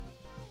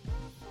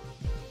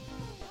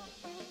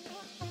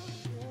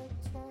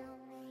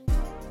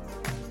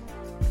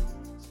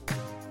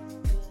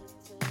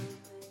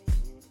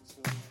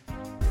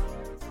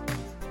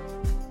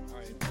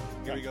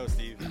you go,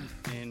 Steve.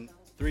 In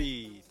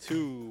 3,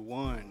 2,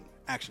 1,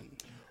 action.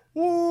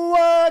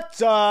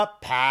 What's up,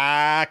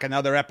 Pack?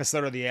 Another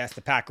episode of the Ask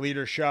the Pack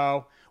Leader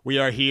Show. We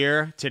are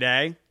here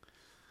today.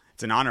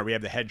 It's an honor. We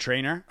have the head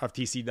trainer of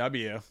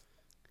TCW,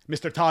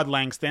 Mr. Todd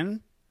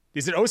Langston.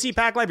 Is it OC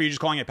Pack Life, or are you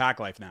just calling it Pack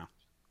Life now?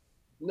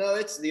 No,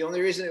 it's the only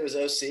reason it was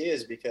OC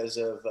is because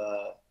of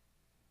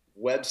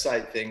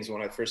website things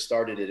when I first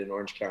started it in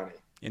Orange County.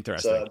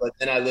 Interesting. So, but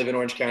then I live in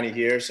Orange County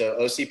here, so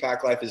OC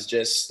Pack Life is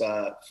just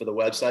for the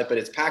website, but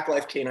it's Pack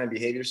Life Canine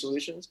Behavior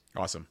Solutions.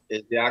 Awesome.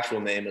 Is the actual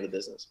name of the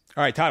business.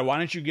 All right, Todd, why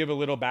don't you give a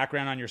little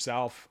background on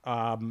yourself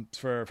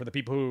for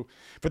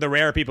the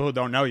rare people who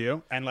don't know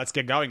you, and let's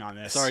get going on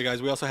this. Sorry,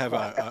 guys. We also have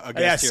a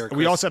guest here. Yes,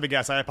 we also have a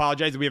guest. I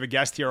apologize. We have a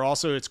guest here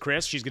also. It's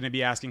Chris. She's going to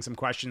be asking some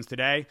questions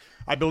today.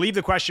 I believe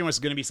the question was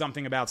going to be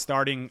something about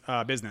starting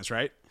a business,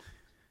 right?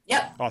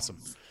 Yep. Awesome.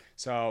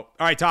 So, all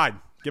right, Todd,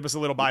 give us a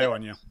little bio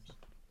on you.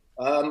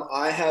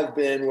 I have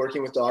been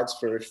working with dogs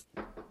for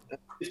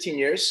 15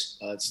 years.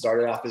 It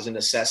started off as a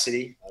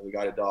necessity. We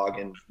got a dog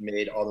and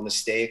made all the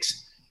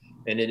mistakes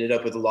and ended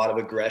up with a lot of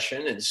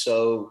aggression. And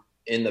so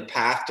in the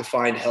path to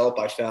find help,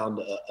 I found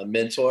a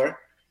mentor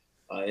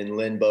in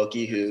Lynn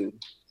Bokey, who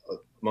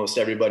most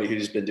everybody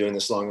who's been doing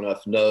this long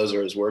enough knows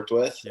or has worked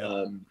with.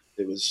 Yep.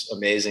 It was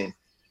amazing.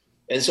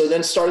 And so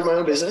then started my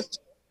own business.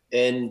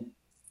 And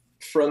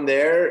from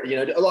there, you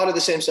know, a lot of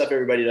the same stuff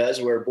everybody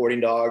does. We're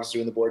boarding dogs,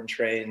 doing the board and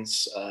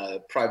trains,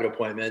 private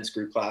appointments,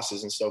 group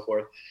classes, and so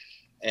forth.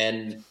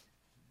 And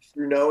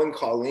through knowing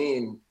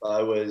Colleen,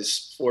 I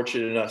was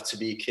fortunate enough to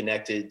be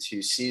connected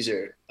to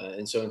Cesars.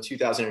 And so in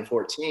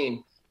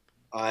 2014,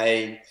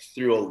 I,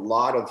 through a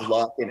lot of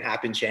luck and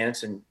happen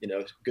chance and, you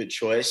know, good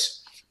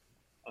choice,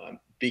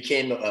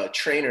 became a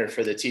trainer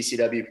for the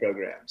TCW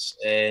programs.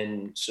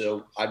 And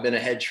so I've been a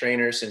head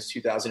trainer since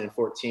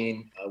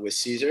 2014 with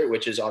Cesars,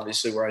 which is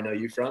obviously where I know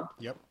you from.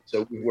 Yep.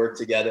 So we've worked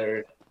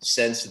together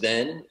since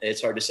then.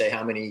 It's hard to say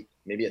how many,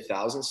 maybe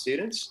 1,000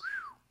 students.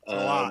 A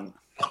lot.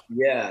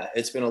 Yeah,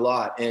 it's been a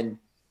lot. And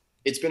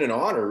it's been an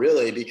honor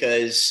really,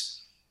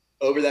 because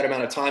over that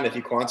amount of time, if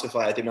you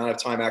quantify it, the amount of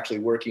time actually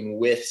working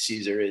with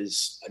Cesars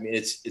is, I mean,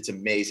 it's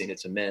amazing.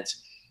 It's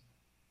immense.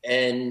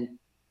 And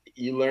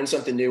you learn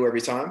something new every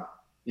time.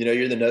 You know,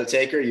 you're the note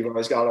taker. You've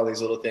always got all these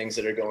little things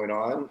that are going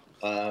on.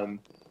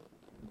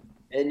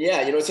 And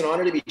yeah, you know, it's an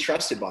honor to be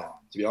trusted by him,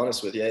 to be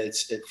honest with you.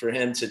 It's for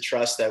him to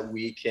trust that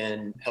we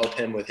can help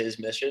him with his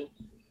mission.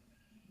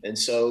 And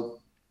so,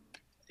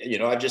 you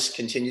know, I've just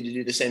continued to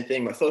do the same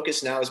thing. My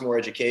focus now is more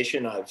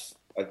education. I've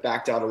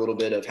backed out a little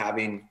bit of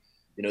having,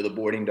 you know, the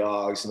boarding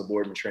dogs and the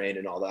board and train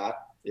and all that.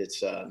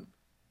 It's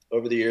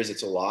over the years,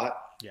 it's a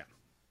lot. Yeah.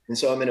 And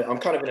so I'm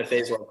kind of in a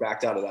phase where I've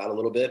backed out of that a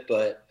little bit,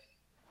 but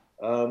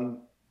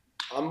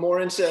I'm more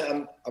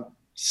into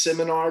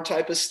seminar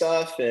type of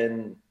stuff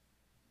and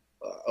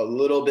a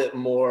little bit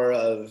more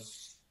of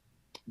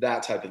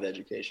that type of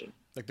education.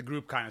 Like the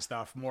group kind of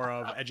stuff, more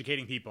of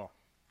educating people.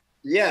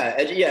 Yeah.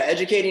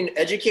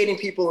 Educating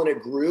people in a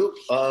group,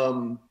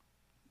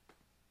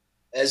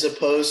 as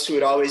opposed to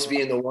it always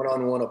being the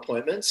one-on-one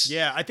appointments.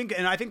 Yeah, I think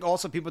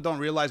also people don't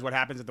realize what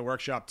happens at the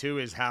workshop too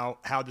is how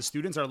the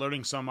students are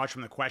learning so much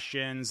from the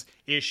questions,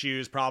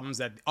 issues, problems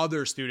that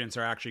other students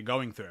are actually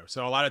going through.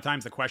 So a lot of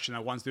times the question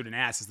that one student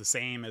asks is the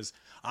same as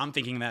I'm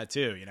thinking that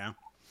too, you know?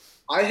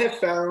 I have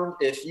found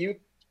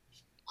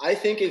I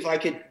think if I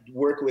could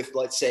work with,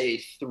 let's say,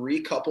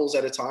 3 couples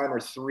at a time or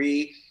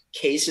 3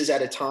 cases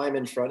at a time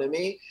in front of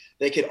me,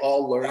 they could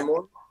all learn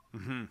more.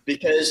 Mm-hmm.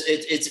 Because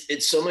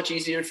it's so much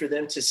easier for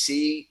them to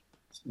see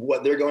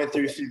what they're going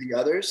through the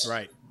others.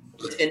 Right.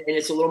 And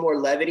it's a little more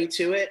levity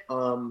to it.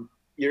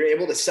 You're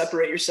able to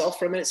separate yourself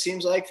from it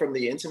seems like, from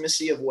the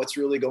intimacy of what's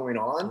really going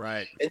on.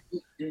 Right. And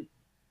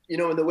you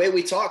know, in the way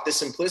we talk, the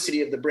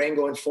simplicity of the brain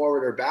going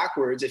forward or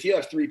backwards, if you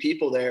have 3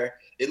 people there,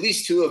 at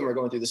least 2 of them are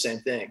going through the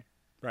same thing.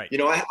 Right. You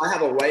know, I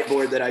have a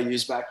whiteboard that I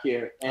use back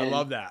here. And I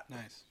love that.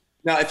 Nice.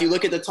 Now, if you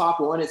look at the top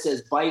one, it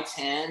says bites,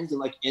 hands, and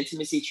like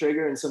intimacy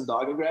trigger and some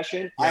dog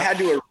aggression. Yep. I had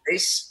to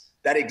erase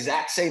that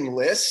exact same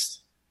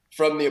list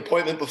from the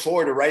appointment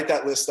before to write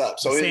that list up.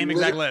 So same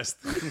exact list.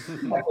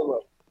 And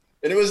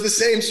it was the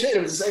same shit.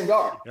 It was the same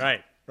dog.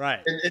 Right.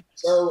 And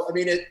so, I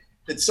mean,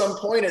 at some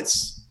point,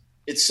 it's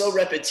so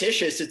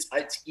repetitious. It's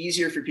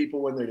easier for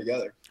people when they're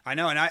together. I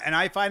know, and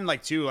I find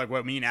like too, like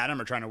what me and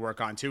Adam are trying to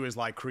work on too is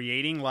like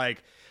creating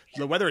like,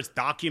 whether it's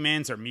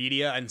documents or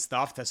media and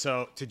stuff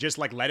to just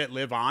like let it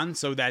live on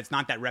so that it's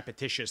not that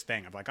repetitious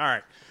thing of like, all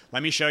right,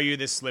 let me show you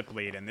this slip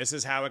lead and this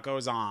is how it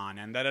goes on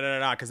and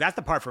da-da-da-da. Because that's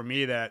the part for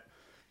me that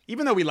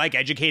even though we like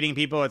educating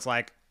people, it's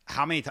like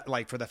how many,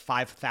 like for the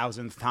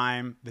 5,000th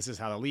time, this is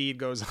how the lead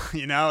goes on,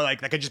 you know,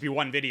 like that could just be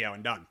one video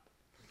and done.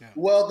 Yeah.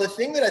 Well, the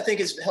thing that I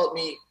think has helped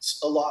me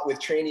a lot with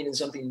training in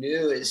something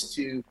new is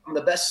I'm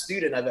the best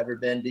student I've ever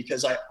been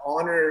because I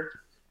honor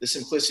the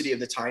simplicity of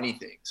the tiny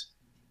things.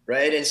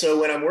 Right. And so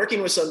when I'm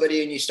working with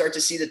somebody and you start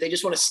to see that they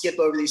just want to skip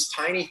over these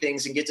tiny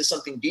things and get to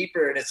something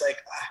deeper, and it's like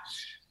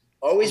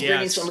always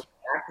bringing somebody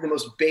back to the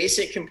most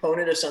basic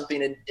component of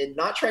something and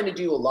not trying to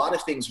do a lot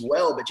of things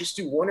well, but just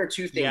do 1 or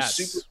 2 things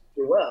super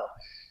well.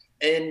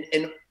 And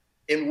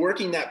in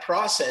working that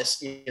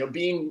process,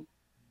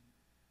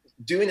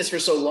 doing this for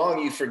so long,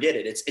 you forget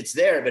it. It's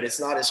there, but it's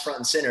not as front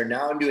and center.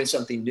 Now I'm doing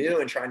something new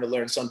and trying to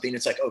learn something.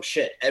 It's like, oh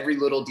shit, every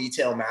little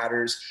detail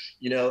matters,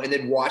 and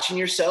then watching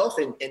yourself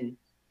and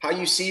how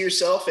you see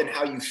yourself and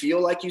how you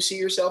feel like you see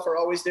yourself are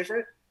always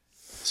different.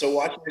 So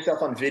watching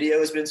yourself on video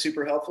has been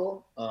super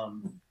helpful.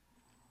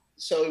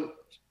 So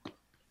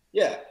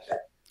yeah,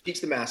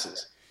 teach the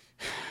masses.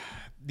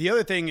 The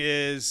other thing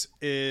is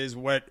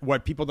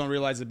what people don't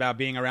realize about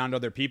being around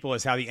other people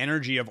is how the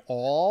energy of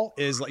all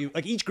is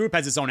like each group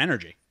has its own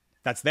energy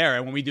that's there.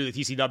 And when we do the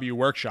TCW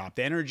workshop,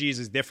 the energies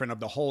is different of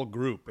the whole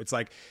group. It's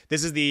like,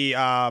 this is the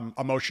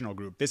emotional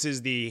group. This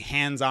is the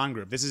hands-on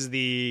group. This is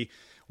the,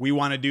 we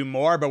want to do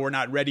more, but we're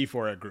not ready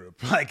for a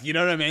group. Like, you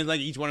know what I mean?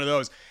 Like each one of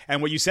those.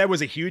 And what you said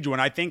was a huge one,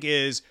 I think,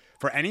 is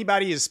for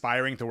anybody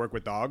aspiring to work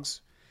with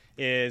dogs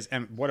is,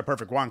 and what a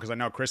perfect one, because I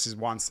know Chris is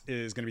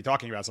going to be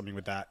talking about something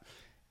with that,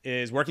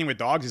 is working with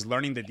dogs is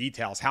learning the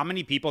details. How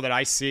many people that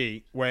I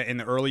see where in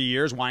the early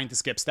years wanting to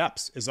skip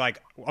steps is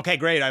like, okay,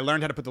 great, I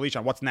learned how to put the leash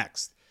on. What's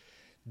next?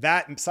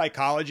 That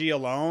psychology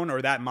alone or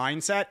that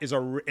mindset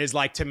is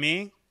like, to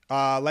me,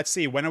 let's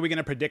see, when are we going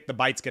to predict the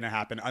bite's going to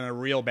happen on a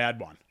real bad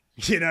one?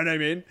 You know what I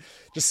mean?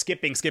 Just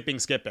skipping.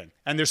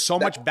 And there's so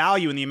much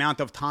value in the amount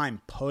of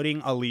time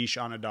putting a leash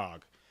on a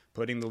dog,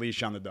 putting the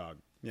leash on the dog,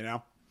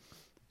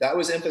 That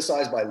was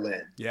emphasized by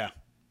Lynn. Yeah.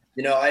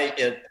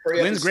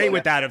 Lynn's great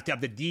with that of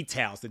the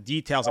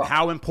details of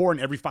how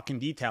important every fucking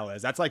detail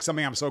is. That's like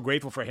something I'm so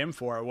grateful for him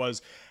for,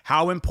 was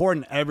how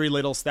important every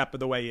little step of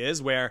the way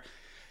is, where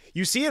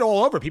you see it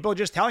all over. People are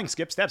just telling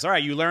skip steps. All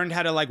right, you learned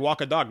how to like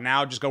walk a dog.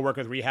 Now just go work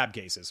with rehab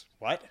cases.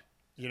 What?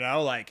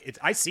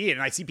 I see it,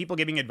 and I see people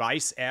giving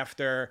advice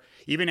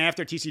even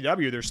after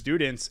TCW, they're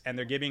students and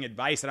they're giving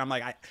advice. And I'm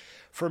like,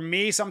 for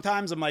me,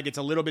 sometimes I'm like, it's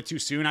a little bit too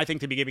soon, I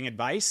think, to be giving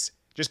advice.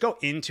 Just go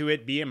into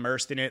it, be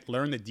immersed in it,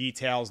 learn the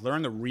details,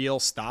 learn the real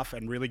stuff,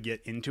 and really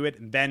get into it,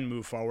 and then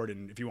move forward.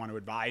 And if you want to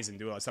advise and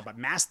do all that stuff, but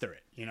master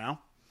it,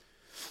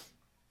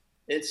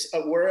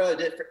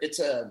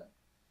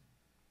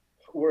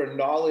 We're a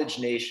knowledge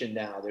nation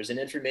now. There's an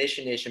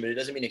information nation, but it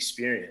doesn't mean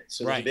experience.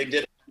 So there's a big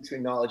difference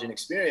between knowledge and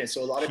experience.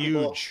 So a lot of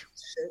people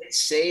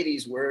say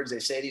these words, they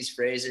say these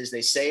phrases,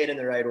 they say it in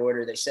the right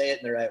order, they say it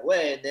in the right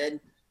way, and then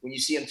when you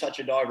see them touch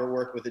a dog or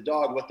work with a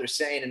dog, what they're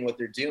saying and what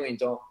they're doing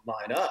don't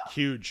line up.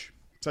 Huge.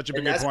 Such a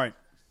big point.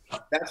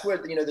 That's where,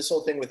 this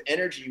whole thing with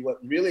energy, what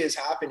really is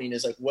happening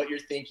is like what you're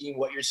thinking,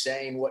 what you're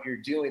saying, what you're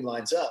doing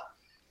lines up.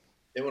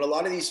 And when a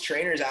lot of these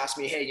trainers ask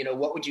me, hey,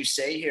 what would you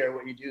say here?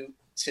 What you do?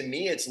 To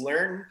me, it's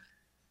learn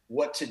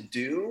what to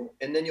do,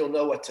 and then you'll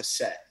know what to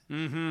say.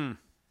 Mm-hmm.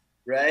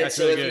 Right? That's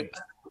so really good.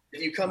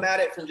 If you come at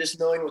it from just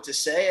knowing what to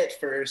say at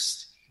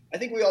first, I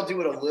think we all do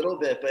it a little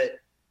bit, but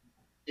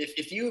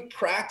if you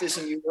practice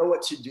and you know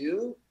what to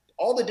do,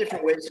 all the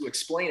different ways to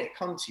explain it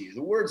come to you.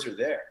 The words are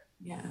there.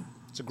 Yeah.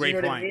 It's a great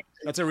point. I mean?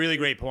 That's a really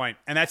great point.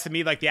 And that's to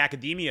me like the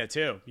academia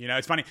too.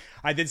 It's funny.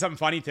 I did something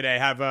funny today. I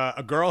have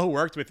a girl who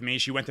worked with me.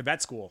 She went to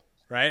vet school,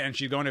 right? And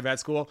she's going to vet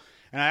school.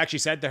 And I actually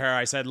said to her,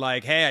 I said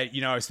like, hey,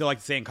 I still like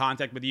to stay in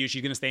contact with you.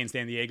 She's going to stay in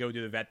San Diego,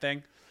 do the vet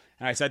thing.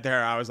 And I said to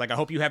her, I was like, I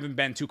hope you haven't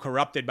been too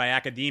corrupted by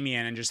academia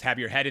and just have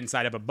your head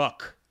inside of a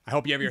book. I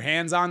hope you have your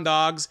hands on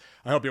dogs.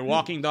 I hope you're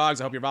walking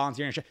dogs. I hope you're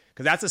volunteering.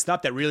 Because that's the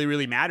stuff that really,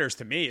 really matters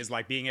to me, is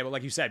like being able,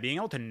 like you said, being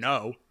able to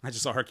know. I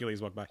just saw Hercules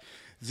walk by.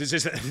 It's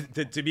just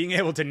to being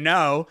able to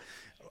know.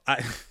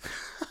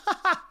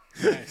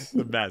 Nice.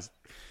 The best.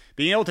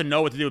 Being able to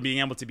know what to do and being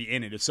able to be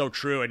in it. It's so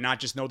true. And not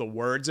just know the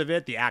words of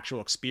it, the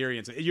actual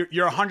experience.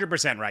 You're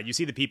 100% right. You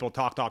see the people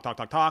talk. And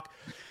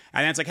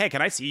then it's like, hey,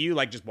 can I see you?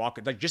 Like just walk,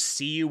 like just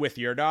see you with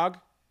your dog.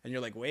 And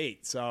you're like,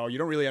 wait, so you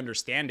don't really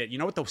understand it. You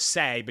know what they'll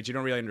say, but you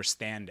don't really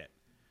understand it.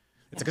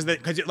 It's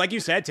because like you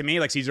said to me,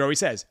 like Cesar always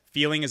says,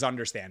 feeling is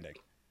understanding.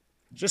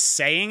 Just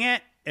saying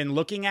it and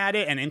looking at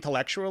it and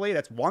intellectually,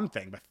 that's one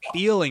thing. But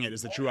feeling it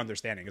is the true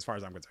understanding as far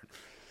as I'm concerned.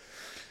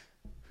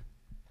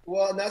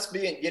 Well, and that's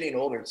getting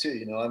older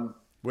too. I'm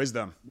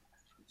wisdom.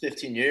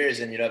 15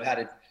 years and, I've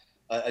had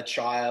a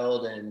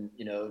child and,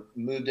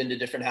 moved into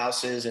different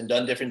houses and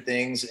done different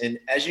things. And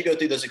as you go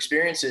through those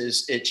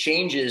experiences, it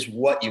changes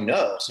what you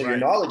know. So your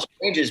knowledge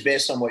changes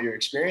based on what your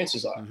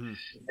experiences are. Mm-hmm.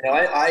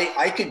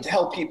 I could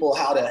tell people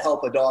how to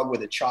help a dog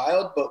with a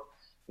child, but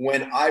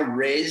when I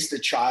raised a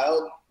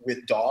child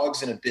with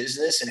dogs in a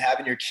business and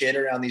having your kid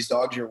around these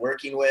dogs you're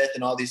working with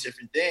and all these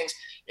different things,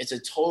 it's a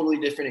totally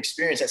different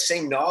experience. That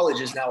same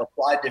knowledge is now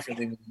applied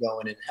differently when you go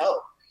in and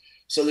help.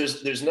 So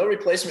there's no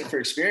replacement for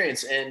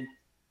experience. And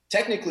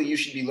technically you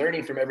should be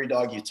learning from every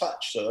dog you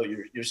touch. So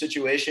your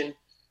situation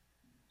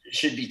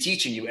should be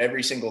teaching you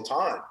every single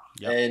time.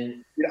 Yep.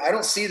 And I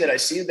don't see that. I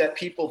see that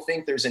people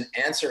think there's an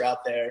answer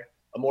out there,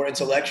 a more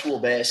intellectual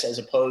base, as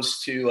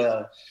opposed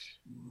to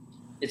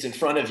it's in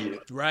front of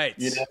you. Right.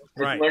 It's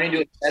right. Learning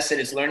to assess it.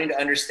 It's learning to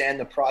understand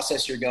the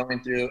process you're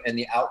going through and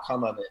the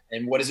outcome of it.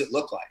 And what does it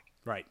look like?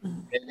 Right.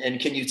 And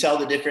can you tell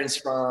the difference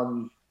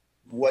from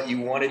what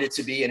you wanted it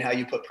to be and how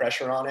you put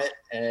pressure on it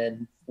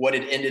and what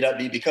it ended up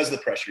being because of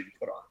the pressure you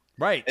put on it?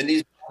 Right. And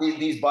the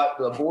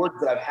boards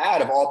that I've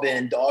had have all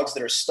been dogs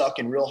that are stuck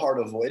in real hard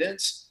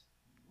avoidance,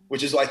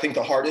 which is, I think,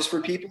 the hardest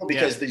for people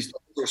because these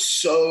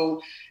dogs are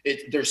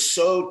they're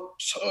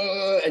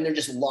and they're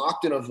just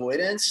locked in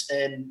avoidance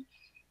and,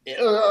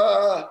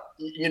 and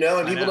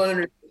people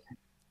don't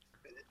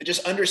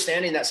just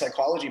understanding that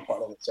psychology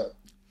part of it. So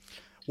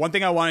one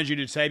thing I wanted you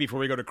to say before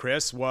we go to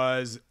Chris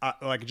was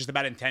just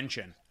about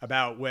intention I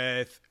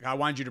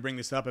wanted you to bring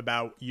this up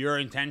about your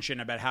intention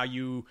about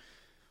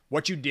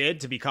what you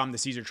did to become the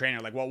Cesar trainer.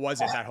 Like, what was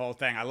it, that whole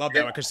thing? I love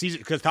that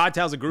because Todd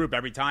tells a group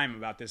every time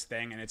about this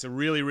thing. And it's a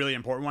really, really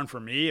important one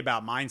for me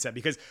about mindset,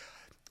 because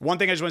one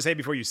thing I just want to say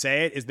before you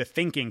say it is the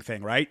thinking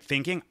thing, right?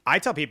 Thinking. I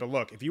tell people,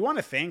 look, if you want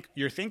to think,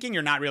 you're thinking,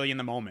 you're not really in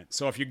the moment.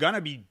 So if you're going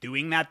to be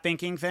doing that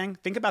thinking thing,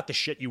 think about the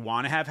shit you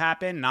want to have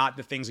happen, not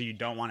the things that you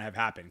don't want to have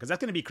happen. Because that's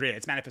going to be creative.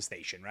 It's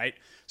manifestation, right?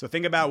 So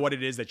think about what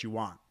it is that you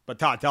want. But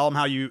Todd, tell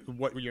them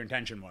what your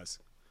intention was.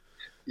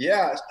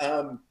 Yeah.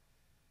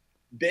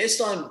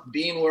 Based on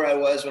being where I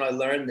was when I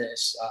learned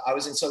this, I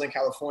was in Southern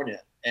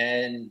California,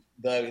 and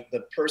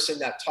the person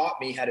that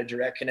taught me had a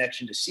direct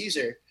connection to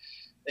Cesar.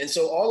 And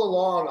so all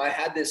along I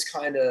had this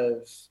kind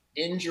of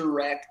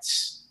indirect,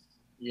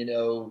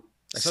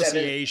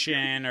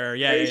 association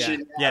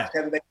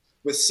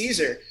with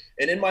Cesar.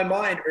 And in my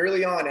mind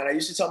early on, and I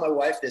used to tell my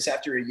wife this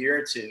after a year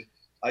or two,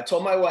 I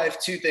told my wife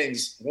two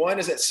things. One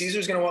is that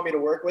Cesar's going to want me to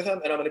work with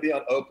him and I'm going to be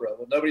on Oprah.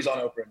 Well, nobody's on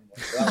Oprah anymore.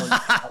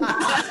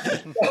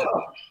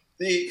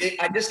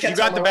 I just kept. You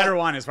got the better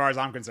one as far as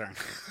I'm concerned.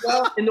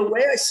 Well, and the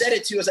way I said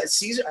it too is that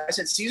I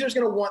said Cesar's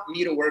going to want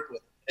me to work with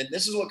him. And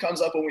this is what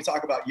comes up when we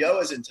talk about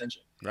Yoa's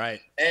intention.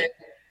 Right.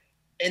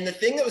 And the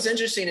thing that was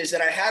interesting is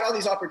that I had all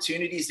these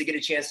opportunities to get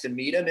a chance to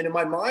meet him. And in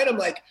my mind, I'm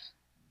like,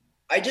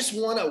 I just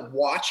want to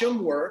watch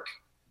him work.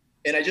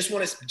 And I just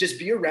want to just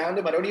be around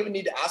him. I don't even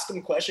need to ask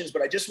him questions,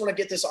 but I just want to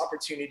get this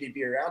opportunity to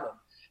be around him.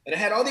 And I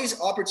had all these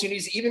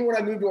opportunities, even when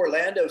I moved to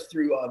Orlando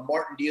through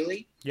Martin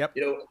Dealey. Yep.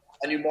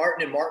 I knew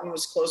Martin, and Martin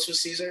was close with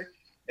Cesar.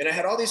 And I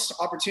had all these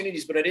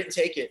opportunities, but I didn't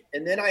take it.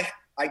 And then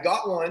I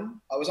got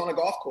one. I was on a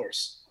golf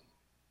course.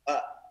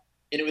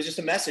 And it was just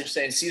a message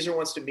saying, Cesar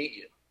wants to meet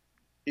you.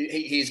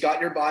 He's got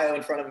your bio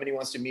in front of him and he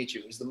wants to meet you.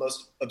 It was the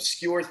most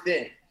obscure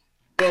thing.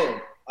 Boom.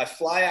 I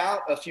fly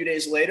out a few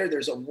days later.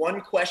 There's a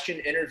 1-question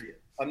interview.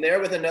 I'm there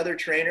with another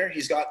trainer.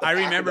 He's got I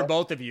remember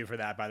both of you for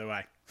that, by the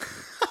way.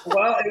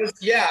 Well,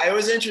 it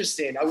was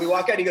interesting. We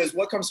walk out, he goes,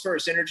 what comes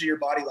first, energy or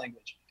body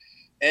language?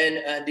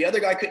 And the other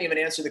guy couldn't even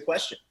answer the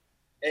question.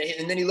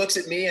 And then he looks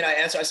at me and I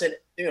answer, I said,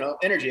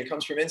 energy, it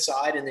comes from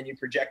inside and then you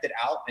project it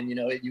out and,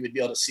 you would be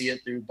able to see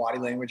it through body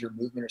language or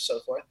movement or so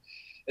forth.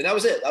 And that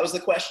was it. That was the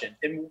question.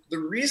 And the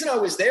reason I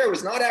was there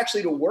was not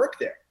actually to work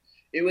there.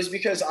 It was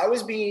because I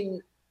was being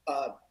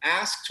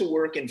asked to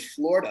work in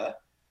Florida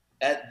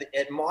at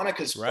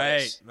Monica's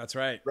place. Right. That's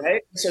right.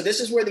 Right. So this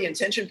is where the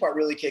intention part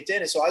really kicked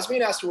in. And so I was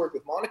being asked to work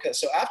with Monica.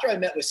 So after I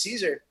met with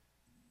Cesar,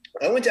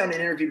 I went down and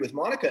interviewed with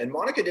Monica, and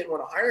Monica didn't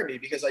want to hire me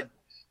because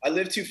I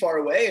lived too far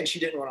away and she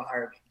didn't want to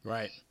hire me.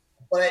 Right.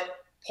 But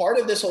part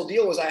of this whole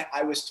deal was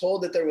I was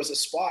told that there was a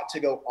spot to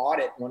go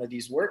audit one of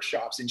these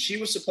workshops and she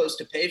was supposed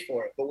to pay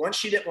for it. But once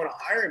she didn't want to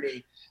hire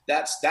me,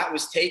 that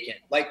was taken,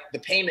 like the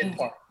payment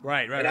part.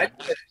 Right. And I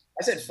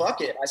said, fuck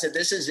it. I said,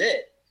 this is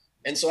it.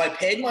 And so I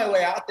paid my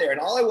way out there, and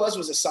all I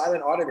was a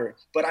silent auditor,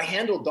 but I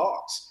handled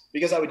dogs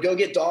because I would go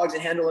get dogs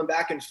and handle them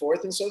back and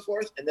forth and so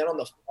forth. And then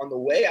on the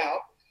way out,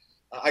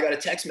 I got a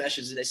text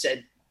message and they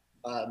said,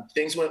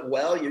 things went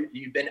well.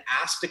 You've been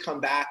asked to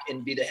come back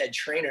and be the head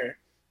trainer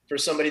for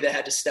somebody that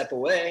had to step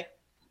away.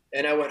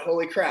 And I went,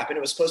 holy crap. And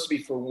it was supposed to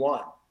be for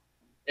one.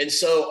 And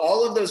so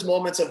all of those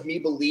moments of me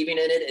believing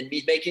in it and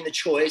me making the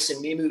choice and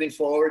me moving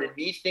forward and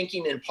me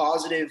thinking in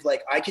positive,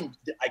 like I can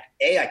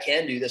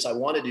do this. I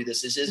want to do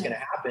this. This is going to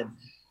happen.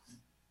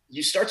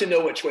 You start to know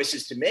what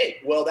choices to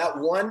make. Well, that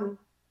one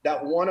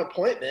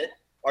appointment,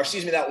 or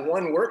excuse me, that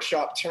one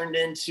workshop turned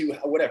into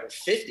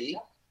 50.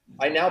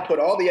 I now put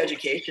all the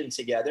education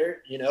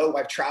together.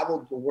 I've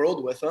traveled the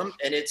world with them,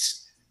 and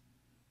it's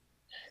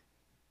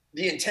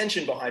the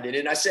intention behind it.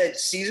 And I said,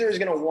 Cesar is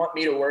going to want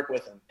me to work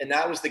with him. And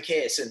that was the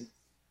case. And,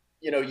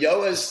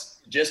 Yoa's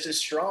just as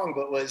strong,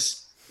 but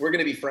we're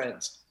going to be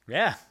friends.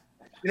 Yeah.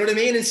 You know what I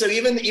mean? And so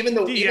even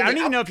though, dude, I don't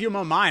even know if you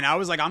know mine. I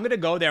was like, I'm going to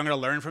go there. I'm going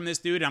to learn from this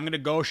dude. And I'm going to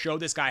go show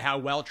this guy how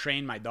well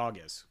trained my dog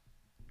is.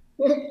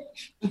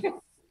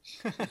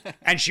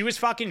 And she was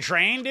fucking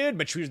trained, dude,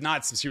 but she was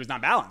not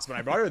balanced when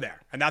I brought her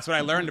there. And that's what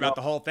I learned about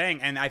the whole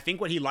thing. And I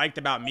think what he liked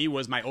about me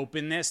was my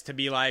openness to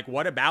be like,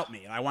 what about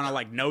me? I want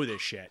to know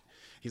this shit.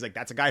 He's like,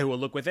 that's a guy who will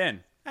look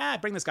within.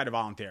 Bring this guy to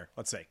volunteer.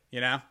 Let's see.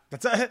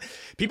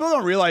 People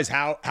don't realize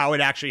how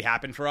it actually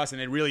happened for us.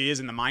 And it really is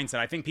in the mindset.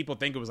 I think people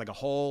think it was like a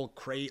whole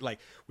crate. Like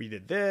we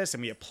did this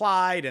and we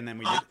applied and then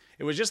we did.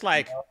 It was just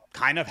like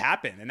kind of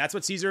happened. And that's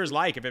what Cesar is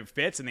like. If it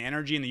fits and the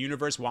energy and the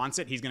universe wants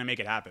it, he's going to make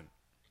it happen.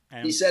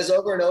 And he says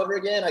over and over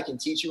again, I can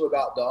teach you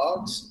about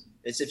dogs.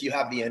 It's if you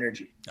have the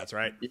energy. That's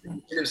right. You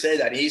hear him say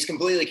that. He's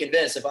completely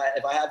convinced if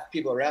I have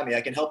people around me,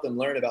 I can help them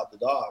learn about the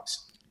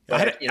dogs.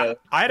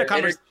 I had a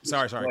conversation.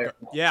 Sorry.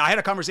 Yeah, I had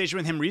a conversation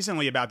with him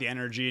recently about the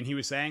energy, and he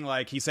was saying,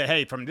 like, he said,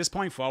 hey, from this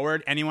point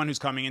forward, anyone who's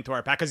coming into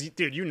our pack, because,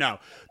 dude,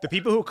 the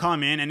people who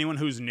come in, anyone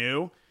who's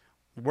new,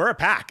 we're a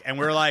pack, and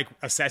we're like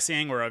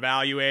assessing, we're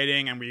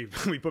evaluating, and we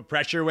put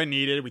pressure when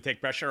needed. We take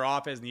pressure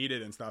off as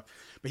needed and stuff.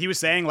 But he was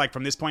saying, like,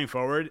 from this point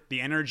forward,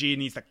 the energy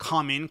needs to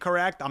come in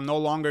correct. I'm no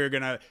longer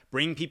going to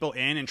bring people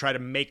in and try to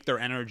make their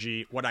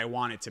energy what I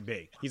want it to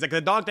be. He's like, the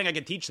dog thing, I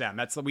can teach them.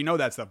 We know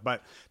that stuff,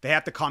 but they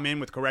have to come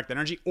in with correct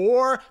energy,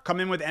 or come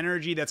in with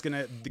energy that's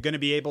going to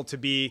be able to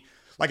be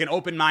like an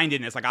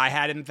open-mindedness, like I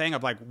had in the thing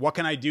of like, what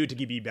can I do to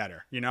be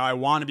better? I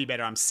want to be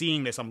better. I'm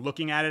seeing this. I'm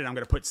looking at it. And I'm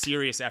going to put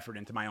serious effort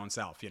into my own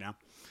self, All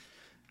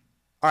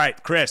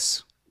right,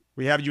 Chris,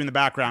 we have you in the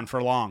background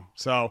for long.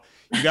 So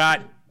you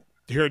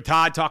heard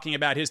Todd talking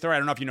about his story. I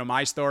don't know if you know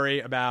my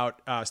story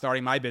about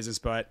starting my business,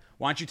 but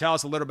why don't you tell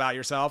us a little about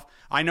yourself?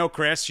 I know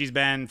Chris. She's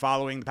been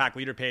following the Pack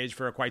Leader page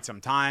for quite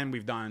some time.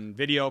 We've done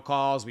video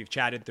calls. We've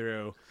chatted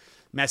through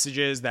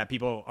messages that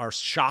people are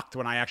shocked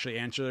when I actually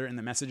answer in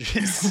the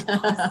messages.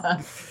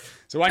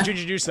 So why don't you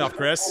introduce yourself,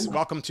 Chris?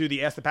 Welcome to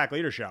the Ask the Pack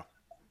Leader show.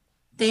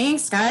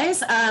 Thanks,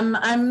 guys.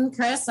 I'm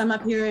Chris. I'm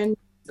up here in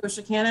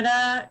Scotia,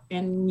 Canada,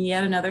 in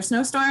yet another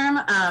snowstorm.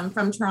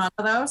 From Toronto,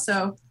 though.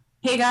 So,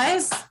 hey,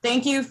 guys.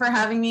 Thank you for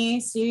having me,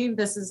 Steve.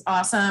 This is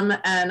awesome.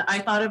 And I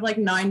thought of like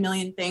 9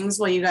 million things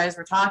while you guys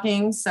were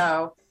talking.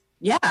 So,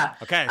 yeah.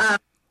 Okay.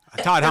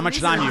 Todd, how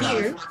much time do you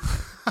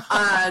have?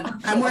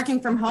 I'm working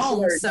from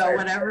home, so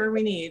whatever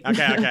we need.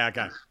 Okay.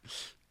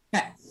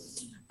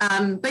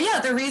 But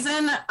yeah, the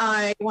reason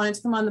I wanted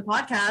to come on the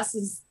podcast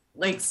is,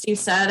 like Steve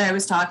said, I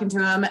was talking to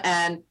him,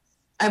 and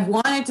I've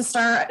wanted to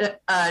start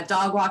a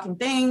dog walking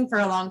thing for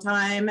a long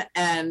time,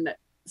 and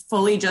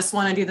fully just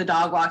want to do the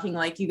dog walking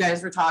like you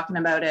guys were talking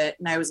about it,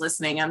 and I was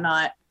listening. I'm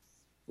not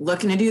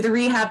looking to do the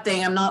rehab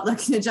thing. I'm not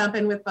looking to jump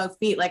in with both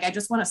feet. Like, I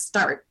just want to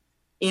start,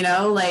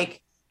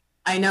 like,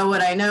 I know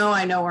what I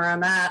know where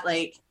I'm at.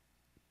 Like,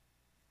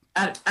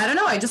 I don't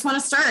know. I just want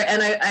to start.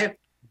 And I've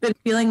been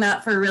feeling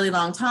that for a really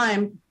long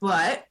time,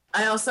 but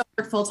I also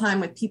work full time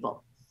with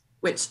people,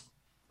 which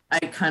I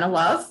kind of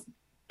love.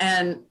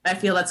 And I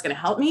feel that's going to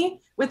help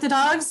me with the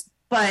dogs,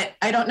 but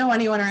I don't know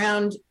anyone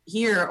around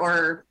here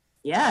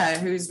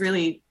who's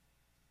really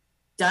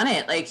done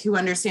it. Like, who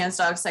understands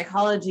dog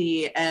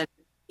psychology and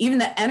even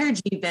the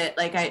energy bit.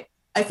 Like,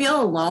 I feel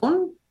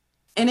alone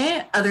in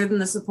it other than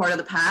the support of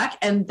the pack.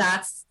 And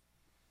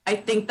I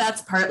think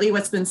that's partly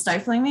what's been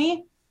stifling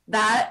me.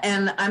 That,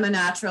 and I'm a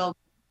natural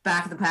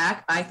back of the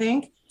pack, I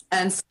think.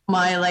 And so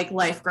my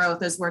life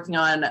growth is working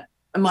on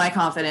my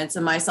confidence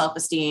and my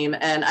self-esteem,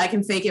 and I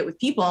can fake it with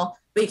people,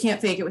 but you can't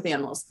fake it with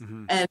animals.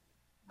 Mm-hmm. And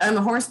I'm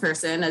a horse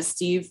person, as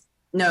Steve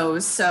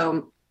knows.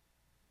 So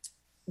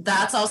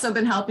that's also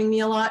been helping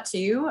me a lot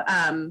too.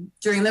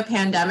 During the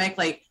pandemic,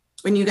 like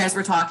when you guys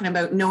were talking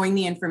about knowing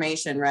the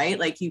information, right?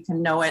 Like, you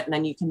can know it and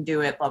then you can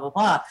do it, blah, blah,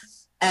 blah.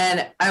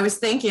 And I was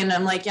thinking,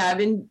 I'm like, I've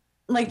been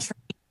like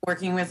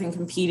working with and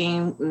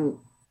competing and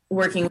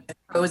working with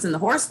pros in the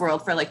horse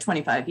world for like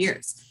 25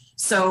 years.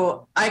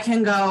 So I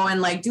can go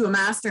and like do a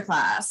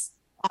masterclass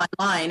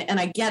online, and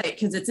I get it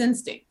because it's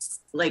instinct.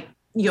 Like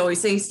you always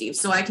say, Steve.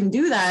 So I can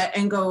do that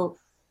and go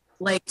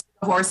like to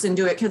the horse and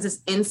do it because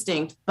it's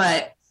instinct.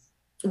 But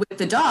with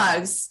the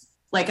dogs,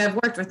 like, I've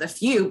worked with a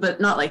few, but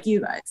not like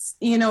you guys.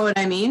 You know what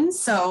I mean?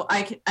 So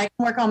I can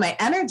work on my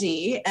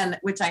energy, and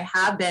which I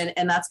have been,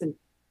 and that's been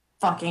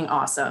fucking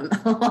awesome.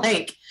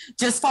 Like,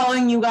 just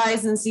following you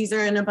guys and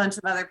Cesar and a bunch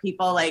of other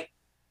people, like,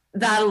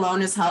 that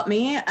alone has helped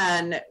me,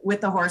 and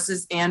with the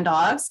horses and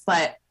dogs.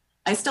 But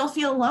I still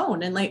feel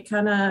alone, and like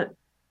kind of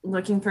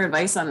looking for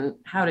advice on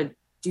how to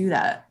do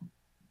that,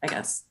 I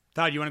guess.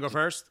 Todd, you want to go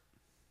first?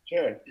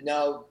 Sure.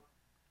 Now,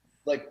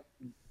 like,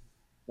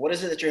 what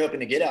is it that you're hoping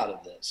to get out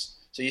of this?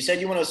 So you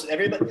said you want to,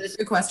 everybody, this,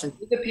 good question.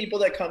 The people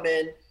that come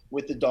in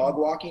with the dog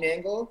walking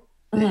angle,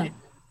 mm-hmm.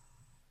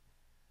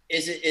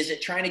 Is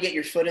it trying to get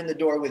your foot in the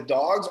door with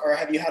dogs, or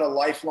have you had a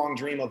lifelong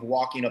dream of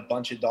walking a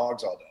bunch of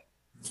dogs all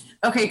day?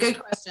 Okay, good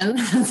question.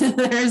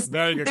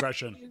 Very good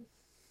question.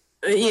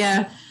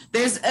 Yeah,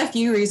 there's a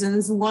few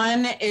reasons.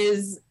 One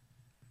is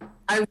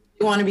I really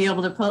want to be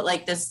able to put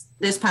like this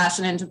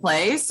passion into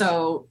play.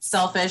 So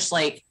selfish,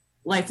 like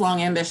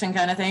lifelong ambition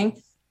kind of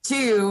thing.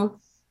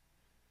 Two,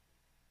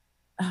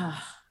 I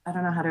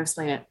don't know how to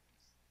explain it.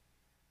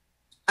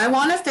 I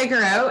want to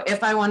figure out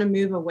if I want to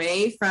move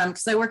away from,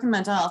 because I work in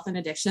mental health and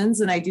addictions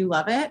and I do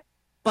love it,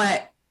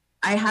 but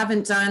I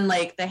haven't done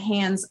like the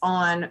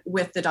hands-on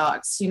with the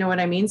dogs. You know what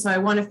I mean? So I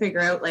want to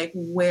figure out like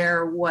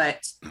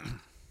what.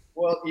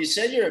 Well, you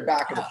said you're a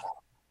back of the pack.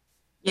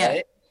 Yeah.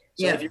 Right?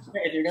 So yeah.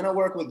 if you're going to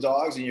work with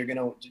dogs and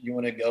you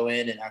want to go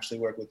in and actually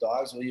work with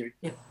dogs, well,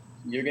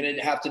 you're going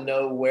to have to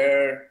know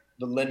where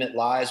the limit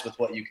lies with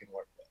what you can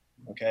work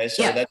with. Okay.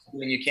 So that's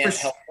when you can't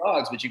help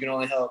dogs, but you can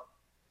only help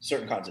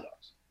certain kinds of dogs.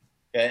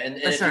 Okay. And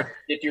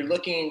if you're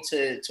looking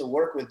to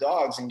work with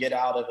dogs and get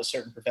out of a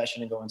certain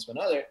profession and go into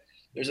another,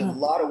 there's a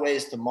lot of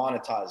ways to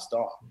monetize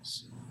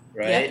dogs,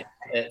 right?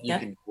 You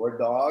can board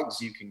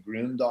dogs, you can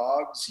groom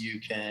dogs,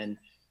 you can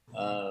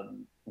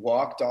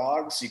walk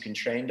dogs. You can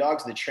train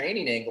dogs. The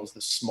training angle is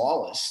the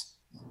smallest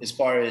as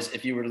far as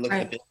if you were to look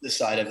at the business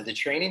side of it. The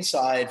training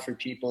side for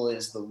people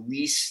is the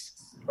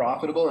least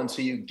profitable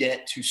until you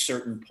get to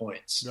certain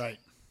points. Right.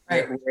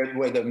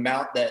 Where the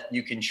amount that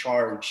you can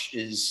charge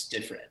is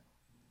different.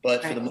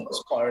 But for the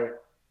most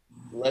part,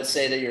 let's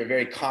say that you're a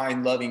very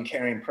kind, loving,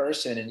 caring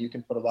person and you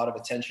can put a lot of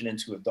attention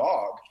into a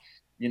dog.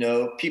 You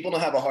know, people don't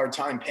have a hard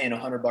time paying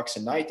 $100 a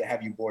night to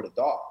have you board a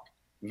dog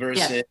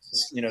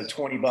versus, you know,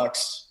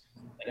 $20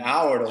 an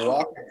hour to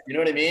walk. You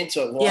know what I mean?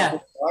 So walk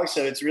with a dog.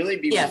 So it's really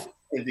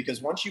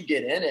because once you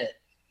get in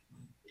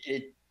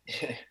it,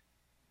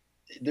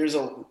 there's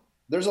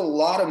a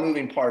lot of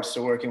moving parts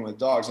to working with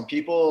dogs, and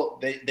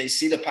people, they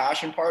see the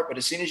passion part, but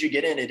as soon as you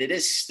get in it, it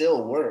is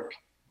still work.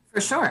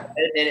 For sure.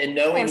 And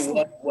knowing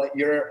what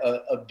your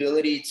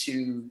ability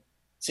to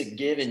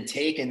give and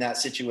take in that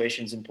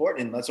situation is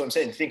important. And that's what I'm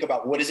saying. Think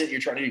about what is it you're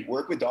trying to do?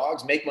 Work with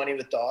dogs, make money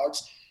with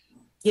dogs.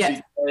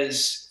 Yeah.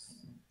 Because,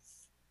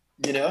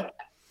 you know.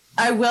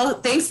 I will.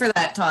 Thanks for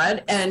that,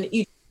 Todd. And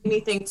you made me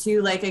think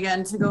too, like,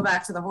 again, to go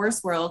back to the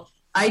horse world,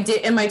 I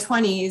did in my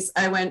 20s,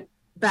 I went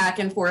back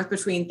and forth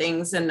between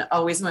things and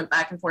always went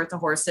back and forth to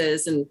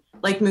horses and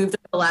like moved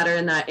up the ladder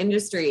in that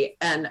industry.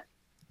 And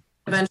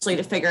eventually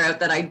to figure out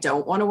that I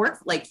don't want to work,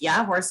 like,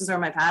 horses are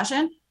my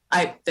passion.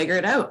 I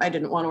figured out I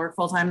didn't want to work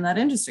full time in that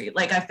industry.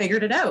 Like, I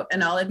figured it out,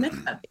 and I'll admit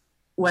that it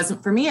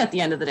wasn't for me at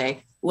the end of the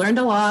day. Learned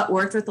a lot,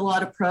 worked with a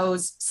lot of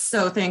pros.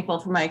 So thankful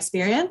for my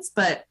experience,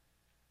 but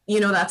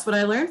you know, that's what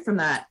I learned from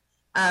that.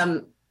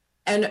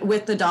 And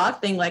with the dog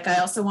thing, like, I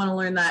also want to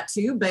learn that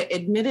too, but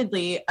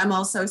admittedly, I'm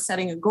also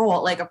setting a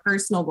goal, like a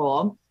personal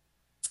goal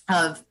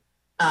of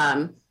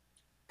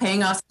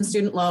paying off some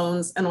student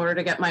loans in order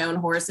to get my own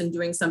horse and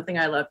doing something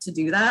I love to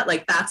do that.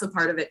 Like, that's a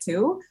part of it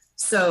too.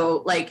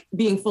 So like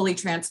being fully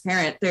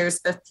transparent, there's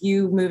a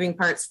few moving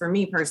parts for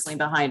me personally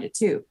behind it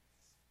too.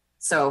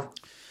 So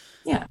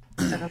yeah.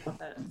 I don't know about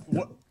that.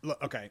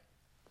 Okay.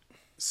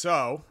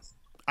 So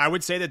I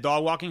would say that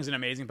dog walking is an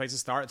amazing place to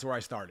start. It's where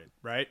I started,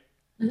 right?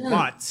 Mm-hmm.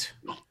 But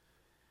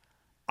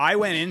I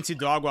went into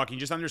dog walking,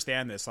 just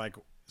understand this. Like,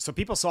 so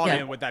people saw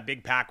me with that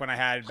big pack when I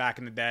had back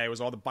in the day. It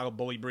was all the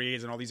bully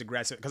breeds and all these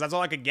aggressive, because that's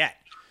all I could get.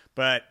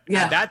 But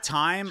at that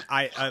time,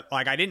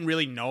 I didn't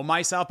really know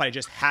myself, but I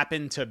just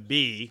happened to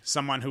be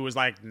someone who was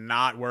like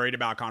not worried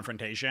about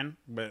confrontation,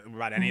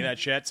 about any of that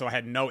shit. So I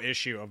had no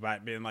issue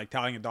about being like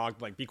telling a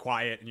dog, like, be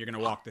quiet and you're going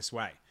to walk this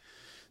way.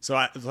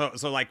 So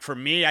like for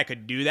me, I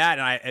could do that.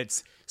 And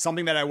it's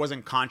something that I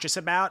wasn't conscious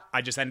about.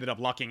 I just ended up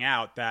lucking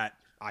out that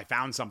I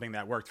found something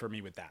that worked for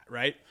me with that.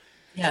 Right.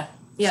 Yeah.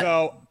 Yeah.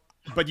 So,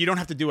 but you don't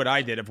have to do what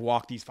I did of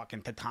walk these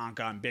fucking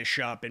Tatanka and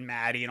Bishop and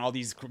Maddie and all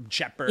these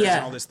Shepherds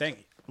and all this thing.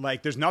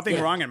 Like, there's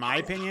nothing wrong, in my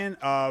opinion,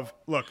 of,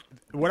 look,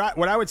 what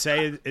I would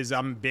say is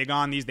I'm big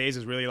on these days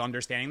is really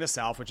understanding the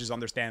self, which is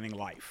understanding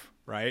life,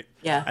 right?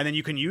 Yeah. And then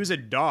you can use a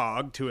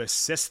dog to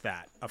assist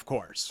that, of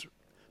course. Yeah.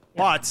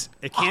 But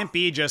it can't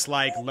be just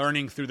like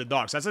learning through the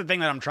dog. So that's the thing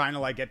that I'm trying to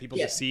like get people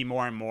to see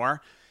more and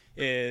more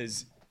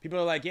is people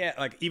are like,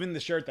 like even the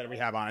shirt that we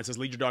have on, it says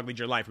lead your dog, lead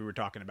your life, we were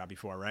talking about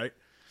before, right?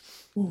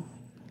 Ooh.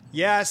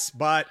 Yes,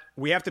 but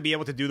we have to be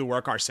able to do the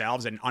work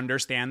ourselves and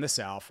understand the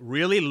self.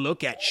 Really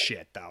look at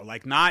shit, though.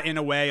 Like, not in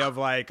a way of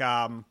like,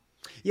 I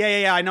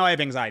know I have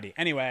anxiety.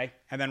 Anyway,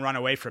 and then run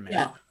away from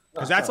it.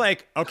 Because that's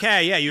like,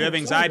 okay, you have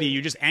anxiety.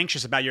 You're just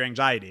anxious about your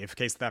anxiety, in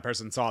case that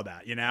person saw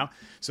that, you know?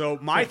 So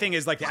my thing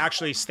is like to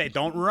actually stay.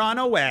 Don't run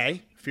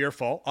away,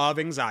 fearful of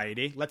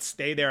anxiety. Let's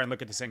stay there and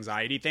look at this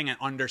anxiety thing and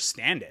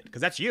understand it.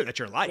 Because that's you. That's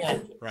your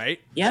life,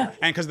 right? Yeah.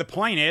 And because the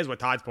point is, what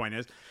Todd's point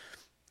is,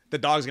 the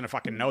dog's going to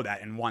fucking know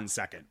that in 1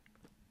 second.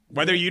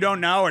 Whether you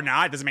don't know or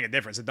not, it doesn't make a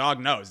difference. The dog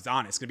knows. It's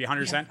honest. It's going to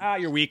be 100%.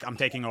 You're weak. I'm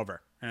taking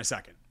over in a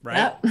second.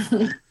 Right?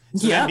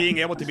 So then being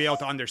able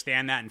to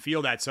understand that and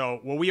feel that. So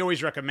what we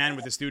always recommend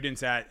with the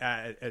students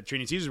at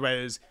Training Cesars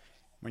is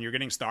when you're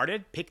getting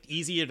started, pick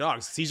easier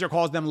dogs. Cesar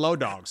calls them low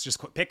dogs.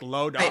 Just pick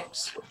low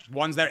dogs.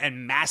 Ones that,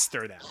 and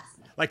master them.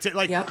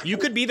 You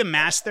could be the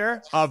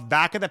master of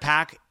back of the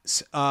pack,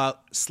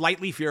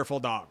 slightly fearful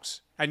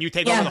dogs. And you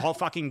take over the whole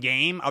fucking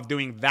game of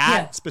doing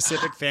that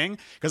specific thing.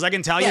 Because I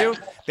can tell you,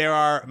 there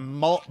are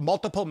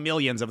multiple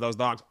millions of those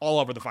dogs all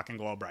over the fucking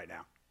globe right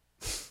now.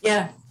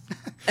 Yeah.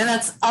 And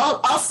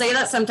I'll say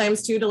that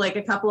sometimes too to like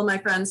a couple of my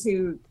friends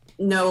who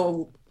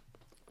know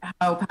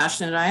how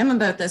passionate I am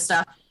about this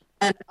stuff.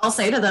 And I'll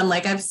say to them,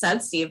 like I've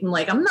said, Steve, I'm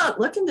like, I'm not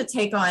looking to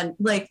take on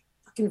like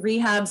fucking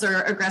rehabs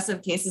or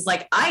aggressive cases.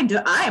 Like I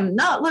am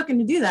not looking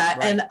to do that.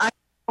 Right. And I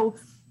know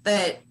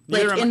that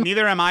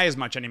neither am I as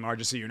much anymore,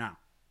 just so you know.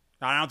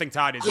 I don't think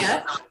Todd is.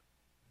 Yeah.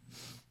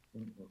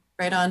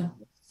 Right on.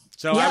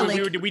 So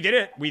we did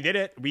it.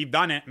 We've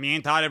done it. Me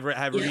and Todd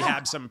have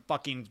rehabbed some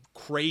fucking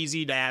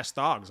crazy ass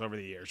dogs over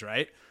the years,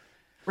 right?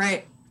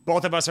 Right.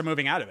 Both of us are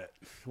moving out of it.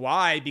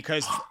 Why?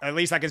 Because at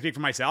least I can speak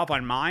for myself.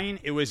 On mine,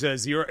 it was a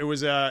zero. It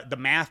was the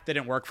math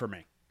didn't work for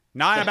me.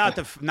 Not about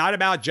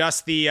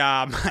just the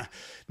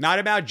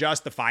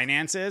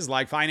finances.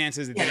 Like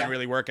finances, it didn't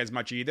really work as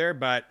much either.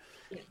 But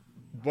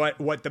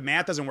what the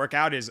math doesn't work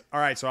out is, all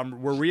right, so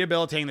we're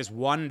rehabilitating this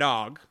one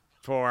dog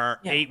for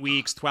 8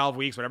 weeks, 12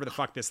 weeks, whatever the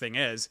fuck this thing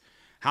is.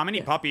 How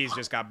many puppies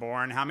just got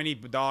born? How many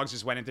dogs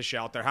just went into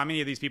shelter? How many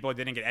of these people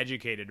didn't get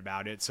educated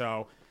about it?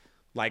 So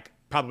like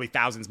probably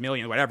thousands,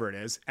 millions, whatever it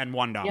is, and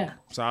one dog. Yeah.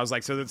 So I was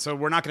like, so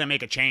we're not going to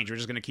make a change. We're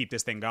just going to keep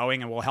this thing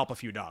going, and we'll help a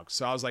few dogs.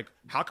 So I was like,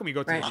 how can we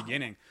go to the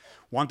beginning?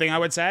 One thing I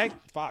would say,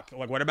 like,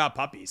 what about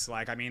puppies?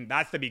 Like, I mean,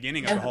 that's the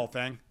beginning of the whole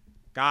thing.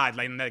 God,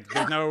 like,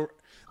 there's no,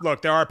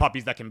 look, there are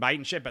puppies that can bite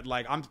and shit, but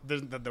like,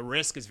 the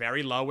risk is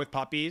very low with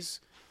puppies.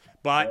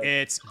 But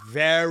it's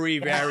very,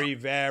 very,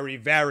 very,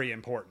 very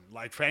important.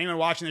 Like, for anyone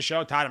watching the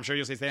show, Todd, I'm sure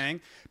you'll say the same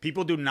thing.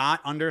 People do not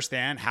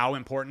understand how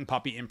important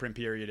puppy imprint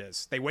period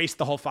is. They waste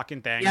the whole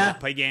fucking thing. They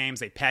play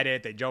games, they pet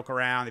it, they joke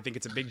around, they think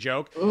it's a big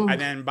joke. Ooh.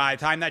 And then by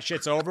the time that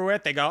shit's over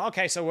with, they go,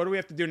 okay, so what do we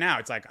have to do now?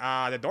 It's like,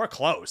 the door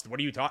closed. What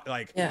are you talking?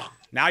 Like,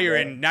 now you're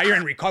in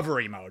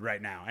recovery mode right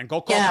now. And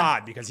go call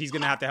Todd, because he's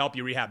going to have to help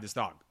you rehab this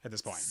dog at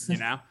this point, you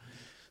know?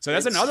 So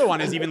that's another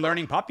one, is even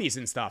learning puppies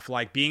and stuff,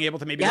 like being able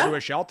to maybe go to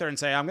a shelter and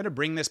say, I'm going to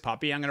bring this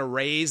puppy. I'm going to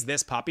raise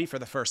this puppy for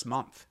the first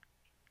month.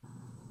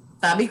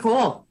 That'd be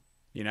cool.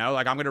 You know,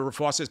 like I'm going to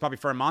foster this puppy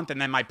for a month.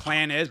 And then my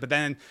plan is, but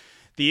then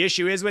the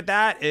issue is with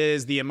that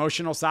is the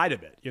emotional side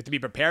of it. You have to be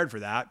prepared for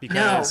that,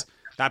 because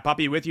that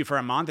puppy with you for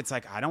a month, it's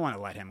like, I don't want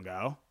to let him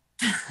go.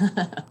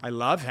 I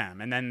love him.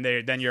 And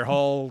then your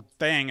whole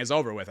thing is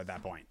over with at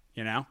that point,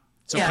 you know?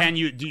 So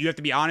do you have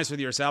to be honest with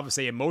yourself and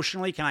say,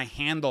 emotionally, can I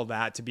handle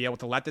that to be able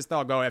to let this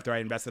dog go after I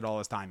invested all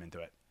this time into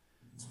it?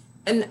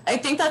 And I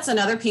think that's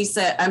another piece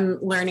that I'm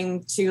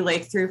learning too,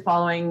 like through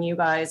following you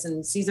guys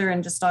and Cesar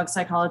and just dog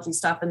psychology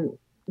stuff and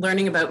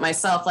learning about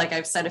myself. Like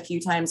I've said a few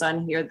times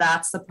on here,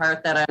 that's the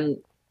part that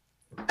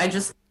I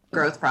just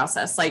growth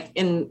process. Like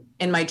in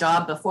my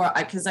job before,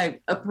 because I'm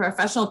a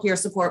professional peer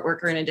support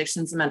worker in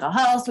addictions and mental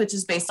health, which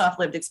is based off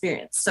lived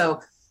experience.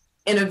 So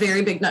in a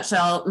very big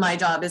nutshell, my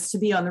job is to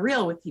be on the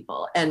real with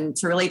people and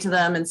to relate to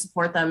them and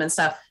support them and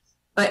stuff.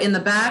 But in the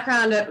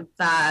background of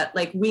that,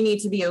 like, we need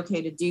to be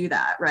okay to do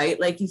that, right?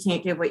 Like, you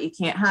can't give what you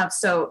can't have.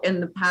 So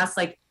in the past,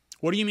 like,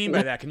 what do you mean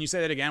by that? Can you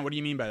say that again? What do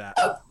you mean by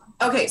that?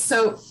 Okay.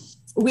 So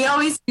we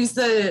always use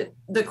the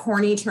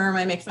corny term.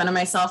 I make fun of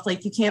myself.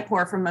 Like, you can't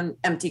pour from an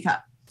empty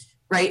cup,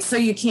 right? So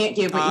you can't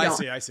give what you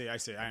don't. I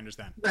see. I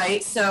understand.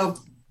 Right. So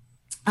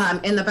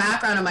in the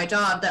background of my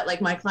job that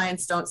like my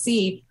clients don't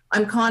see,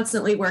 I'm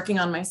constantly working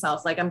on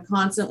myself. Like, I'm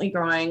constantly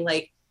growing.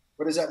 Like,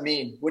 what does that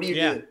mean? What do you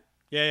do?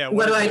 Yeah.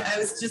 What do I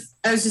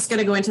was just going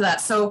to go into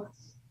that. So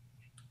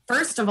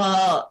first of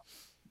all,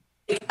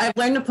 I've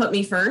learned to put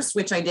me first,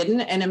 which I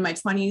didn't. And in my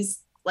 20s,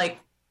 like,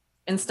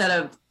 instead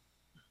of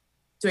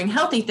doing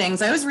healthy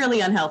things, I was really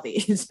unhealthy.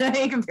 To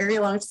make a very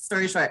long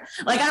story short,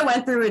 like, I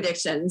went through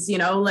addictions, you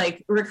know,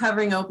 like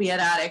recovering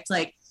opiate addict.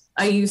 Like,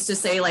 I used to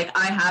say, like,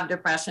 I have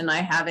depression, I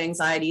have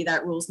anxiety,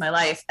 that rules my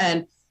life.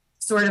 And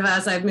sort of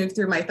as I've moved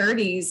through my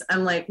 30s,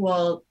 I'm like,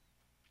 well,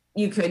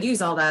 you could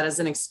use all that as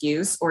an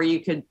excuse, or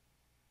you could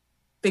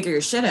figure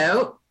your shit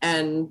out.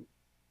 And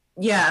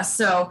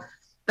so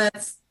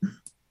that's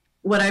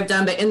what I've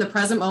done. But in the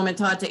present moment,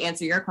 Todd, to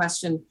answer your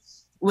question,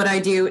 what I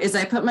do is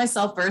I put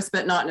myself first,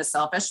 but not in a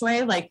selfish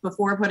way. Like,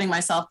 before, putting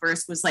myself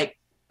first was like,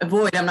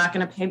 avoid, I'm not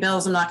going to pay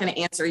bills, I'm not going to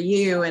answer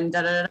you, and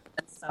and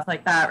stuff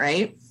like that,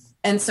 right?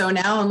 And so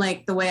now I'm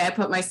like, the way I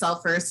put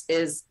myself first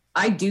is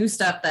I do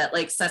stuff that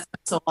like sets my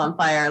soul on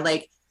fire,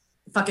 like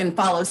fucking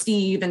follow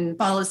Steve and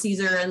follow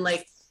Cesar and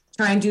like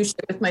try and do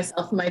shit with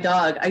myself and my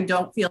dog. I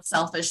don't feel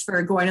selfish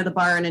for going to the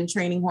barn and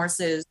training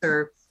horses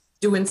or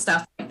doing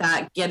stuff like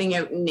that, getting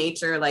out in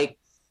nature, like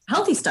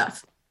healthy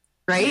stuff,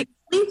 right?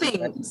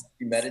 Sleeping.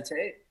 You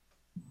meditate?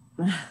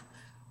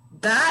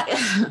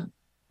 That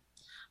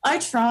I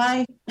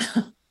try.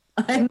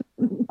 I'm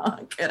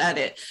not good at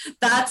it.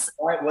 That's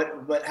all right.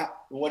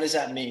 What does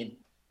that mean?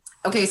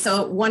 Okay,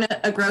 so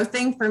a growth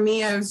thing for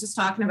me, I was just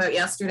talking about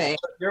yesterday.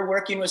 If you're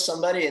working with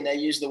somebody and they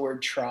use the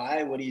word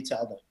try, what do you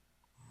tell them?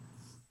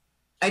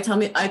 I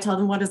tell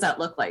them, what does that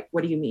look like?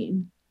 What do you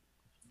mean?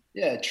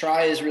 Yeah,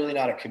 try is really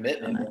not a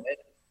commitment, right?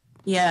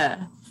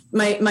 Yeah.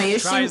 My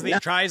issue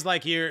try is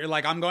like, you're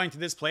like, I'm going to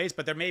this place,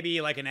 but there may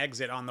be like an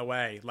exit on the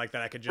way, like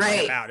that I could just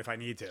get out if I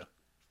need to.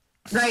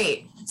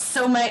 Right.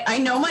 So I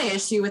know my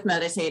issue with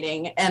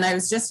meditating, and I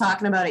was just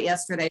talking about it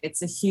yesterday.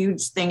 It's a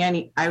huge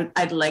thing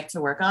I'd like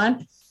to work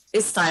on,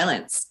 is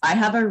silence. I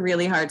have a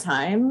really hard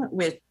time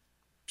with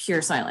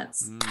pure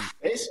silence.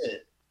 Face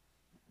it.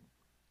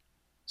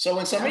 So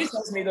when somebody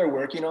tells me they're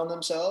working on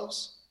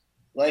themselves,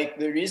 like,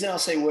 the reason I'll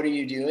say, what are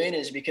you doing,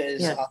 is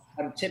because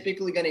I'm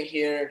typically going to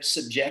hear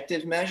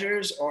subjective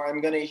measures, or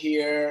I'm going to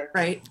hear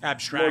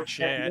abstract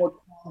shit, more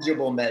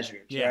tangible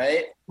measures,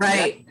 right?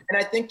 Right. And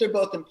I think they're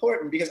both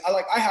important, because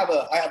I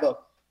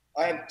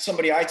have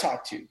somebody I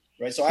talk to,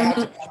 right? So I have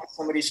to talk to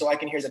somebody so I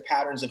can hear the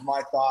patterns of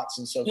my thoughts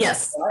and so forth.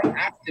 Yes. So I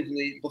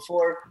actively,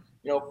 before,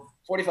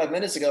 45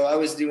 minutes ago, I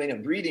was doing a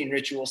breathing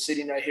ritual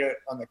sitting right here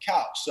on the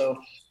couch. So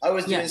I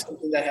was doing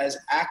something that has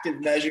active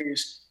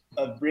measures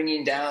of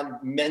bringing down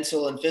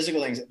mental and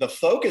physical things. The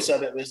focus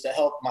of it was to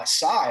help my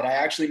side. I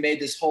actually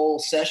made this whole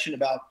session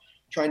about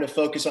trying to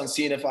focus on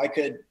seeing if I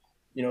could,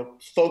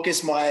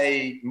 focus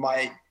my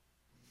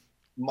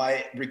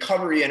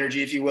recovery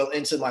energy, if you will,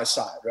 into my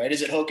side, right?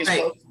 Is it hocus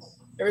pocus?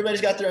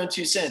 Everybody's got their own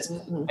 2 cents.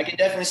 Mm-hmm. I can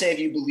definitely say if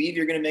you believe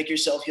you're going to make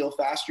yourself heal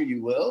faster,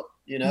 you will,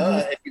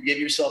 if you give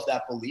yourself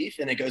that belief,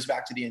 and it goes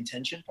back to the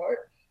intention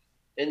part.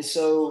 And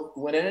so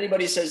when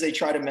anybody says they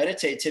try to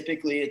meditate,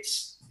 typically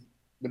it's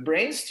the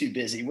brain's too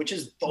busy, which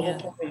is the whole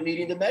point of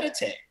needing to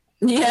meditate.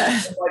 Yeah.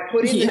 So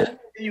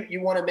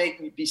you want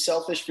to be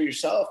selfish for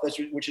yourself,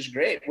 which is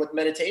great. What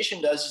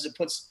meditation does is it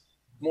puts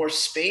more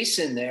space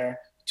in there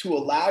to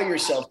allow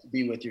yourself to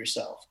be with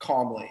yourself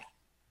calmly.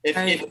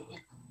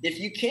 If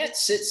you can't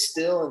sit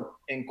still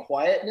in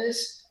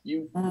quietness,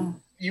 you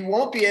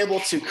won't be able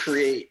to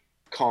create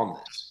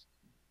calmness.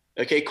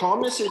 Okay,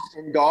 calmness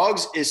in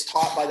dogs is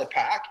taught by the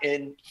pack,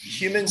 and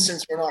humans,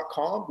 since we're not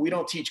calm, we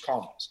don't teach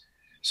calmness.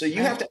 So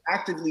you have to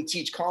actively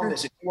teach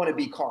calmness if you want to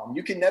be calm.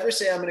 You can never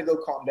say, I'm going to go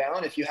calm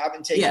down if you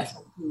haven't taken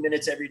 15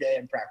 minutes every day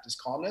and practice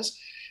calmness.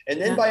 And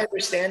then by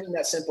understanding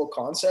that simple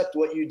concept,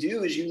 what you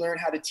do is you learn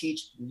how to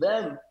teach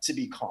them to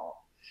be calm.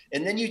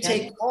 And then you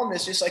take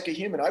calmness just like a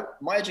human.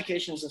 My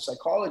education is in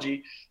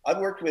psychology. I've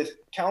worked with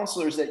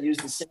counselors that use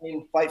the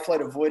same fight,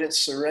 flight, avoidance,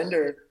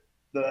 surrender,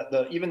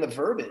 even the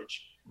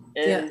verbiage.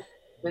 And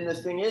the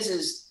thing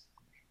is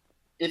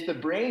if the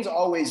brain's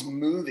always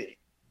moving,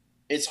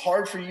 it's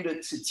hard for you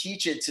to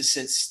teach it to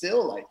sit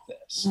still like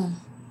this,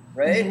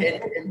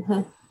 right?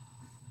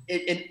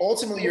 And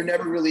ultimately, you're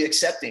never really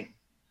accepting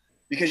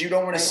because you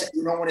don't want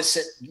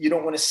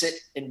to sit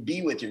and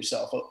be with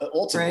yourself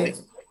ultimately,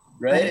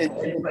 right?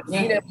 And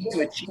being able to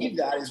achieve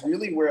that is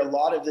really where a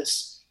lot of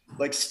this,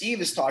 like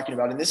Steve is talking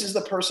about, and this is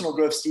the personal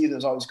growth Steve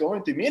is always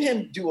going through. Me and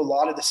him do a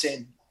lot of the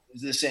same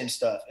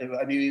stuff.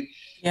 I mean,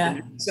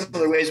 in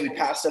similar ways, we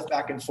pass stuff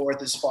back and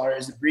forth as far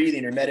as the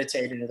breathing or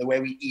meditating or the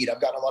way we eat.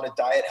 I've gotten a lot of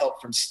diet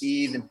help from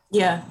Steve, and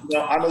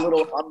I'm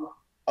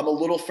a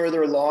little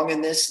further along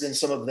in this than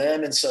some of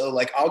them, and so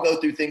like I'll go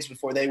through things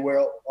before they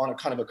will on a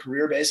kind of a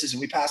career basis, and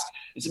we pass.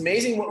 It's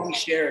amazing what we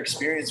share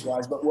experience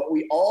wise, but what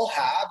we all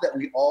have that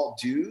we all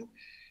do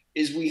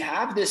is we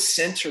have this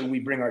center we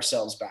bring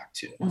ourselves back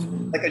to,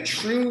 like a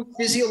true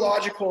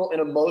physiological and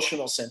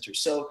emotional center.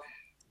 So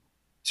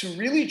to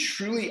really,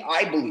 truly,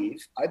 I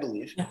believe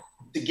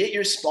to get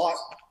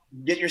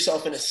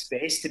yourself in a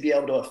space to be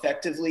able to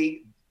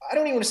effectively, I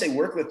don't even want to say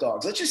work with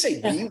dogs. Let's just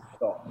say be with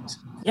dogs.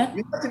 Yeah.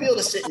 You have to be able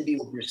to sit and be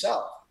with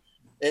yourself.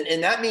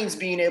 And that means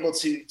being able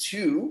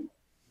to,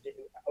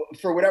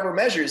 for whatever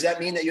measures, that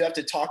mean that you have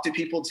to talk to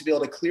people to be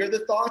able to clear the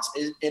thoughts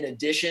in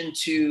addition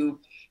to,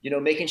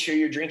 making sure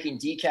you're drinking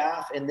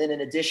decaf. And then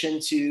in addition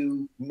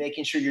to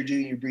making sure you're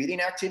doing your breathing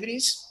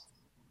activities.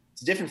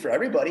 It's different for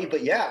everybody,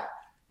 but yeah.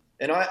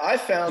 And I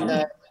found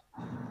that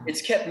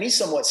it's kept me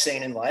somewhat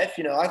sane in life.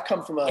 I've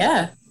come from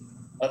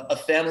a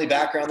family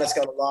background that's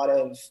got a lot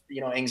of,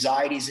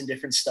 anxieties and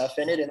different stuff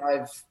in it. And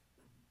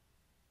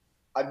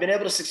I've been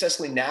able to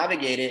successfully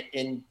navigate it.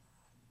 And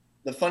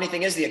the funny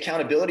thing is the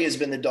accountability has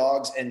been the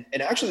dogs and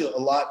actually a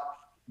lot,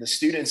 the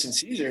students in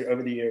Cesar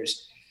over the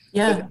years.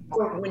 Yeah.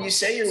 But when you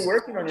say you're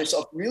working on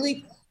yourself,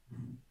 really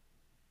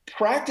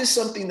practice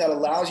something that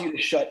allows you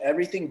to shut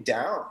everything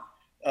down.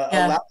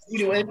 Allows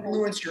you to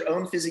influence your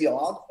own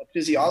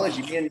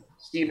physiology. Me and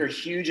Steve are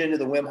huge into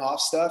the Wim Hof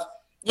stuff.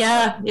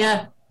 Yeah.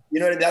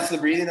 That's the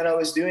breathing that I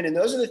was doing. And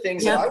those are the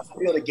things that I was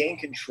able to gain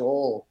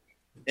control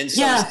in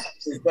some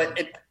senses,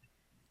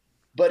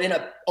 but in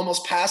a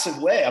almost passive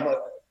way.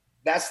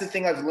 That's the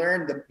thing I've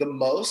learned the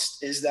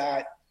most is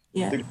that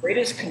the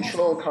greatest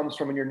control comes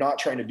from when you're not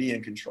trying to be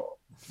in control.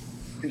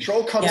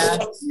 Control comes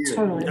from you.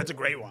 Totally. That's a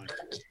great one.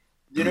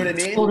 You know what I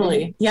mean?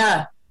 Totally.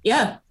 Yeah.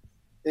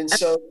 And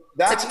so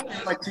that's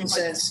my 2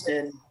 cents.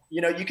 And,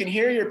 you can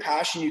hear your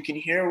passion. You can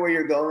hear where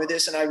you're going with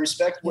this. And I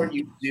respect where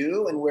you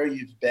do and where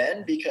you've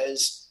been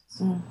because,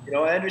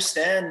 I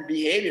understand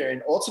behavior.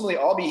 And ultimately,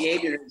 all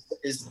behavior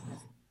is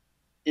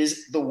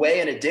the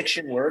way an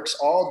addiction works.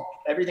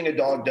 Everything a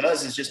dog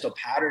does is just a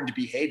patterned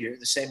behavior,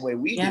 the same way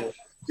we do.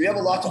 We have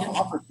a lot to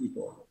offer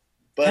people.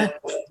 But,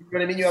 you know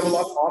what I mean? You have a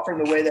lot to offer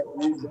in the way that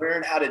we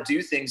learn how to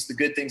do things, the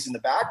good things and the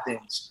bad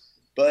things.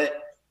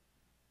 But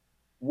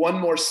one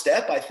more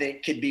step, I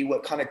think, could be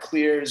what kind of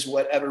clears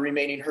whatever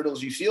remaining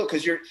hurdles you feel.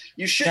 Because there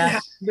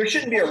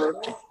shouldn't be a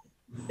hurdle.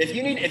 If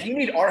you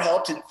need our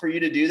help for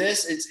you to do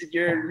this,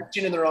 you're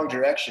reaching in the wrong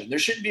direction. There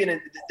shouldn't be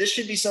this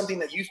should be something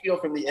that you feel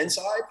from the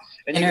inside.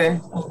 And you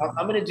go,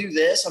 I'm going to do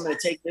this. I'm going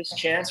to take this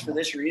chance for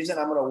this reason.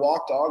 I'm going to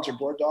walk dogs or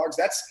board dogs.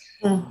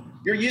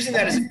 You're using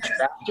that as a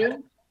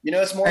distraction.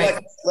 It's more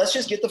like, let's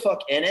just get the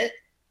fuck in it.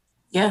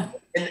 Yeah.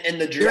 And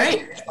the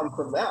direction comes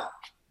from that.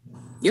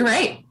 You're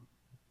right.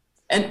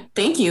 And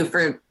thank you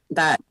for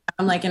that.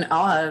 I'm like in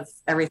awe of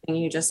everything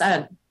you just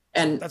said.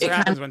 And that's what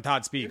happens when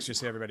Todd speaks, just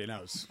so everybody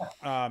knows.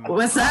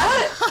 What's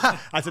that?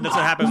 I said that's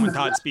what happens when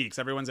Todd speaks.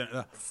 Everyone's in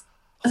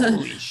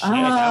holy shit,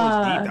 that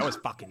was deep. That was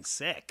fucking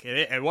sick.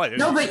 It was.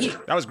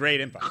 That was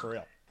great info, for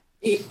real.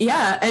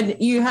 Yeah, and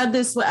you had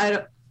this,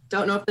 I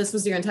don't know if this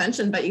was your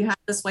intention, but you had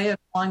this way of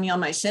calling me on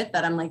my shit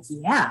that I'm like,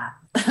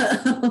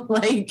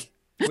 like.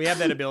 We have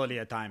that ability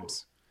at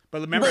times.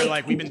 But remember,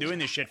 like we've been doing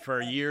this shit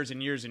for years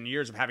and years and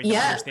years of having to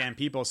understand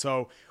people.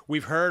 So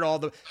we've heard all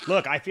the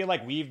look. I feel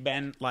like we've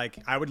been like,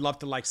 I would love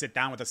to like sit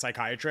down with a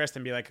psychiatrist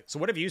and be like, so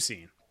what have you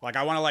seen? Like,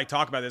 I want to like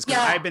talk about this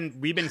because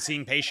we've been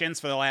seeing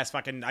patients for the last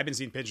I've been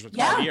seeing patients for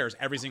 12 years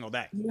every single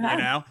day. You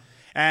know,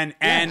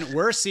 and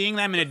we're seeing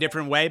them in a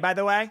different way. By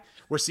the way,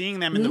 we're seeing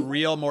them in the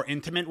real, more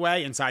intimate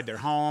way inside their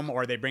home,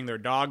 or they bring their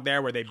dog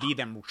there, where they be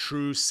them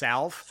true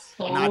self,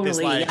 not this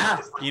like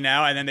you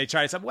know. And then they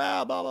try to say,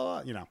 well, blah blah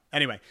blah, you know.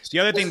 Anyway, the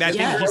other thing that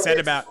thing he said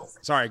about.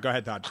 Sorry, go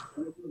ahead, Todd.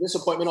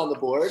 Disappointment on the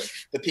board.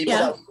 The people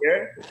out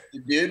here, the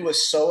dude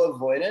was so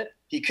avoidant.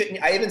 He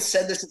couldn't. I even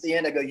said this at the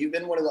end. I go, "You've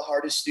been one of the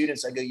hardest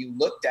students." I go, "You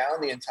look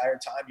down the entire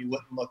time. You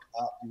wouldn't look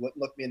up. You wouldn't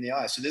look me in the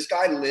eye." So this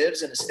guy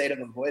lives in a state of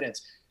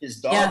avoidance. His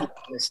dog lives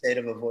in a state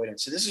of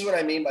avoidance. So this is what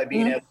I mean by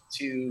being able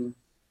to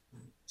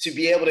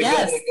be able to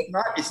go.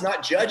 It's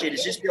not judge it.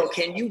 It's just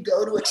can you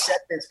go to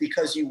acceptance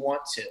because you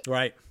want to?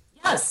 Right.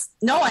 Yes.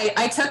 No,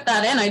 I took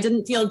that in. I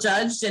didn't feel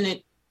judged, and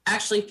it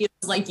actually feels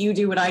like you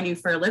do what I do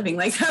for a living.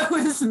 Like that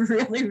was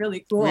really,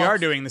 really cool. We are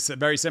doing this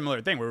very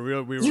similar thing.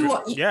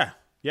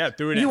 Yeah,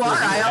 through it. You are.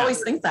 I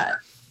always think that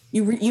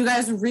you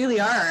guys really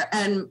are.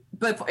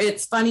 But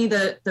it's funny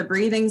the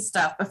breathing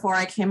stuff. Before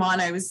I came on,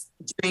 I was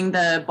doing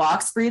the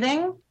box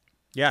breathing.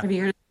 Yeah. Have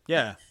you heard?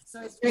 Yeah. So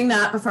I was doing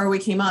that before we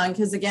came on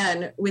because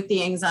again with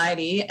the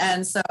anxiety,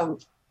 and so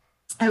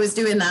I was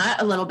doing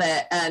that a little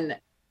bit, and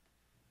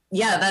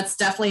yeah, that's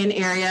definitely an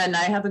area. And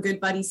I have a good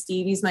buddy,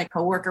 Steve. He's my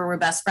coworker. We're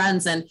best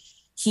friends, and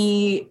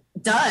he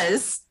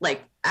does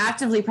like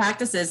actively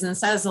practices and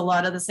says a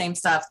lot of the same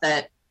stuff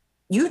that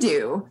you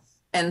do.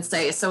 And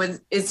say, so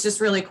it's just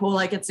really cool.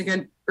 Like it's a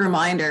good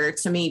reminder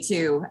to me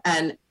too.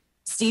 And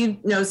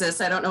Steve knows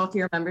this. I don't know if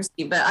you remember,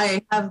 Steve, but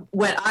I have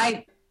what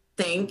I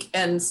think,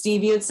 and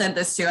Steve, you had said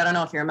this too. I don't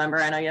know if you remember.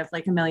 I know you have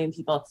like a million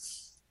people.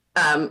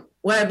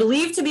 What I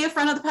believe to be a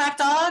front of the pack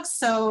dog.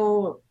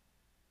 So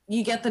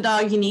you get the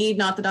dog you need,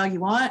 not the dog you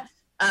want.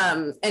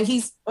 And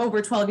he's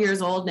over 12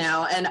 years old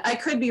now. And I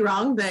could be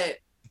wrong, but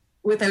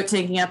without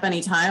taking up any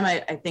time,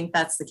 I think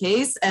that's the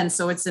case. And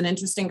so it's an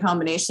interesting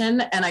combination.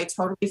 And I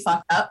totally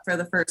fucked up for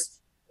the first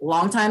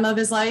long time of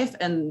his life.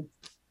 And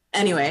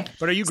anyway.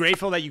 But are you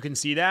grateful that you can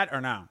see that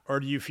or no? Or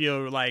do you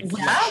feel like...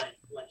 Yeah.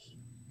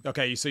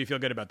 Okay, so you feel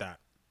good about that?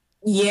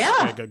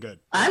 Yeah. Okay, good.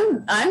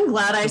 I'm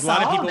glad I saw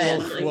it. A lot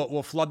of people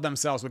will flood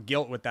themselves with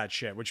guilt with that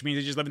shit, which means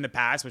they just live in the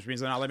past, which means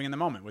they're not living in the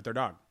moment with their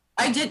dog.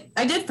 I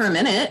did for a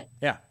minute.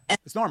 Yeah,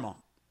 it's normal.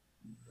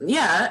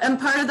 Yeah, and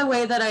part of the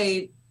way that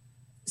I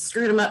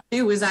screwed him up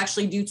too was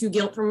actually due to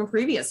guilt from a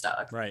previous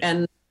dog. Right.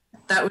 And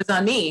that was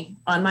on me,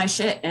 on my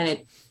shit, and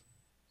it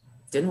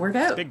didn't work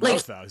out. It's big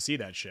growth though, to see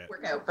that shit.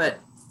 Work out, but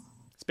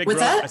it's big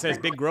growth. I said it's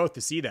big growth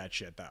to see that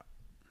shit though.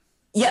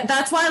 Yeah,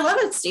 that's why I love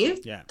it,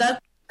 Steve. Yeah.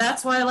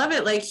 That's why I love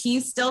it. Like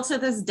he's still to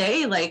this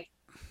day, like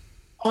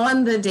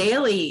on the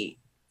daily,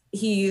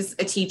 he's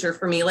a teacher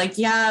for me. Like,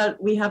 yeah,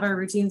 we have our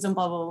routines and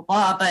blah, blah, blah,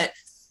 blah, but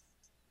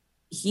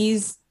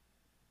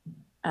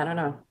I don't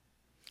know.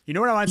 You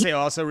know what I want to say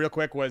also real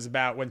quick was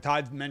about when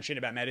Todd mentioned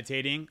about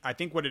meditating. I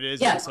think what it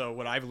is also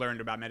what I've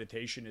learned about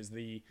meditation is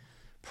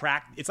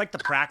it's like the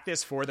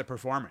practice for the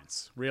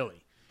performance,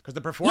 really. Because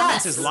the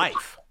performance is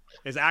life.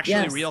 Is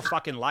actually real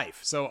fucking life.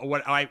 So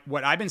what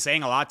I've been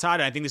saying a lot, Todd,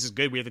 and I think this is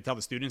good, we have to tell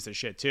the students this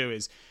shit too,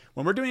 is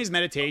when we're doing these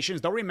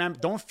meditations,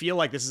 don't feel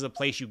like this is a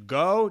place you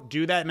go,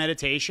 do that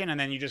meditation, and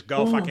then you just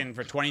go fucking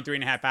for 23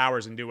 and a half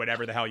hours and do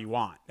whatever the hell you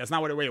want. That's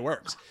not the way it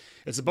works.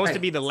 It's supposed to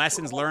be the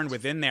lessons learned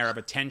within there of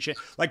attention.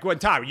 Like what,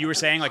 Todd, you were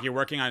saying, like you're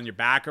working on your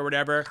back or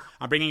whatever.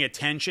 I'm bringing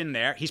attention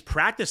there. He's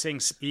practicing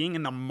being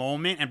in the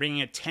moment and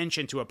bringing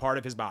attention to a part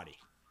of his body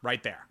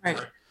right there. Right.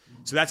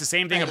 So that's the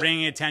same thing of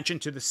bringing attention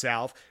to the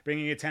self,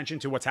 bringing attention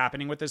to what's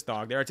happening with this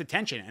dog there. It's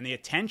attention, and the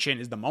attention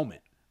is the moment,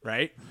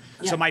 right?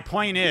 Yeah. So my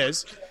point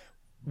is,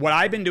 what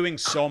I've been doing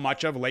so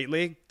much of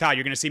lately, Todd,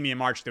 you're going to see me in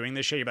March doing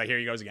this shit. You're like, here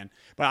he goes again.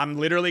 But I'm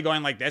literally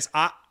going like this.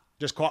 I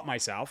just caught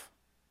myself.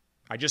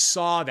 I just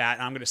saw that,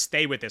 and I'm going to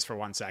stay with this for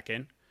 1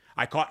 second.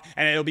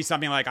 And it'll be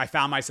something like I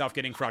found myself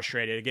getting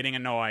frustrated, getting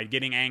annoyed,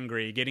 getting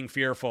angry, getting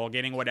fearful,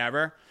 getting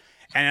whatever.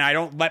 And I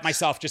don't let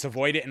myself just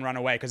avoid it and run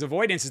away, because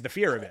avoidance is the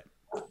fear of it.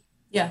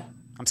 Yeah.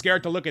 I'm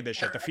scared to look at this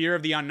shit. The fear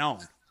of the unknown,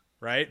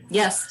 right?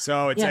 Yes.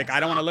 So it's like, I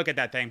don't want to look at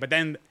that thing. But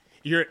then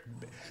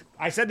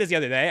I said this the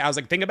other day. I was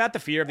like, think about the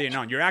fear of the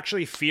unknown. You're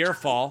actually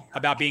fearful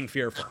about being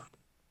fearful.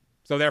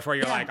 So therefore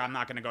you're like, I'm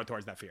not going to go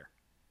towards that fear.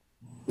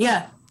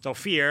 Yeah. So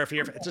fear,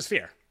 it's just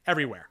fear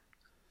everywhere.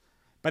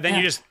 But then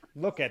you just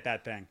look at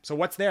that thing. So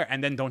what's there?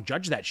 And then don't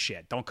judge that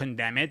shit. Don't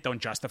condemn it.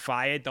 Don't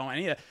justify it. Don't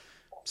any of that.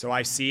 So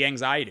I see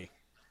anxiety.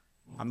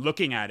 I'm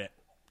looking at it.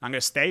 I'm going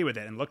to stay with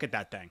it and look at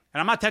that thing. And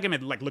I'm not talking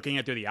about like looking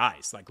at it through the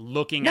eyes, like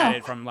looking at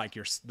it from like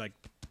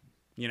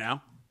you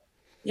know?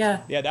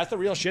 Yeah. Yeah. That's the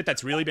real shit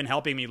that's really been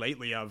helping me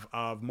lately of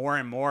more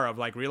and more of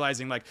like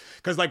realizing like,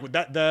 cause like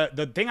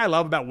the thing I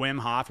love about Wim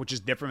Hof, which is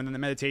different than the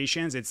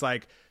meditations, it's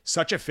like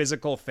such a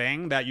physical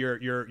thing that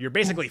you're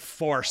basically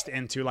forced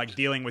into like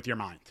dealing with your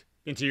mind.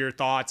 into your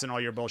thoughts and all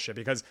your bullshit,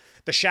 because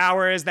the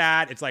shower is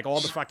that it's like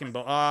all the fucking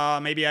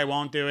maybe I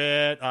won't do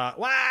it,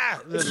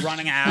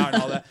 running out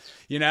and all that,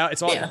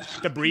 it's all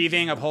the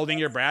breathing of holding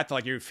your breath,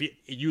 like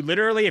you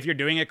literally, if you're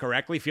doing it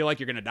correctly, feel like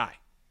you're gonna die.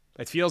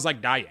 It feels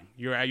like dying.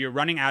 You're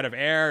running out of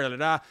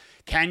air.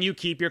 Can you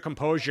keep your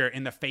composure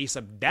in the face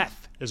of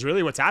death is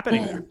really what's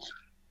happening there.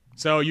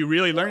 So you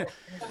really learn.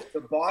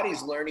 The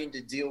body's learning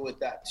to deal with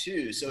that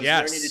too. So it's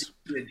learning to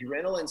do an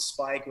adrenaline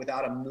spike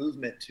without a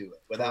movement to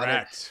it, without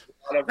a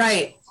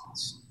right.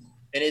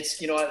 And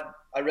it's,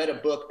 I read a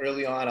book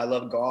early on. I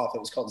love golf. It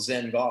was called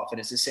Zen Golf. And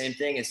it's the same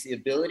thing. It's the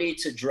ability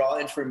to draw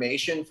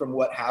information from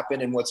what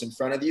happened and what's in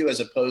front of you, as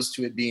opposed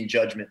to it being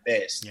judgment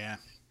based. Yeah.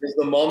 Because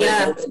the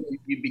moment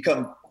you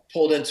become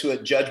pulled into a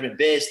judgment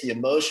based, the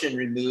emotion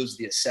removes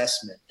the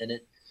assessment.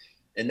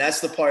 And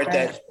that's the part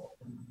that,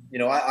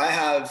 I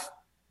have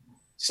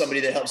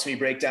somebody that helps me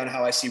break down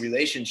how I see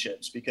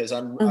relationships, because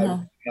I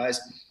recognize,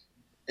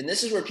 and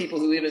this is where people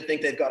who even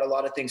think they've got a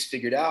lot of things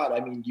figured out, I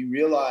mean, you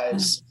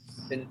realize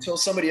until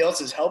somebody else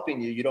is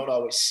helping you, you don't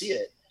always see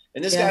it.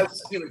 And this guy,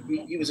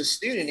 he was a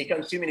student. He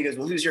comes to me and he goes,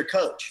 well, who's your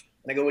coach?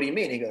 And I go, what do you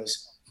mean? He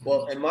goes,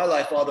 well, in my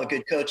life, all the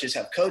good coaches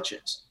have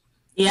coaches.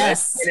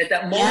 Yes. Right? And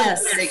at that moment,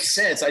 it makes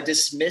sense. I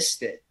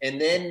dismissed it.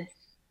 And then,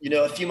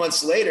 a few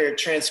months later, it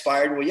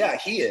transpired, well, yeah,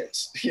 he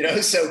is,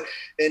 so,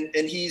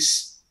 and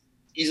he's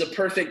a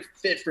perfect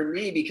fit for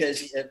me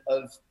because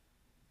of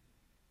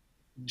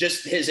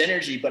just his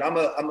energy, but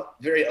I'm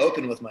very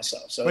open with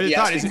myself. So is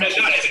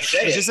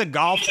this a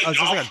golf? Is this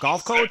like a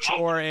golf coach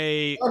or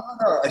a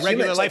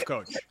regular life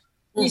coach?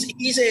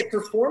 He's a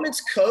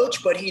performance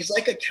coach, but he's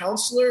like a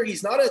counselor.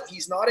 He's not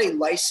a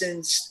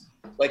licensed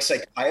like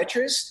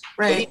psychiatrist.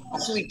 Right. But he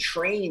actually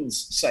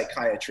trains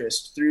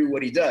psychiatrists through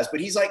what he does. But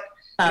he's like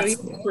he's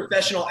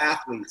professional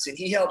athletes, and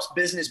he helps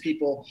business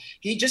people.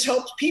 He just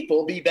helps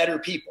people be better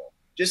people.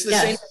 Just the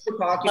same thing we're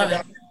talking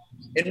about.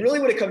 And really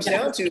what it comes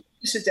down to, you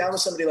sit down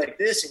with somebody like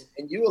this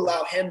and you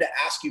allow him to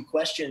ask you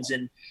questions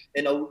and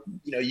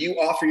you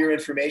offer your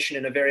information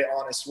in a very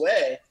honest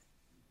way.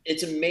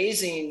 It's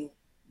amazing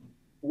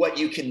what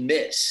you can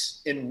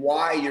miss and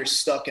why you're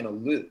stuck in a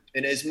loop.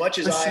 And as much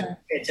as I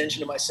pay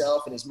attention to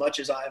myself and as much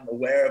as I'm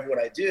aware of what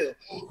I do,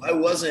 I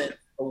wasn't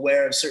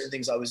aware of certain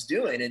things I was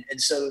doing.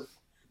 And so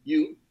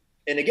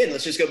and again,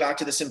 let's just go back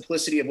to the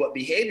simplicity of what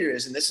behavior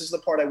is. And this is the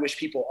part I wish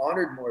people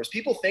honored more, is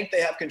people think they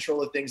have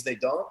control of things they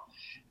don't.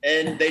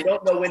 And they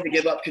don't know when to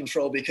give up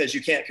control because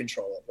you can't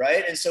control it,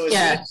 right? And so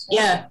a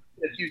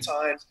few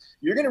times,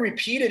 you're going to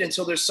repeat it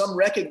until there's some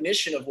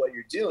recognition of what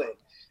you're doing.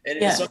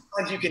 And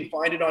sometimes you can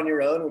find it on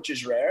your own, which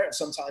is rare, and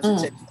sometimes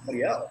it takes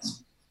somebody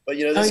else. But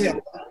this guy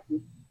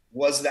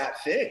was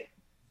that thing.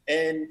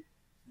 And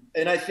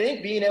I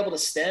think being able to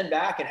stand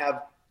back and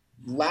have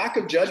lack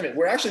of judgment,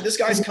 where actually this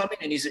guy's coming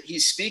and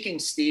he's speaking,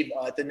 Steve,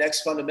 at the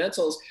next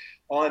fundamentals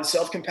on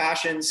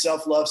self-compassion,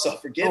 self-love,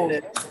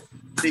 self-forgiveness.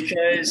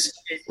 Because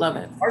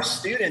our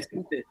students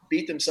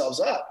beat themselves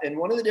up. And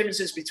one of the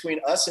differences between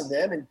us and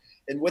them,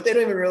 and what they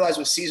don't even realize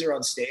with Cesar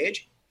on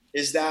stage,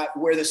 is that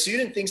where the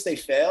student thinks they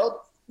failed,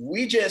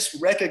 we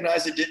just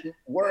recognize it didn't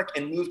work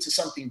and move to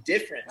something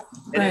different.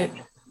 Right.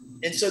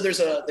 And so there's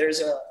an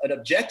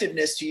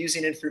objectiveness to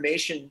using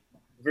information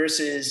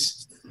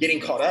versus getting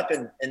caught up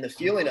in the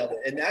feeling of it.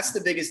 And that's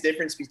the biggest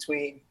difference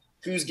between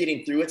who's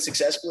getting through it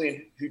successfully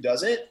and who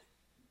doesn't.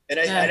 And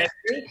I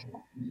think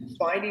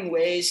finding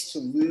ways to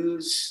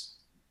lose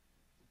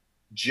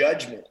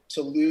judgment,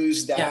 to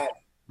lose that,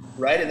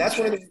 right? And that's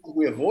one of the things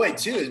we avoid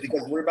too, is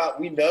because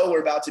we know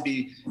we're about to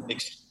be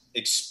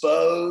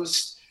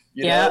exposed,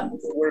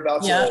 we're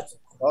about to,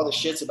 all the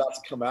shit's about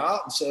to come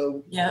out. And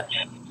so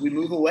we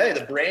move away.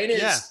 The brain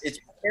its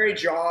primary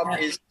job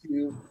is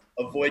to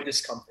avoid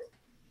discomfort.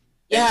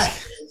 And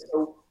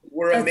so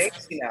we're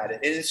amazing at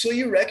it. And until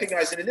you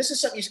recognize it, and this is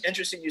something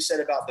interesting you said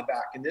about the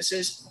back, and this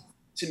is,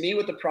 to me,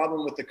 what the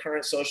problem with the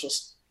current social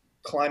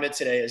climate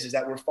today is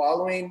that we're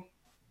following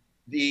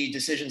the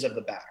decisions of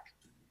the back.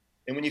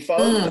 And when you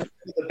follow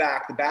the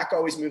back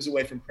always moves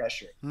away from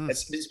pressure.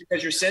 It's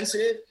because you're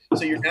sensitive,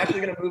 so you're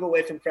naturally going to move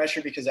away from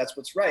pressure because that's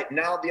what's right.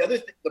 Now,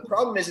 the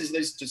problem is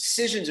those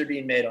decisions are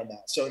being made on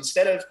that. So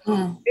instead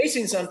of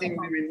facing something,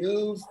 we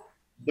remove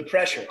the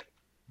pressure,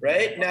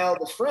 right? Now,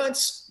 the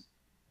fronts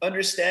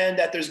understand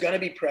that there's going to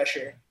be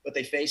pressure, but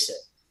they face it.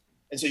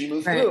 And so you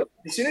move through it.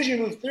 As soon as you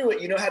move through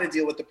it, you know how to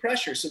deal with the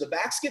pressure. So the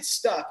backs get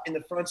stuck and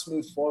the fronts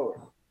move forward.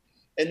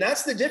 And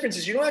that's the difference,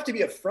 is you don't have to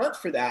be a front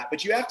for that,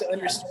 but you have to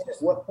understand at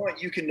what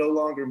point you can no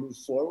longer move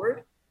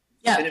forward.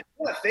 And if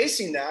you're not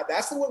facing that,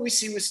 that's what we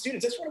see with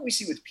students. That's what we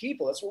see with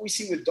people. That's what we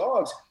see with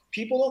dogs.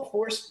 People don't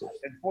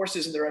force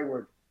isn't the right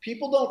word.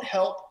 People don't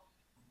help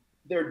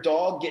their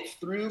dog get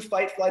through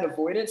fight, flight,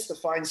 avoidance to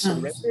find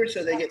surrender,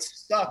 so they get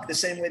stuck the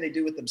same way they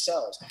do with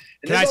themselves.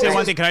 And Can I say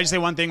one thing? Can I just say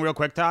one thing real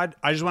quick, Todd?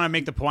 I just want to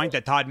make the point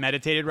that Todd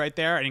meditated right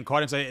there and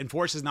caught him saying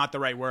enforce is not the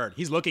right word.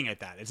 He's looking at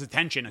that. It's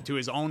attention to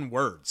his own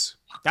words.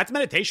 That's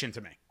meditation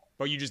to me,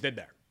 what you just did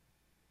there.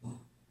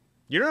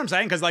 You know what I'm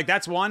saying? Because like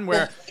that's one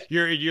where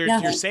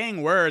you're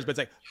saying words, but it's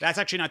like that's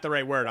actually not the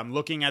right word. I'm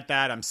looking at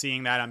that. I'm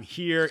seeing that. I'm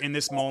here in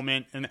this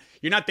moment, and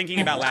you're not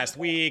thinking about last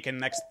week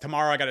and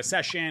tomorrow I got a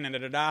session and da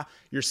da da.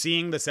 You're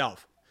seeing the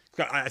self.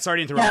 Sorry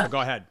to interrupt. But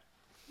go ahead.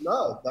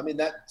 No, I mean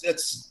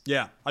that's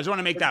yeah. I just want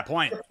to make that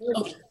point.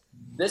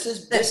 This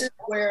is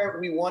where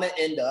we want to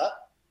end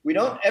up. We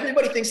don't.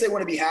 Everybody thinks they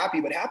want to be happy,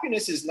 but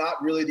happiness is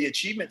not really the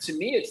achievement. To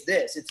me, it's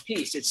this. It's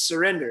peace. It's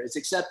surrender. It's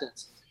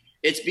acceptance.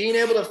 It's being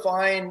able to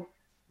find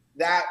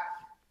that.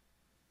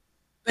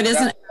 But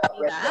isn't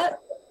that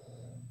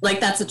like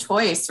that's a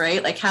choice,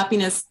 right? Like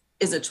happiness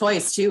is a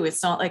choice too.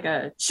 It's not like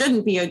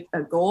shouldn't be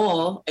a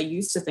goal. I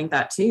used to think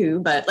that too,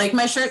 but like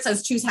my shirt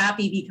says, choose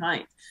happy, be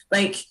kind.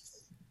 Like,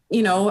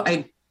 you know,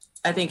 I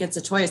think it's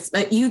a choice.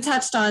 But you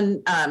touched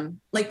on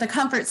like the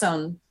comfort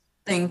zone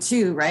thing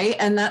too, right?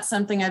 And that's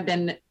something I've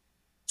been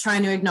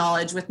trying to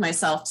acknowledge with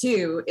myself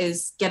too,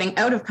 is getting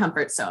out of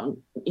comfort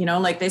zone. You know,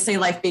 like they say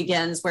life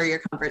begins where your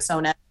comfort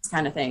zone ends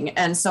kind of thing.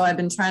 And so I've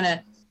been trying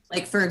to,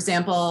 like, for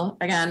example,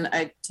 again,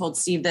 I told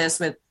Steve this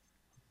with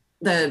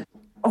the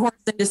horse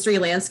industry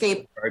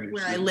landscape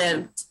where I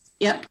lived.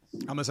 Yep.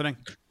 I'm listening.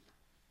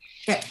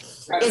 Okay.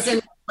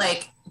 Isn't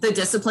like the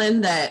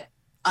discipline that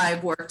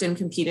I've worked and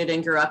competed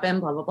and grew up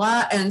in, blah, blah,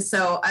 blah. And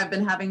so I've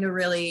been having to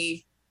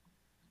really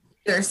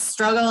either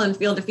struggle and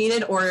feel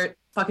defeated or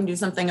fucking do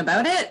something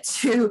about it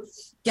to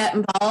get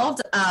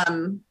involved.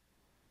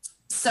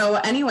 So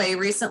anyway,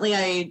 recently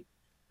I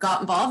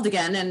got involved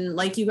again. And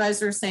like you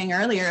guys were saying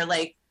earlier,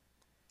 like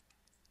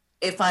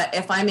if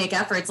I make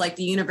efforts, like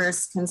the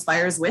universe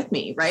conspires with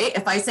me, right?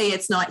 If I say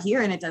it's not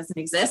here and it doesn't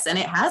exist, and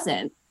it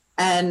hasn't.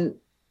 And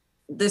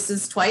this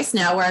is twice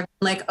now where I'm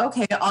like,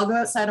 okay, I'll go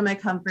outside of my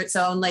comfort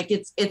zone. Like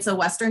it's a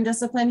Western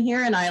discipline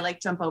here. And I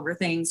like jump over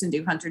things and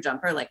do hunter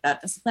jumper, like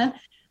that discipline.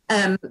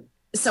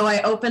 So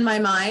I opened my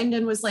mind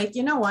and was like,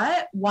 you know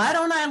what? Why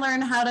don't I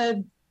learn how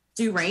to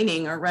do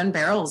reining or run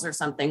barrels or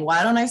something?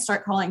 Why don't I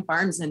start calling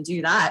farms and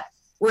do that?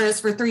 Whereas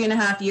for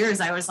 3.5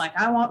 years, I was like,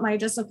 I want my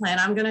discipline.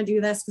 I'm going to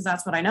do this because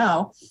that's what I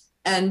know.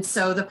 And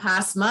so the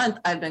past month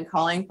I've been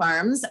calling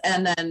farms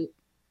and then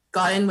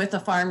got in with a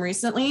farm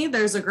recently.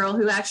 There's a girl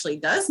who actually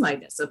does my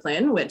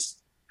discipline, which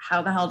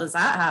how the hell does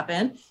that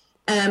happen?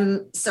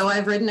 So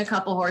I've ridden a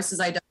couple horses.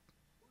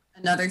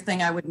 Another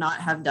thing I would not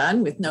have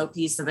done with no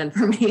piece of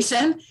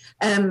information.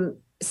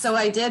 So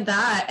I did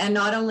that. And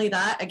not only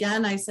that,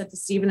 again, I said to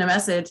Stephen a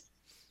message,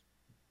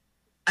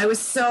 I was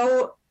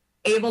so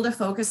able to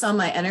focus on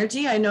my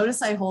energy. I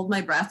notice I hold my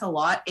breath a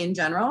lot in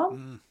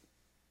general.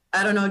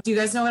 I don't know. Do you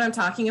guys know what I'm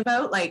talking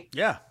about? Like,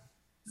 yeah,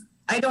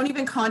 I don't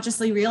even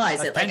consciously realize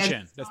that's it.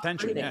 Tension. Like that's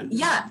tension.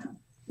 Yeah.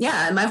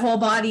 Yeah. And my whole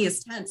body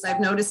is tense.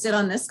 I've noticed it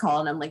on this call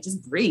and I'm like,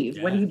 just breathe.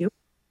 Yeah. What are you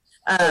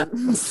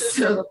doing?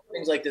 So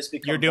things like this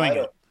become you're doing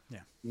vital. it. Yeah.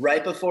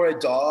 Right before a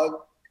dog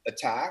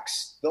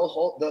attacks,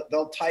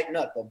 they'll tighten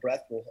up.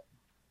 Breath will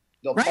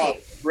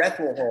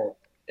hold.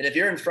 And if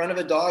you're in front of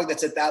a dog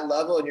that's at that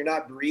level and you're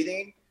not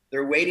breathing,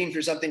 they're waiting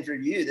for something for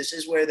you. This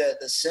is where the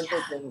simple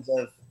things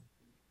of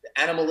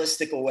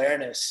animalistic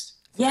awareness.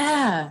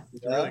 Yeah.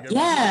 You know?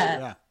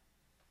 Yeah.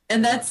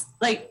 And that's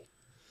like,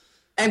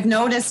 I've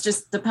noticed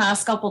just the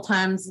past couple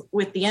times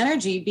with the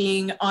energy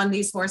being on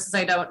these horses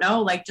I don't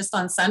know, like just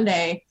on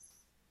Sunday,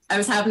 I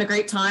was having a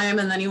great time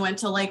and then he went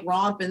to like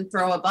romp and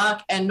throw a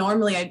buck. And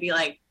normally I'd be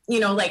like, you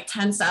know, like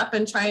tense up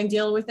and try and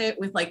deal with it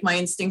with like my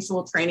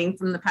instinctual training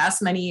from the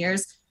past many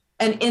years.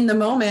 And in the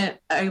moment,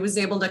 I was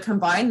able to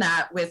combine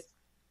that with,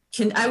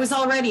 I was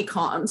already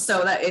calm.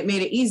 So that it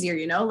made it easier,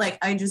 you know, like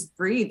I just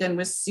breathed and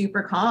was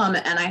super calm.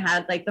 And I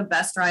had like the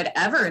best ride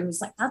ever. And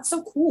was like, that's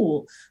so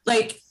cool.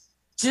 Like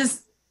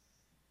just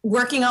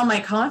working on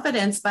my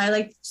confidence by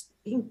like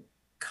being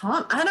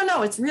calm. I don't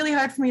know. It's really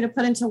hard for me to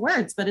put into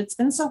words, but it's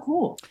been so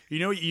cool. You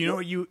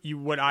know,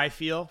 what I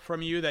feel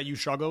from you that you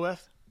struggle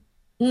with?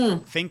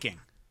 Thinking.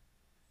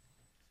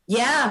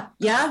 Yeah.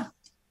 Yeah.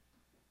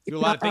 You do a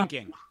lot of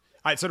thinking.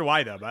 So do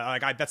I though,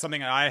 but like that's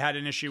something that I had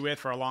an issue with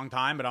for a long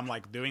time, but I'm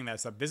like doing that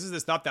stuff. This is the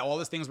stuff that all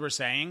these things we're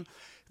saying.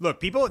 Look,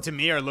 people to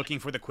me are looking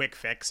for the quick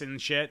fix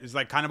and shit. It's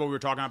like kind of what we were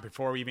talking about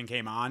before we even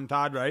came on,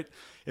 Todd, right?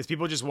 Is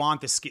people just want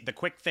the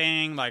quick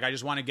thing. Like, I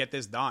just want to get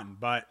this done.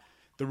 But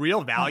the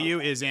real value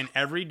is in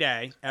every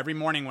day, every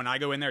morning when I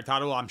go in there,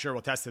 Todd will, I'm sure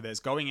will test to this,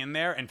 going in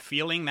there and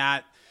feeling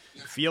that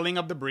feeling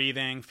of the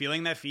breathing,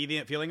 feeling that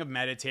feeling of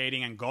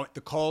meditating and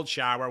the cold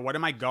shower. What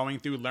am I going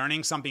through?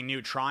 Learning something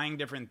new, trying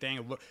different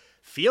things,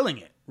 feeling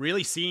it,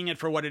 really seeing it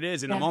for what it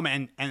is in the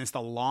moment. And it's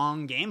the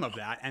long game of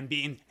that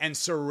and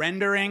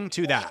surrendering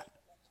to that.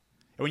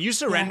 And when you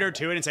surrender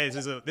to it and say,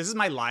 this is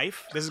my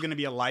life, this is going to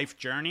be a life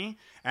journey,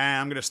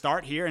 and I'm going to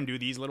start here and do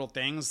these little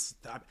things.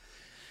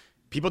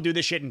 People do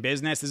this shit in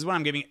business. This is what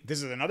I'm giving.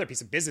 This is another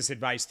piece of business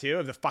advice too,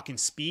 of the fucking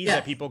speed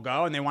that people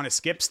go, and they want to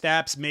skip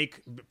steps,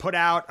 put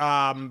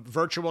out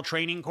virtual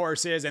training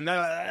courses, and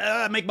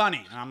make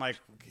money. And I'm like,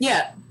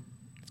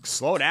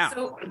 slow down.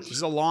 So, this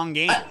is a long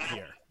game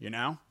here, you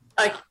know.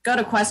 I got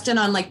a question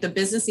on like the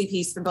businessy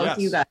piece for both of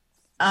you guys.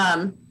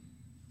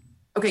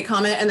 Okay,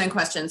 comment and then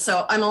question.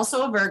 So I'm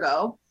also a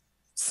Virgo.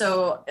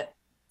 So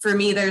for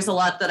me, there's a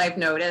lot that I've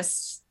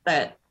noticed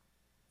that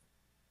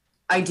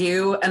I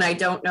do, and I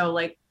don't know,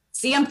 like,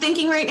 see, I'm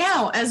thinking right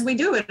now as we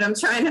do it, I'm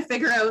trying to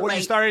figure out. Well,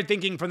 you started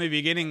thinking from the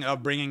beginning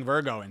of bringing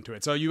Virgo into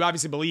it. So you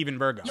obviously believe in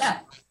Virgo.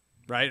 Yeah.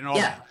 Right? And all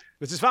that.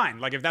 Which is fine.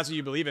 Like, if that's what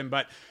you believe in,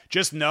 but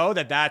just know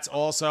that that's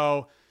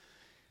also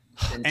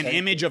an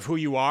image of who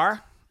you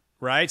are.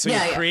 Right? So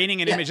you're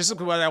creating an image. This is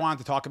what I wanted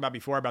to talk about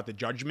before, about the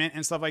judgment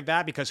and stuff like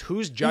that, because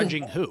who's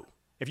judging who?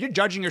 If you're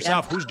judging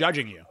yourself, who's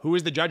judging you? Who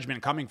is the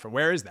judgment coming from?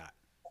 Where is that?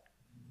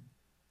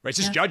 Right? It's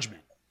just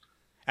judgment.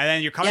 And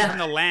then you're coming from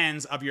the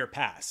lens of your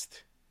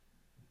past.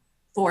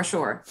 For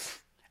sure.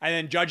 And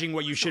then judging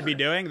what you should be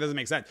doing, it doesn't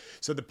make sense.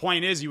 So the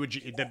point is,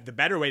 the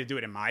better way to do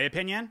it, in my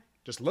opinion,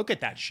 just look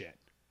at that shit.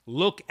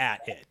 Look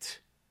at it.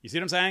 You see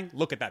what I'm saying?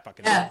 Look at that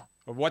fucking thing.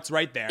 Of what's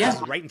right there. This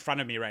is right in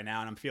front of me right now,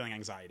 and I'm feeling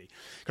anxiety.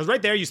 Because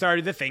right there, you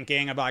started the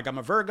thinking about, like, I'm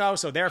a Virgo,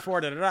 so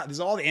therefore, this is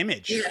all the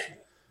image.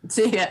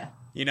 Yeah.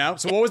 You know?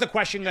 So what was the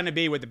question going to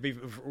be with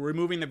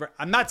removing the...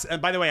 I'm not...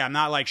 By the way, I'm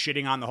not, like,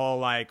 shitting on the whole,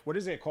 like... What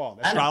is it called?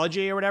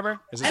 Astrology or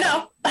whatever? I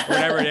know.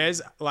 Whatever it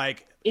is.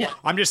 Like, yeah.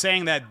 I'm just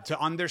saying that to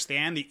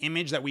understand the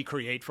image that we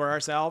create for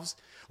ourselves...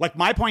 Like,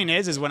 my point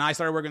is when I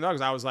started working with dogs,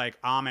 I was like,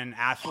 I'm an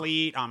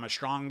athlete, I'm a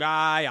strong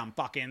guy, I'm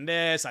fucking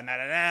this, and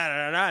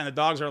da-da-da-da-da-da. And the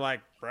dogs are like,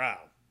 bro,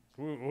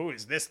 who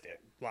is this dude?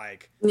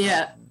 Like,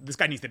 this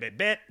guy needs to be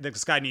bit.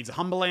 This guy needs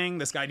humbling.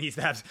 This guy needs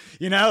to have,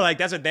 you know, like,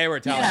 that's what they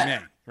were telling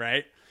me,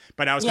 right?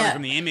 But I was coming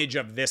from the image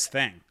of this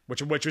thing,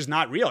 which was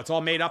not real. It's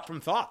all made up from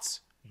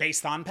thoughts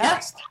based on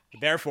past.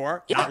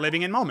 Therefore, not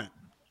living in moment.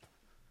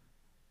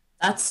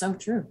 That's so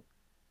true.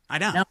 I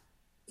know. No,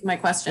 my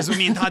question. This is what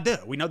me and Todd do.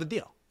 We know the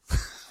deal.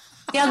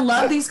 Yeah, I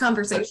love these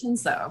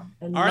conversations, though.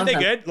 Aren't they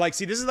good? Like,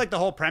 see, this is like the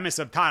whole premise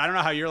of Todd. I don't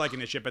know how you're liking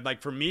this shit, but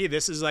like for me,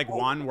 this is like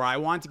one where I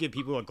want to give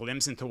people a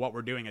glimpse into what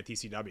we're doing at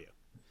TCW.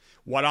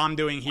 What I'm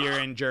doing here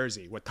in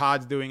Jersey, what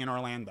Todd's doing in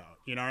Orlando.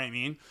 You know what I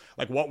mean?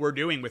 Like what we're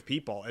doing with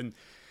people. And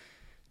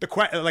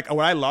like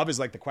what I love is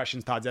like the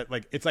questions Todd's at.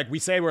 Like, it's like we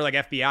say we're like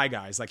FBI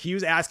guys. Like he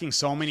was asking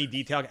so many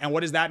detailed, and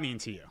what does that mean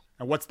to you?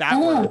 And what's that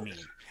word mean?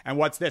 And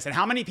what's this? And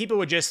how many people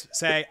would just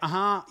say,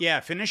 yeah,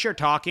 finish your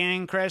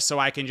talking, Chris, so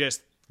I can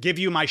just give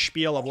you my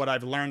spiel of what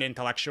I've learned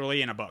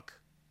intellectually in a book.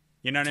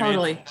 You know what I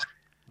mean?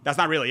 That's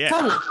not really it.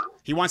 Totally.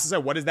 He wants to say,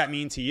 what does that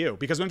mean to you?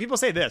 Because when people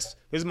say this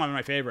is one of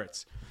my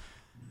favorites.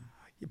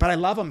 But I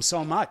love him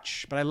so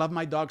much. But I love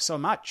my dog so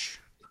much.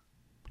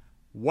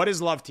 What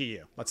is love to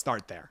you? Let's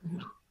start there.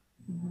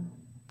 And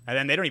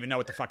then they don't even know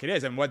what the fuck it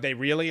is. And what they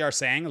really are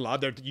saying,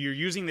 love, you're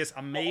using this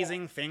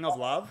amazing thing of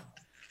love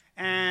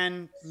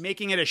and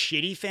making it a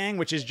shitty thing,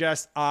 which is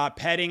just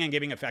petting and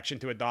giving affection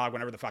to a dog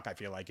whenever the fuck I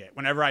feel like it,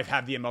 whenever I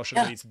have the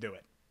emotional needs to do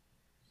it.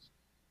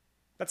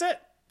 That's it.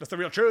 That's the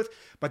real truth.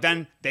 But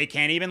then they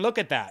can't even look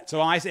at that.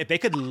 So if they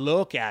could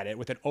look at it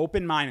with an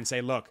open mind and say,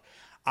 look,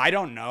 I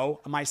don't know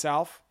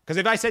myself. Because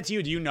if I said to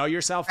you, do you know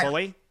yourself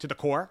fully to the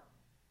core?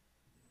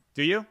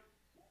 Do you?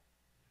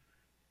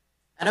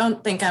 I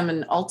don't think I'm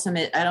an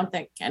ultimate. I don't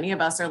think any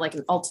of us are like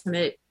an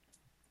ultimate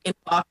in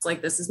a box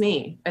like this is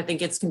me. I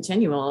think it's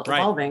continual,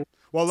 evolving.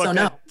 Well, look,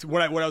 So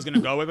what I was going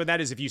to go with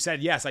that is if you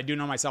said, yes, I do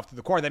know myself to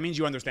the core, that means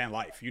you understand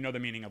life. You know the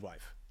meaning of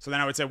life. So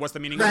then I would say, what's the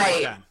meaning of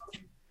life then?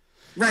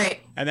 Right.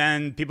 And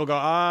then people go,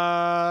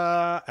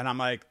 and I'm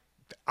like,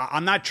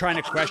 I'm not trying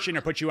to question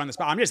or put you on the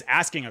spot. I'm just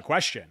asking a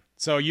question.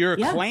 So you're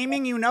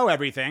claiming you know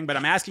everything, but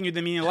I'm asking you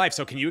the meaning of life.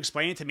 So can you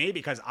explain it to me?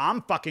 Because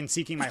I'm fucking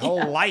seeking my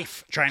whole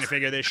life trying to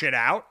figure this shit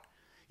out.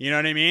 You know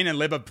what I mean? And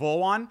live a full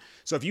one.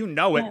 So if you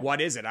know it,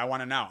 what is it? I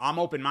want to know. I'm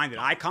open-minded.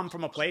 I come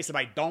from a place that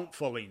I don't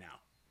fully know.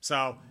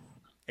 So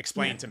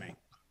explain to me,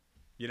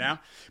 you know?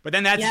 But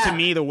then that's to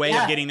me the way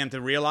of getting them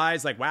to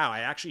realize like, wow,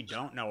 I actually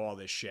don't know all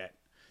this shit.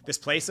 This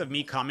place of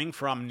me coming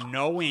from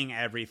knowing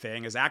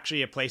everything is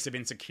actually a place of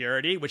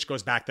insecurity, which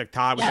goes back to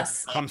Todd,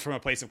 which comes from a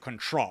place of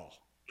control,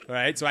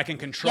 right? So I can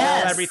control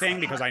everything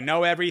because I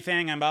know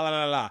everything and blah, blah,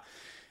 blah, blah.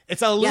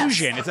 It's an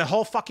illusion. It's a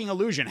whole fucking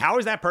illusion. How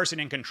is that person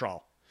in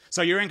control?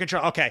 So you're in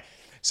control. Okay.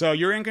 So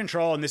you're in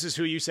control and this is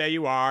who you say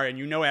you are and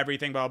you know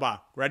everything, blah, blah, blah.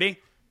 Ready?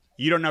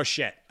 You don't know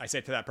shit. I say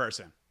to that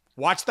person.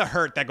 Watch the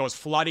hurt that goes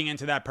flooding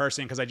into that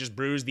person because I just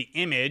bruised the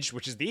image,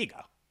 which is the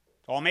ego.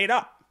 All made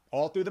up.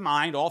 All through the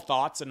mind, all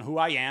thoughts and who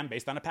I am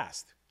based on the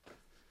past.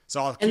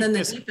 So I'll keep and then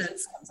this, the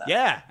defense comes up.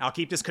 Yeah, I'll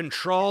keep this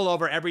control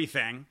over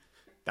everything.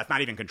 That's not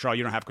even control.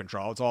 You don't have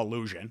control. It's all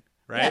illusion,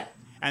 right?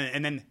 Yeah.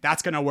 And then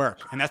that's going to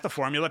work. And that's the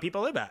formula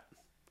people live at.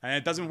 And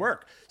it doesn't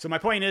work. So my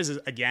point is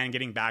again,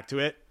 getting back to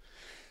it,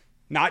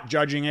 not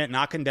judging it,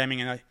 not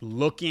condemning it,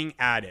 looking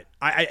at it.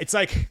 It's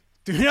like,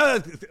 you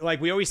know, like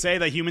we always say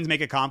that humans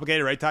make it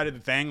complicated, right? Tied to the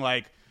thing,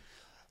 like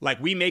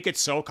we make it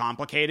so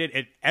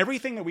complicated.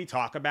 Everything that we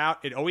talk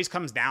about, it always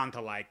comes down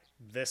to like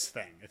this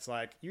thing. It's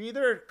like you're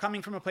either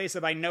coming from a place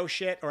of I know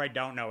shit or I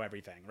don't know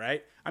everything,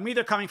 right? I'm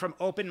either coming from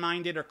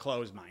open-minded or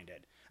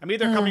closed-minded. I'm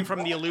either coming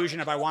from the illusion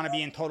of I want to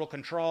be in total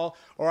control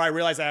or I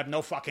realize I have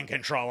no fucking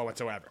control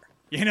whatsoever.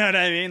 You know what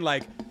I mean?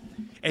 Like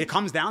it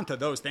comes down to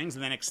those things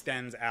and then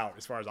extends out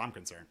as far as I'm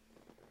concerned.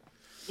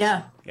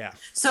 Yeah. Yeah.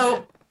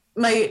 So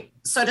my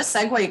sort of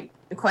segue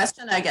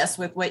question, I guess,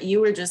 with what you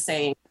were just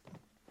saying,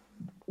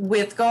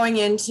 with going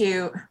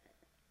into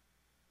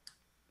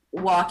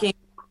walking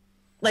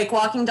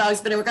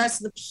dogs, but in regards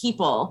to the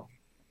people,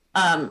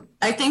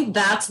 I think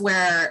that's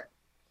where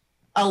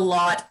a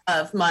lot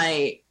of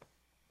my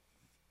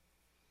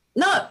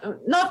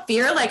not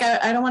fear, like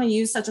I don't want to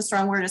use such a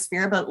strong word as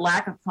fear, but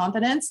lack of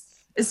confidence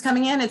is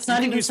coming in. It's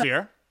not even use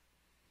fear.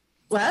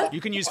 What?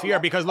 You can use fear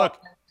because look,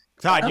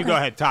 Todd, you go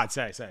ahead. Todd,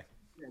 say.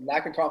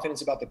 Lack of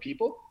confidence about the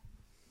people?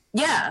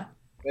 Yeah.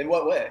 In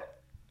what way?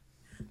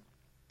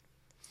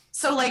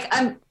 So like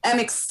I'm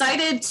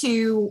excited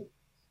to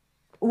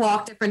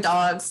walk different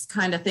dogs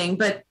kind of thing,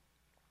 but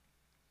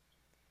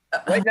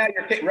right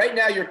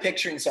now you're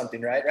picturing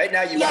something, right? Right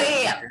now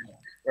yeah.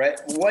 Right?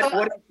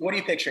 What are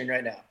you picturing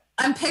right now?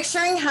 I'm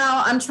picturing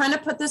how I'm trying to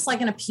put this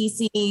like in a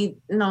PC,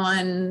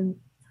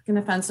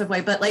 non-offensive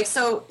way, but like,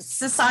 so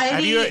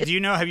society.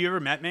 Have you ever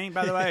met me,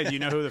 by the way? Do you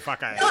know who the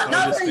fuck I am?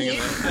 Not for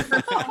you.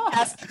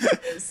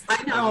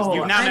 I know.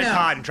 You've not met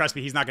Todd, and trust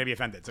me, he's not going to be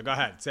offended. So go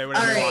ahead, say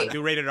whatever you want.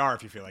 Do rated R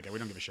if you feel like it. We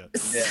don't give a shit.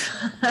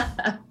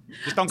 Yeah.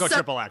 Just don't go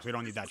triple X. We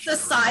don't need that shit.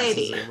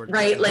 Society,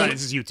 right? Like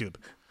this is YouTube.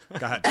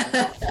 Go ahead.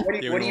 What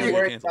are you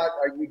worried about?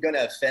 Are you going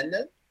to offend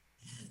them?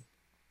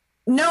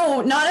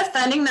 No, not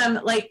offending them.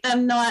 Like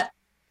them not.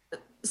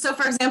 So,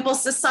 for example,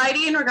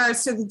 society in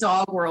regards to the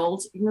dog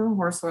world,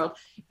 horse world,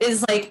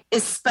 is like,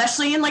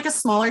 especially in like a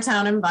smaller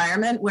town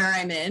environment where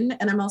I'm in,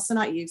 and I'm also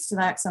not used to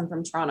that because I'm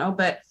from Toronto.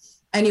 But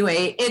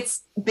anyway,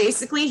 it's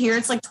basically here,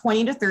 it's like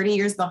 20 to 30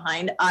 years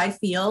behind, I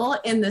feel,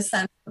 in the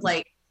sense of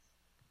like,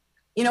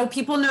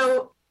 people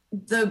know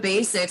the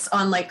basics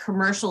on like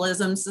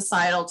commercialism,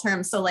 societal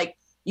terms. So like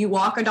you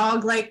walk a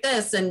dog like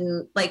this,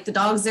 and like the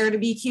dog's there to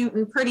be cute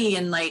and pretty,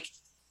 and like,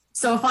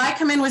 so if I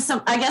come in with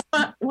I guess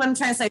what I'm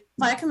trying to say, if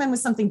I come in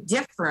with something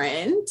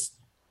different,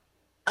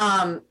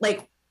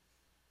 like,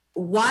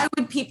 why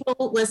would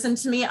people listen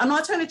to me? I'm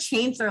not trying to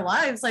change their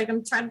lives. Like I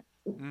want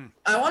to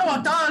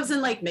walk dogs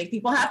and like make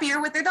people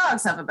happier with their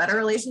dogs, have a better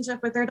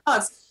relationship with their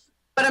dogs.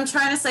 But I'm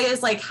trying to say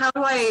is like, how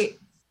do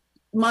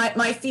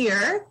my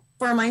fear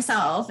for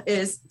myself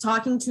is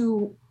talking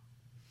to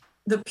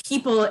the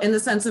people in the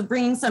sense of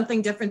bringing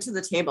something different to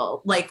the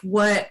table. Like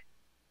what,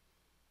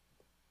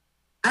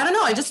 I don't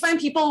know. I just find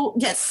people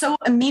get so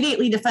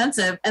immediately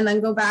defensive and then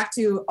go back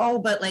to,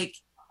 but like.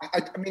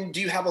 I mean, do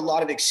you have a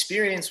lot of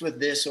experience with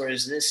this, or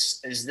is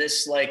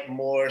this like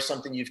more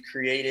something you've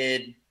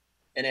created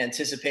in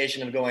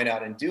anticipation of going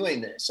out and doing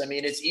this? I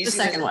mean, it's easy. The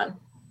second one.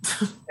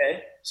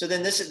 Okay. So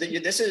then this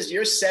is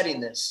you're setting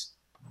this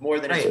more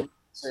than right.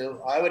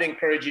 So I would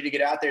encourage you to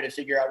get out there to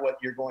figure out what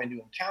you're going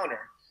to encounter.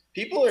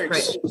 People are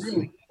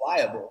extremely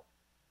pliable.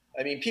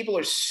 I mean, people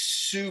are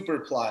super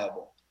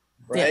pliable.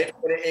 Right. Yeah.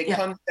 But it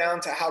comes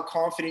down to how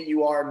confident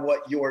you are in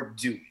what you're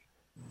doing.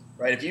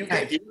 Right. If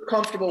you're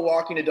comfortable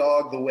walking a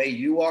dog the way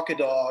you walk a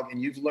dog,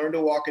 and you've learned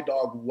to walk a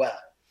dog well,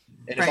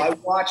 and if I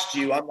watched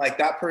you, I'm like,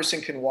 that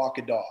person can walk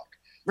a dog.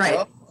 Right.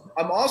 Well,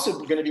 I'm also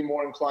going to be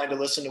more inclined to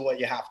listen to what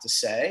you have to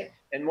say.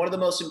 And one of the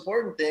most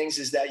important things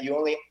is that you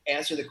only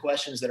answer the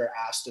questions that are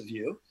asked of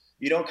you.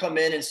 You don't come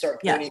in and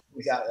start pointing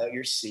things out that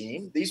you're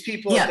seeing. These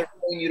people, if they're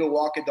paying you to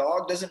walk a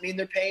dog, doesn't mean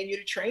they're paying you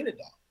to train a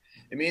dog.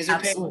 It means they're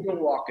paying you to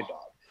walk a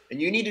dog.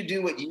 And you need to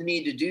do what you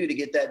need to do to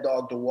get that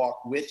dog to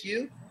walk with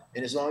you.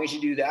 And as long as you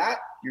do that,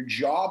 your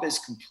job is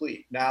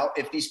complete. Now,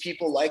 if these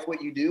people like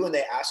what you do and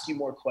they ask you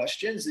more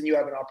questions, then you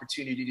have an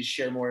opportunity to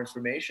share more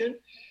information.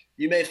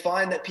 You may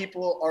find that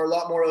people are a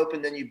lot more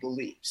open than you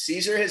believe.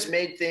 Cesar has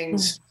made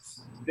things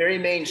very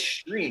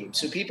mainstream.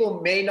 So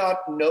people may not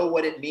know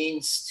what it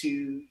means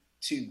to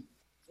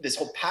this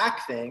whole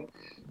pack thing,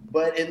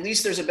 but at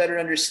least there's a better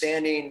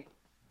understanding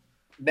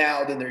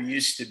now than there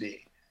used to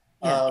be.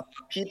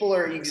 People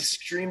are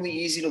extremely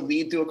easy to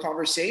lead through a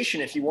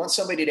conversation. If you want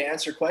somebody to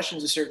answer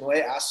questions a certain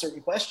way, ask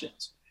certain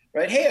questions,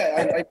 right?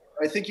 Hey,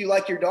 I think you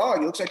like your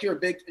dog. It looks like you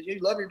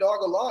love your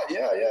dog a lot.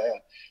 Yeah.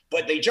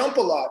 But they jump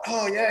a lot.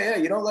 Oh yeah.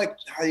 You don't like,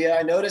 oh yeah,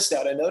 I noticed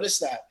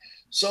that.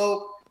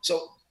 So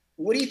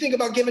what do you think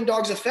about giving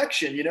dogs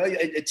affection?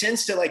 It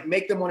tends to like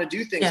make them want to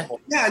do things more.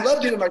 Yeah, I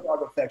love giving my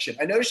dog affection.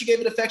 I noticed you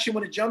gave it affection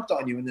when it jumped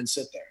on you, and then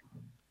sit there.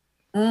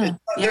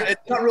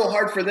 It's not real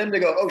hard for them to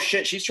go, oh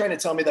shit, she's trying to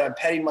tell me that I'm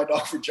petting my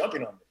dog for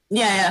jumping on me.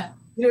 Yeah.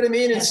 You know what I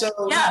mean? And so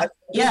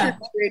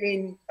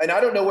creating, and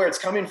I don't know where it's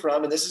coming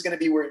from. And this is going to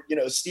be where,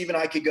 Steve and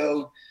I could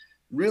go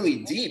really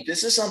deep.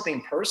 This is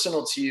something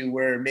personal to you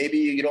where maybe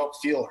you don't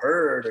feel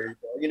heard, or,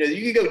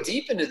 you could go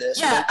deep into this.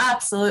 Yeah,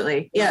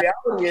 absolutely. The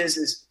reality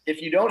is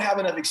if you don't have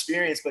enough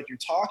experience, but you're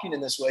talking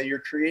in this way, you're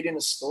creating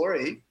a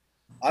story.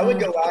 I would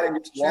go out and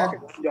just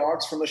walk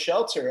dogs from a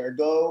shelter, or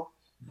go,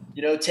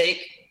 I'm going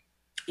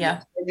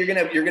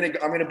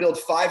to build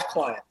 5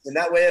 clients. And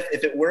that way,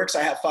 if it works,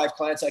 I have 5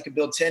 clients, I can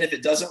build 10. If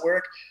it doesn't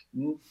work,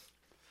 no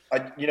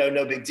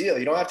big deal.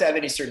 You don't have to have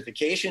any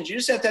certifications. You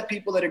just have to have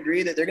people that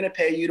agree that they're going to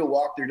pay you to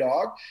walk their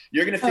dog.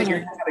 You're going to figure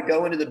out how to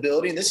go into the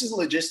building. This is the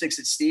logistics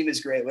that Steve is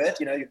great with,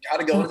 how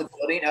to go into the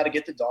building, how to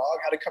get the dog,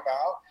 how to come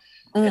out,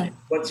 and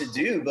what to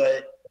do.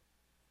 But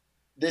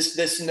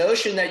this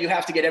notion that you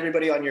have to get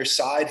everybody on your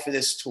side for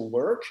this to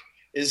work,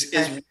 is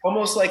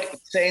almost like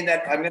saying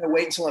that I'm going to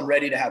wait until I'm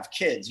ready to have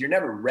kids. You're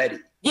never ready.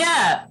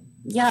 Yeah.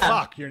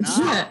 Fuck, you're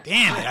not.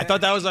 Damn it! I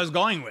thought that was what I was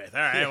going with.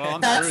 All right, well,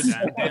 I'm screwed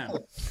then. Damn.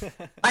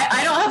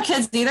 I don't have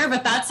kids either,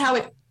 but that's how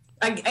it.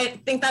 I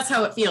think that's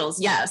how it feels.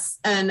 Yes,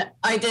 and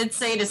I did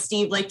say to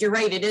Steve, like, you're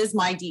right. It is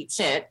my deep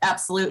shit.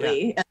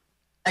 Absolutely, and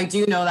I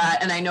do know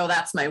that, and I know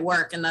that's my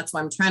work, and that's why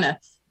I'm trying to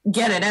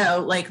get it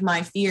out, like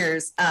my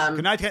fears.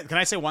 Can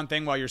I say one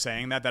thing while you're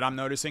saying that I'm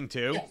noticing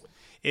too?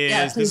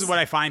 This is what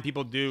I find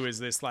people do is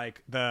this,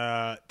 like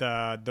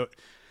the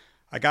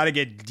I got to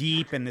get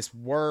deep in this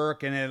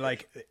work, and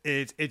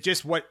it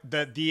just what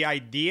the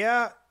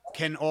idea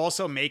can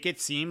also make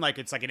it seem like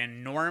it's like an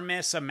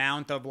enormous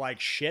amount of like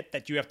shit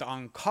that you have to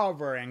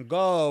uncover and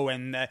go,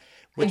 and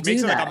which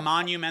makes it like a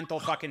monumental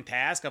fucking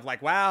task of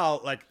like, wow,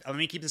 like let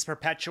me keep this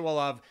perpetual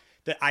of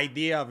the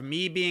idea of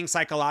me being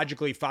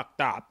psychologically fucked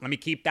up. Let me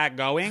keep that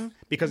going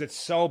because it's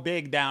so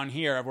big down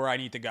here of where I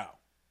need to go.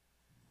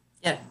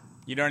 Yeah.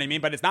 You know what I mean?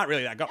 But it's not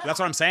really that. That's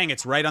what I'm saying.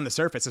 It's right on the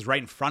surface. It's right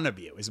in front of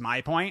you is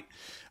my point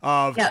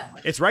of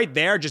it's right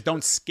there. Just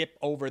don't skip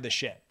over the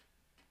shit.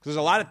 Because there's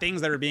a lot of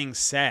things that are being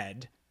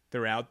said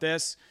throughout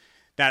this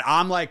that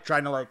I'm like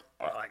trying to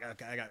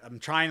I'm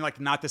trying like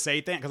not to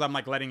say things because I'm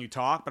like letting you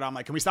talk, but I'm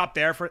like, can we stop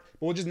there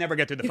we'll just never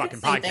get through the fucking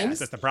podcast. Things.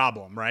 That's the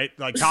problem, right?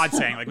 Like Todd's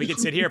saying, like we could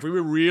sit here if we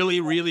were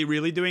really, really,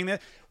 really doing this.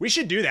 We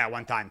should do that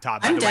one time,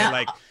 Todd, by the way.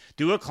 Like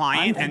do a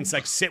client and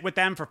like sit with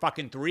them for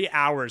fucking 3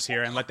 hours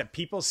here and let the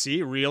people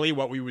see really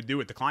what we would do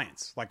with the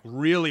clients. Like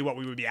really what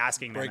we would be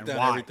asking them.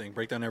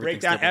 Break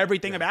down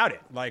everything about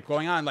it. Like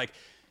going on like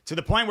to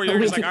the point where you're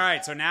just like, all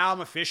right, so now I'm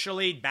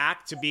officially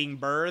back to being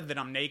birthed and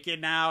I'm naked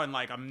now and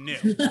like I'm new.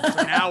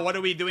 So now what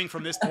are we doing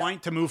from this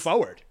point to move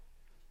forward?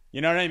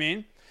 You know what I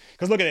mean?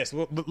 Because look at this.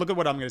 Look at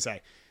what I'm going to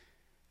say.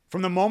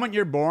 From the moment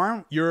you're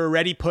born, you're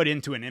already put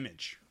into an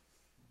image.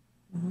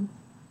 Mm-hmm.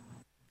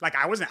 Like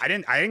I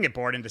didn't get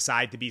born and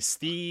decide to be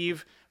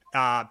Steve.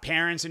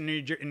 Parents in New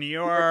York. You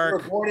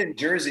were born in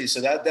Jersey,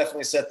 so that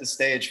definitely set the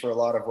stage for a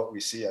lot of what we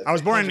see. I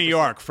was born in New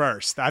York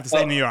first. I have to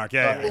say New York.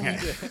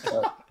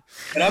 Yeah.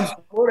 And I'm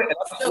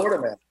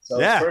Florida man, so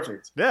it's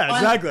perfect.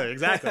 Yeah,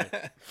 exactly.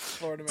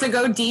 To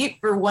go deep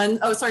for one.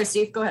 Oh, sorry,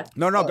 Steve. Go ahead.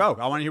 No, go.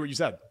 I want to hear what you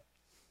said.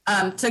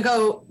 To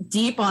go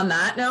deep on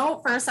that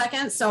note for a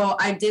second. So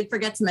I did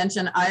forget to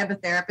mention I have a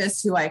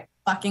therapist who I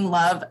fucking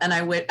love, and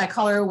I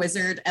call her a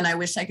wizard, and I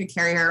wish I could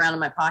carry her around in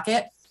my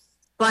pocket,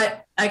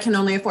 but I can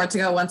only afford to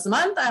go once a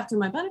month after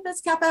my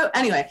benefits cap out.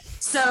 Anyway,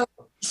 so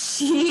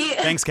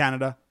Thanks,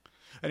 Canada.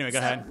 Anyway, go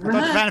ahead. I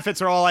thought the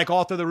benefits are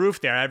all through the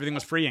roof there. Everything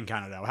was free in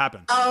Canada. What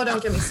happened? Oh,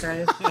 don't get me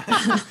started.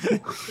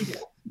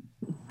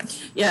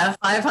 Yeah,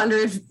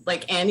 500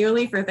 like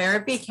annually for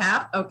therapy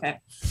cap. Okay.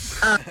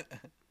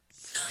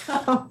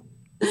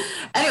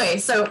 Anyway,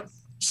 so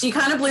she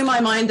kind of blew my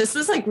mind. This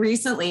was like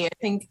recently, I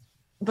think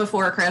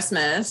before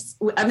Christmas.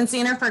 I've been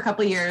seeing her for a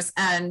couple of years,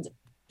 and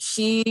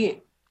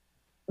she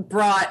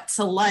brought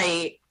to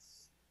light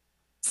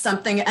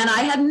something, and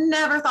I had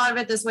never thought of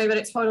it this way, but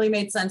it totally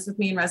made sense with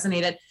me and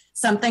resonated.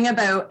 Something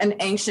about an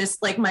anxious,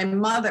 like my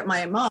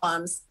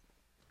mom's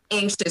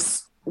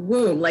anxious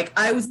womb. Like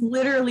I was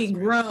literally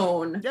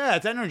grown. Yeah,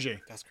 it's energy.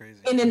 That's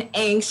crazy. In an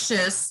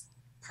anxious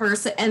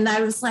person. And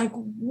I was like,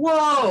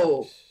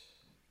 whoa.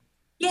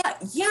 Yeah.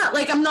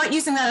 Like I'm not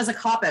using that as a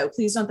cop out.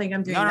 Please don't think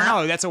I'm doing that.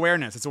 No. That's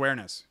awareness. It's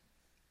awareness.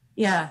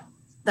 Yeah.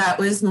 That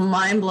was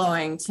mind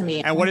blowing to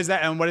me. And what is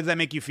that? And what does that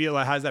make you feel?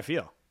 How does that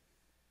feel?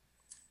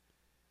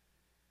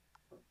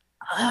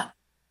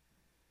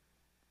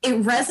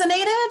 It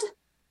resonated.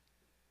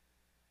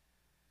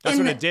 That's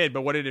what it did,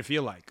 but what did it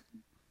feel like?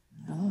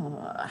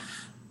 What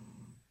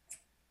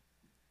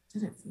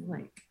did it feel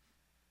like?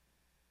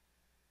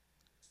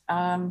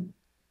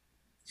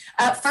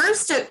 At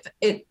first,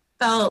 it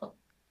felt.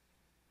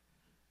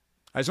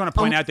 I just want to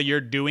point out that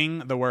you're doing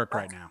the work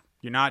right now.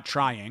 You're not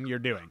trying. You're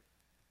doing.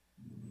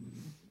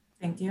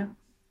 Thank you.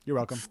 You're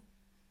welcome.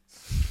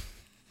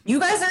 You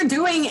guys are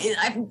doing.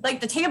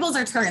 Like the tables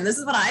are turned. This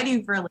is what I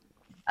do for a living.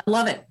 I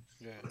love it.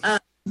 Yeah.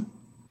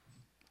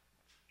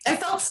 I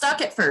felt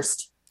stuck at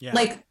first. Yeah.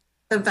 Like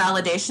the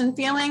validation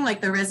feeling,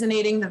 like the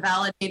resonating, the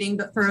validating.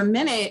 But for a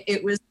minute,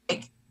 it was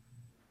like,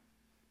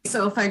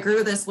 so if I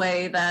grew this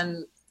way,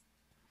 then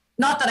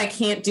not that I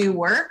can't do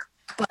work,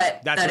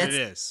 but that's what it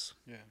is.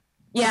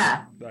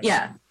 Yeah.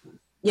 Right.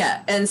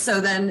 Yeah. And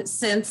so then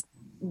since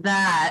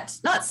that,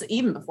 not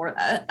even before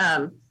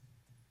that,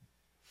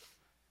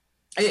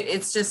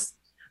 it's just,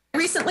 I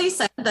recently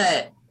said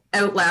that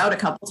out loud a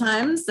couple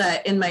times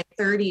that in my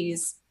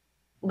 30s,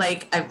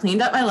 like I've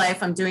cleaned up my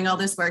life, I'm doing all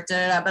this work,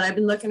 but I've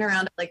been looking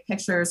around at like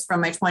pictures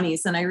from my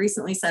 20s, and I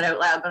recently said out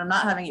loud, but I'm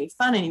not having any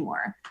fun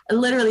anymore. I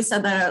literally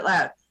said that out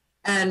loud.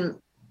 And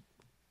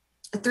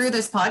through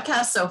this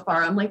podcast so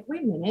far, I'm like,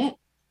 wait a minute.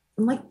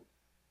 I'm like,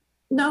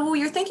 no,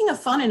 you're thinking of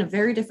fun in a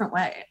very different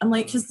way. I'm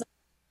like, because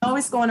I'm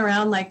always going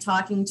around like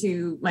talking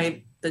to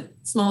the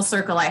small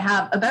circle I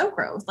have about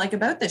growth, like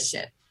about this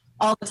shit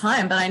all the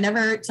time. But I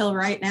never till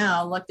right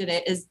now looked at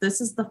it as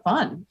this is the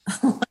fun.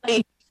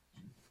 Like,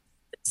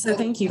 So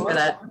thank you for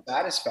that.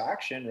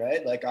 Satisfaction,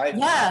 right? Like I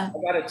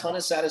got a ton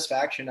of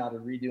satisfaction out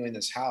of redoing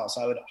this house.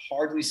 I would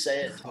hardly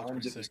say at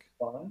times it was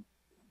fun,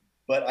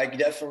 but I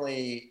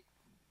definitely,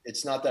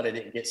 it's not that I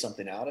didn't get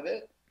something out of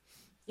it.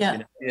 Yeah. You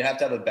know, you have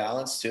to have a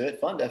balance to it.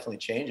 Fun definitely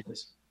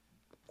changes.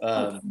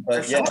 But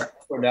yeah,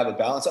 important to have a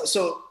balance.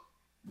 So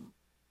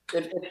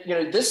if you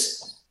know,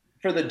 this,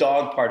 for the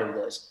dog part of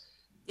this.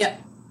 Yeah.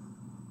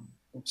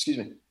 Excuse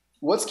me.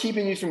 What's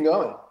keeping you from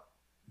going?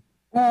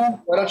 Why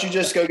don't you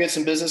just go get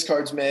some business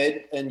cards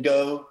made and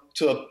go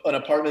to an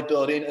apartment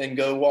building and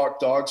go walk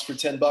dogs for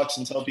 $10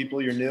 and tell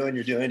people you're new and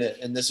you're doing it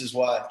and this is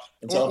why.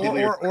 And tell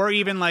people or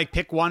even like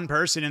pick one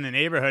person in the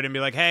neighborhood and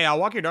be like, hey, I'll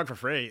walk your dog for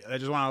free. I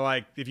just want to,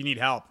 like, if you need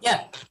help.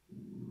 Yeah.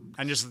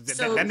 And just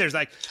then there's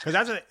like, because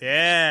that's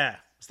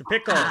it's the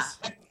pickles.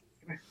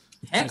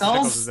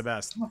 Pickles is the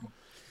best.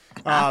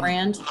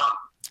 brand.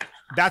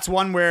 That's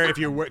one where if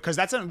you're, because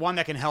that's one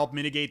that can help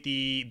mitigate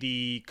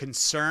the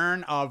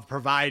concern of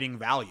providing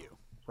value.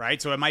 Right.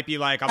 So it might be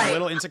like, I'm a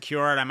little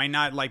insecure and I might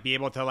not like be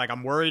able to, like,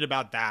 I'm worried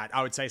about that.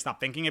 I would say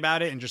stop thinking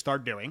about it and just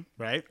start doing.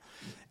 Right.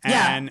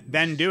 And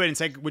then do it and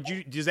say,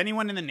 does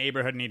anyone in the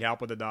neighborhood need help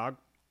with a dog?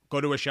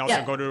 Go to a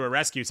shelter, go to a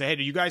rescue. Say, hey,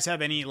 do you guys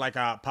have any, like,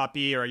 a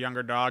puppy or a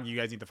younger dog you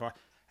guys need to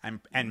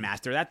and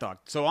master that dog.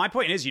 So my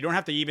point is, you don't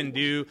have to even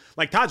do,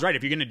 like, Todd's right.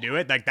 If you're going to do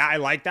it like that, I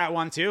like that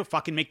one too.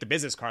 Fucking make the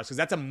business cards. Cause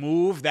that's a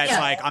move that's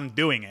like, I'm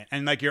doing it.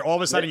 And like, you're all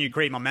of a sudden you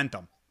create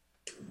momentum.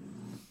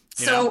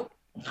 You know?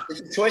 It's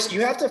a choice.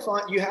 You have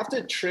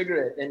to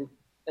trigger it. And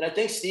I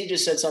think Steve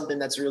just said something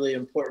that's really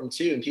important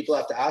too. And people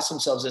have to ask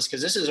themselves this,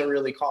 because this is a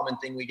really common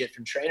thing we get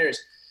from trainers,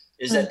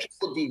 is that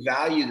people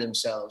devalue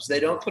themselves. They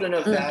don't put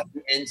enough value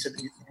into,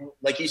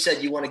 like you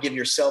said, you want to give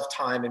yourself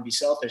time and be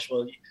selfish.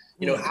 Well,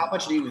 you know, how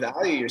much do you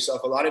value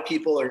yourself? A lot of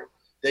people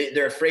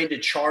they're afraid to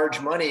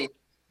charge money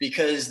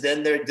because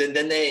then are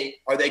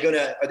they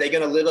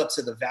gonna live up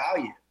to the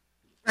value?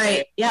 Right.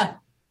 And, yeah.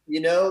 You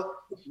know,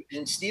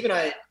 and Steve and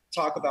I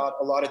talk about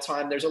a lot of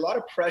time, there's a lot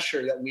of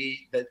pressure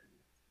that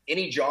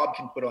any job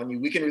can put on you.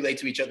 We can relate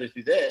to each other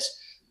through this,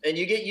 and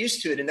you get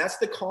used to it. And that's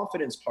the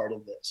confidence part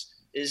of this,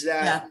 is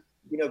that,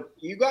 you know,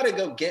 you got to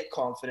go get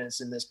confidence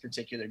in this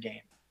particular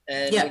game.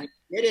 And when you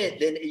get it,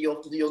 then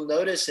you'll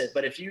notice it.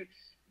 But if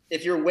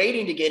you're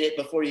waiting to get it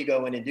before you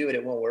go in and do it,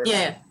 it won't work.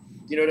 Yeah.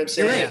 You know what I'm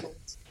saying? Yeah.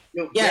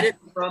 You'll get it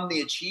from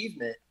the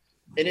achievement.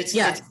 And it's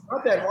not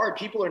that hard.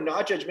 People are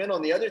not judgmental.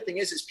 And the other thing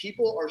is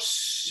people are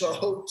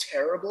so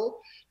terrible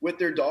with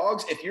their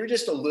dogs. If you're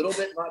just a little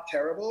bit not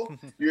terrible,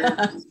 you're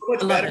so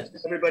much better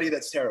than everybody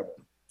that's terrible.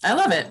 I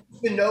love it.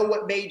 You need to know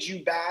what made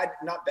you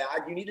not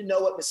bad. You need to know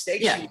what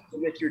mistakes you made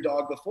with your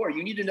dog before.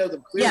 You need to know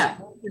them clearly.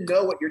 You need to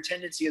know what your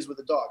tendency is with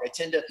a dog. I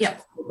tend to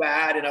feel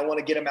bad and I want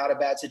to get them out of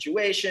bad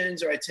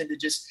situations, or I tend to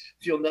just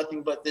feel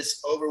nothing but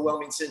this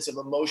overwhelming sense of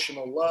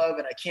emotional love.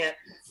 And I can't,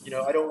 you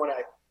know, I don't want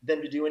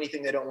them to do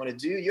anything they don't want to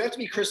do. You have to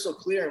be crystal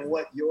clear in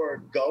what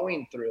you're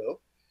going through.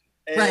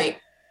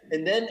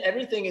 And then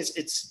everything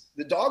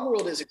the dog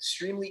world is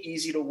extremely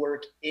easy to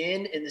work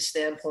in the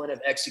standpoint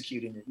of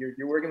executing it.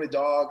 You're working with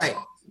dogs,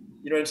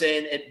 you know what I'm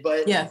saying?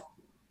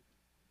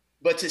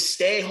 But to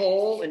stay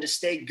whole and to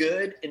stay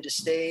good and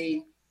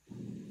to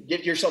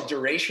give yourself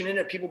duration in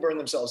it, people burn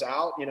themselves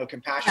out. You know,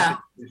 compassion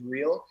is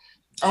real.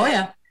 Oh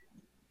yeah.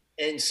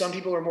 And some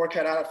people are more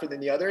cut out for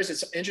than the others.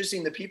 It's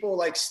interesting. The people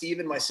like Steve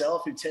and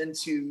myself who tend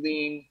to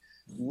lean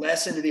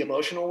less into the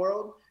emotional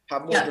world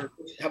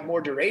have more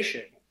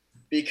duration,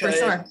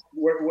 because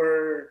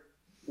we're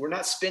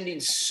not spending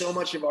so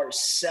much of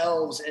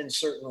ourselves in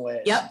certain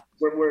ways.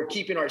 We're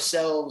keeping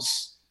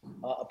ourselves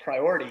a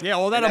priority. Yeah,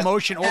 all that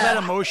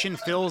emotion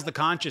fills the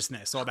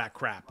consciousness, all that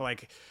crap.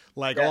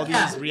 Like all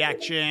these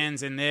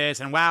reactions and this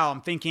and wow,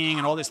 I'm thinking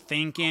and all this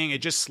thinking,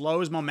 it just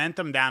slows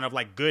momentum down of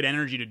like good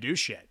energy to do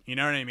shit. You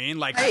know what I mean?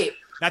 Like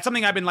that's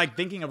something I've been like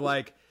thinking of,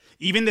 like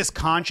even this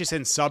conscious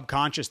and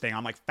subconscious thing.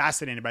 I'm like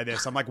fascinated by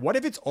this. I'm like, what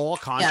if it's all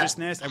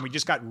consciousness and we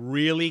just got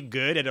really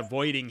good at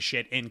avoiding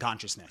shit in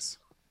consciousness?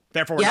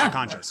 Therefore, we're not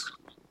conscious.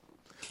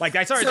 Like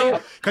I started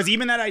thinking, because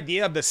even that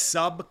idea of the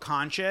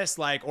subconscious,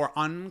 like, or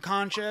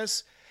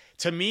unconscious,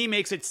 to me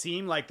makes it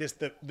seem like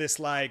this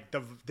like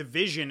the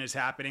division is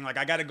happening. Like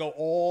I got to go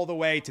all the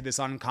way to this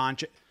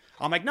unconscious.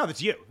 I'm like, no,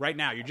 that's you right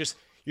now.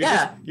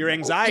 Your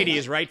anxiety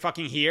is right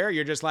fucking here.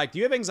 You're just like, do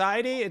you have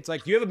anxiety? It's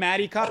like, do you have a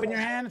Maddie cup in your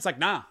hand? It's like,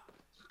 nah,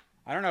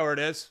 I don't know where it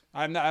is.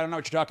 I don't know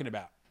what you're talking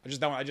about.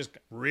 I just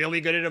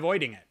really good at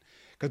avoiding it.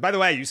 Because by the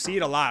way, you see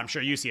it a lot. I'm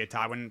sure you see it,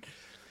 Todd, when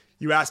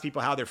you ask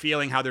people how they're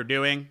feeling, how they're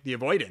doing, the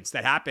avoidance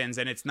that happens,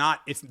 and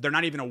they're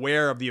not even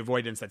aware of the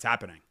avoidance that's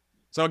happening.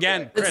 So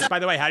again, Chris, by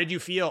the way, how did you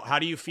feel?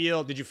 Did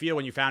you feel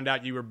when you found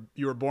out you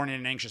were born in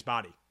an anxious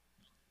body?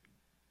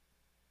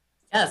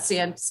 Yeah, see,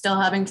 I'm still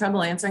having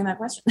trouble answering that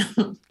question.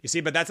 You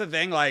see, but that's the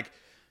thing, like,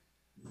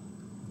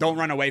 don't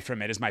run away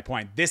from it is my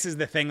point. This is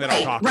the thing that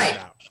I'm talking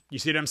about. You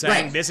see what I'm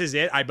saying? This is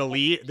it.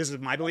 This is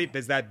my belief,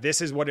 is that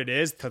this is what it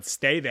is, to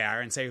stay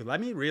there and say, let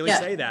me really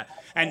say that.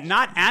 And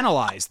not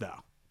analyze,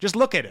 though. Just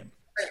look at it.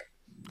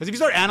 Because if you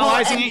start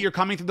analyzing it, you're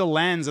coming through the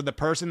lens of the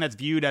person that's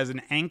viewed as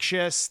an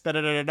anxious,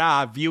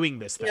 viewing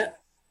this thing.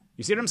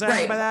 You see what I'm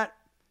saying by that?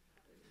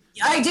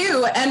 I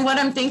do. And what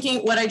I'm thinking,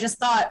 what I just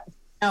thought,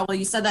 well,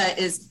 you said that,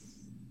 is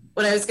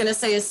what I was going to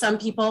say is some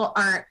people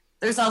aren't,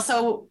 there's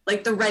also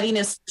like the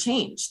readiness to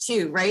change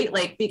too, right?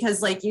 Like,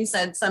 because like you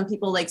said, some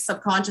people like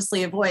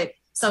subconsciously avoid,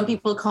 some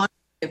people consciously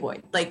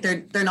avoid, like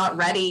they're not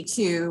ready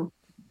to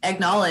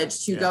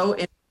acknowledge to go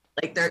in,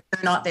 like they're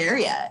not there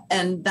yet.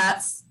 And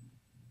that's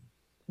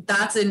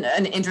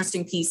an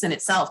interesting piece in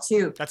itself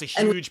too. That's a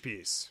huge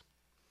piece.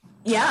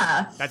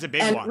 Yeah. That's a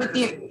big one.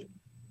 With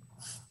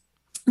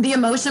the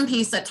emotion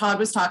piece that Todd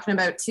was talking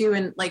about too,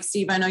 and like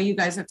Steve, I know you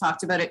guys have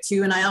talked about it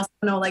too, and I also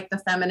know like the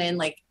feminine,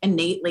 like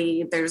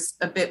innately, there's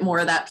a bit more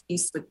of that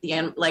piece with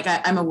the like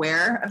I'm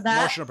aware of that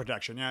emotional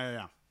protection.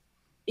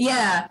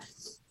 Yeah.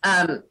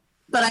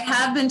 But I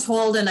have been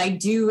told, and I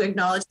do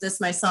acknowledge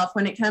this myself,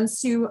 when it comes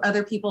to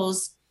other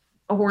people's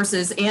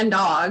horses and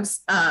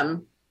dogs,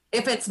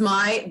 if it's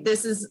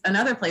this is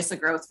another place of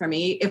growth for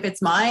me. If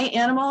it's my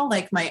animal,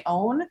 like my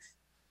own,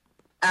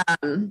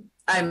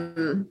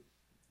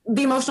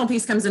 the emotional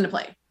piece comes into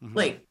play,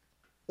 like,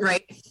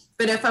 right.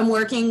 But if I'm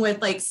working with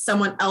like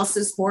someone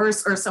else's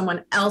horse or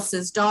someone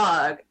else's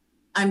dog,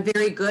 I'm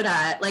very good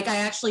at, like, I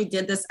actually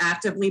did this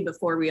actively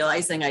before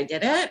realizing I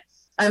did it.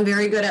 I'm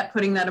very good at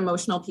putting that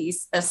emotional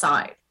piece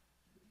aside,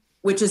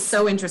 which is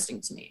so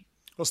interesting to me.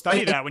 Well,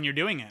 study that when you're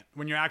doing it,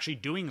 when you're actually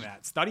doing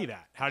that, study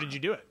that. How did you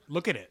do it?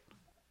 Look at it.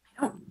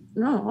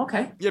 No,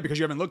 okay. Yeah, because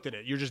you haven't looked at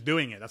it. You're just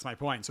doing it. That's my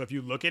point. So if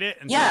you look at it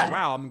and say,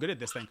 wow, I'm good at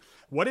this thing.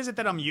 What is it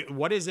that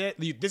what is it?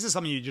 This is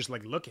something you just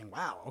like looking,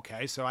 wow,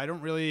 okay. So I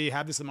don't really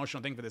have this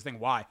emotional thing for this thing.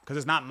 Why? Because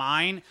it's not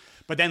mine.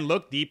 But then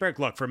look deeper.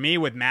 Look, for me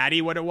with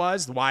Maddie, what it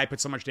was, why I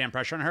put so much damn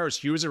pressure on her is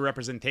she was a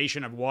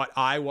representation of what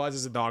I was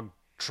as a dog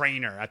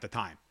trainer at the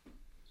time.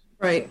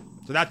 Right.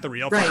 So that's the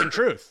real fucking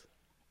truth.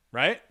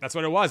 Right? That's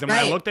what it was. And when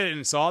I looked at it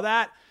and saw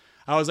that,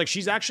 I was like,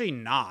 she's actually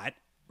not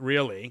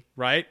really,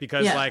 right?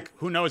 Because like,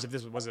 who knows if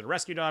this was it a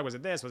rescue dog? Was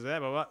it this? Was it that?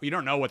 Blah, blah, blah. You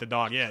don't know what the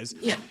dog is.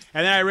 Yeah.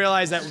 And then I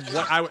realized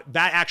that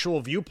that actual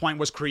viewpoint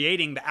was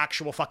creating the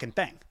actual fucking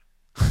thing.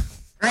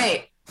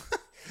 Right.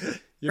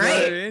 You know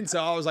what I mean?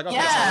 So I was like, okay,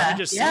 so let me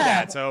just see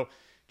that. So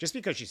just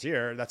because she's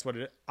here, that's what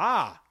it is.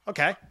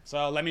 Okay.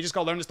 So let me just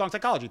go learn this dog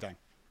psychology thing.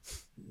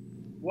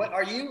 What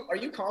are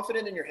you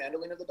confident in your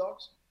handling of the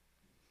dogs?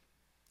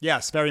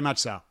 Yes, very much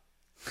so.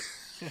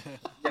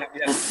 Yeah.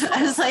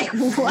 I was like,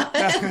 what?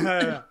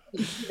 Are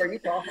you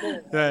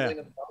confident in handling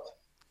the dogs?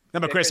 No,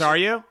 but Chris, are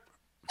you?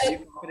 Are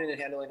you confident in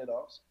handling the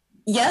dogs?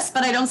 Yes,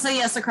 but I don't say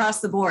yes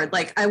across the board.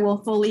 Like, I will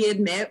fully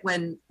admit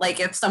when, like,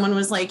 if someone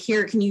was like,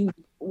 here, can you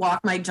walk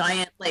my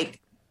giant,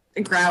 like,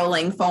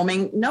 growling,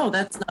 foaming? No,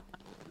 that's not.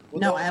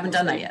 No, I haven't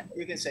done that yet.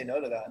 You can say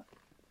no to that.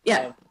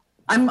 Yeah.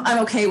 I'm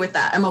okay with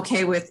that. I'm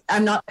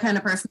not the kind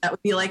of person that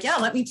would be like, yeah,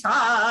 let me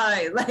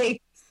try.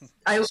 Like,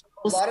 a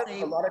lot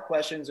of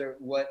questions are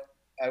what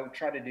I would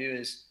try to do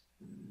is,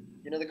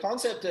 the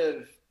concept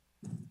of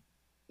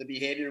the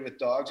behavior with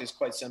dogs is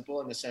quite simple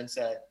in the sense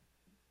that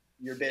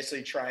you're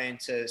basically trying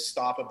to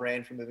stop a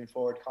brain from moving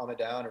forward, calm it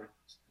down, or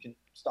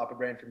stop a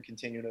brain from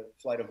continuing to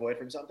flight avoid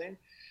from something.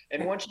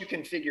 And once you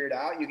can figure it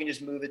out, you can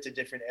just move it to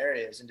different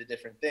areas and to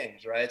different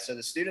things, right? So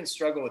the students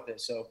struggle with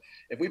this. So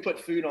if we put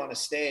food on a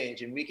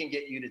stage and we can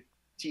get you to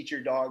teach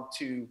your dog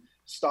to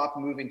stop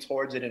moving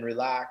towards it and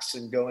relax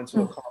and go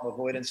into a calm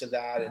avoidance of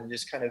that and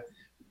just kind of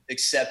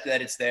accept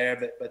that it's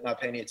there, but not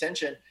pay any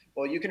attention.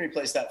 Well, you can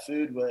replace that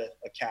food with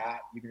a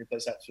cat. You can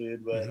replace that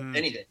food with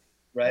anything,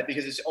 right?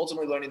 Because it's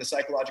ultimately learning the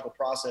psychological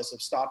process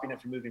of stopping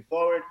it from moving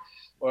forward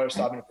or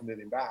stopping it from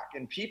moving back.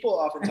 And people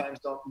oftentimes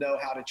don't know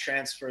how to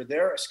transfer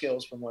their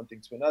skills from one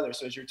thing to another.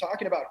 So as you're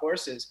talking about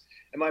horses,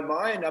 in my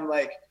mind, I'm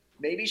like,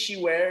 maybe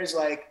she wears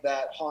like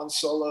that Han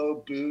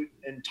Solo boot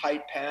and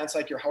tight pants,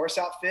 like your horse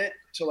outfit,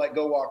 to like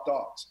go walk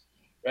dogs.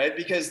 Right?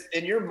 Because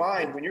in your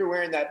mind, when you're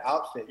wearing that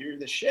outfit, you're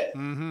the shit.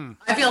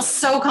 I feel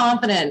so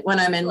confident when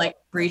I'm in like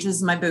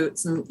breeches in my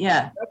boots. And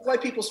that's why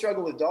people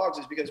struggle with dogs,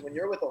 is because when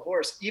you're with a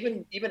horse,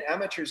 even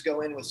amateurs go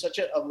in with such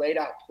a laid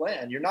out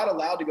plan. You're not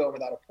allowed to go in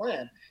without a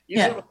plan. You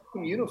have a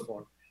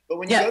uniform. But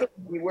when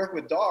we work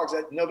with dogs,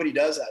 nobody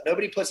does that.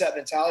 Nobody puts that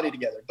mentality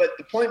together. But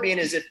the point being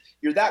is, if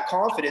you're that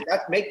confident,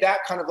 make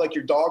that kind of like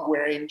your dog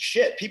wearing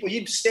shit. People,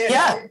 you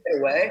stand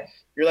away.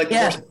 You're like the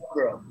horse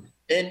girl.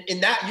 And in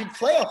that, you'd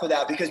play off of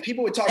that, because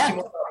people would talk to you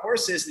more about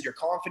horses, that your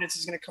confidence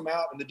is going to come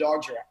out, and the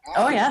dogs are out.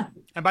 Oh, yeah.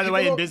 And by the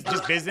way, in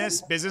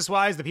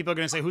business-wise, the people are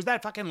going to say, who's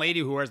that fucking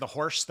lady who wears the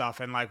horse stuff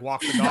and like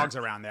walks the dogs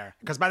around there?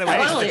 Because by the way,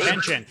 it's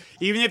attention.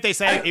 Even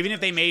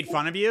if they made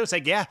fun of you, say,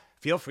 yeah,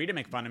 feel free to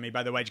make fun of me,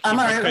 by the way,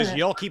 because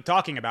you'll keep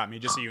talking about me,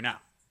 just so you know.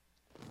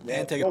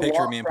 And take a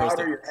picture of me and post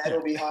it. Your head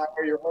will be higher.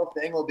 Your whole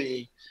thing will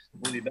be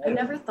better. I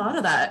never thought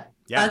of that.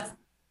 Yeah.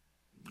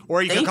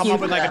 Or you can come up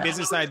with like a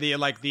business idea,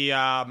 like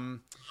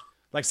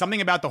like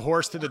something about the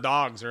horse to the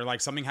dogs, or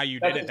like something how you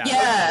did it that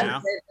way. You know?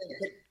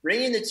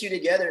 Bringing the two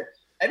together.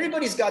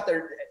 Everybody's got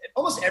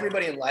almost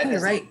everybody in life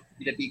has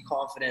to be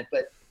confident,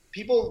 but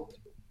people,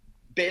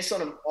 based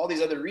on all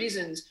these other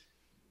reasons,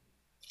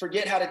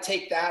 forget how to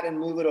take that and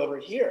move it over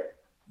here.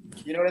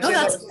 You know what I'm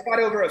saying? Like, I got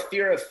over a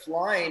fear of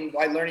flying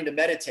by learning to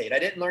meditate. I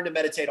didn't learn to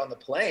meditate on the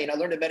plane. I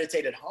learned to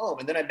meditate at home,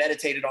 and then I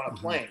meditated on a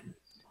plane.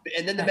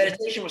 And then the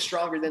meditation was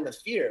stronger than the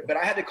fear, but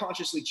I had to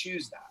consciously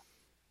choose that.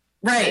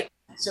 Right.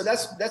 And so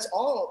that's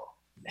all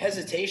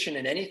hesitation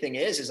in anything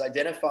is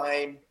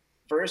identifying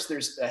first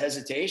there's a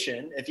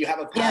hesitation. If you have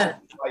a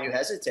pattern why you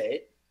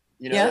hesitate,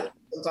 you know,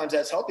 sometimes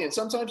that's healthy, and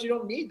sometimes you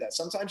don't need that.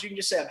 Sometimes you can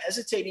just say, I'm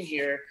hesitating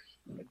here.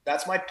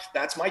 That's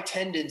my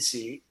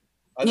tendency.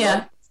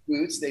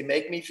 Boots, they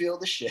make me feel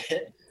the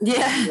shit.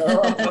 Yeah. You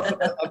know,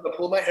 I'm gonna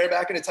pull my hair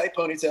back in a tight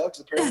ponytail because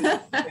apparently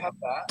I have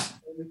that,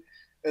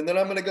 and then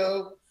I'm gonna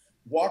go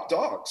walk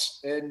dogs.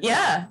 And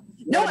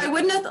no, I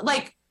wouldn't have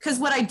because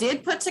what I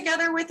did put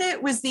together with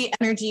it was the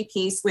energy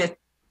piece with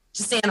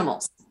just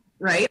animals,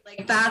 right?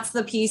 Like that's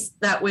the piece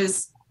that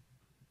was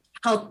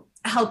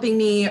helping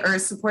me or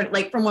support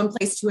like from one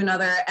place to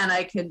another, and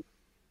I could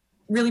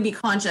really be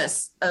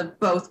conscious of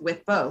both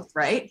with both,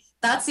 right?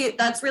 That's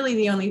really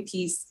the only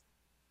piece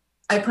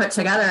I put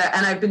together.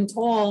 And I've been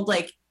told,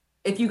 like,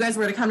 if you guys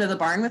were to come to the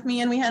barn with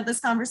me and we had this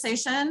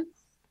conversation,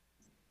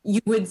 you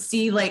would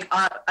see, like,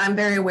 I'm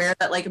very aware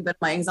that, like, a bit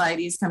of my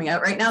anxiety is coming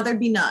out right now. There'd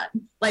be none.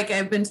 Like,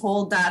 I've been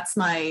told that's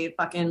my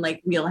fucking,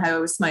 like,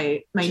 wheelhouse,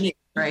 my need,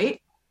 right?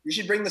 You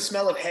should bring the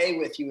smell of hay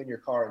with you in your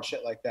car and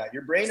shit like that.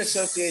 Your brain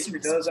associates your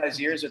nose, eyes,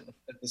 ears at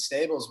the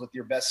stables with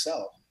your best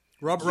self.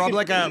 Rub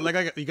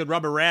you could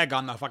rub a rag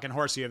on the fucking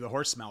horse. You have the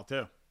horse smell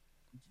too.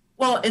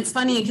 Well, it's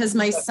funny because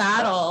my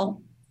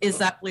saddle is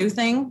that blue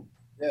thing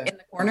in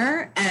the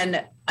corner,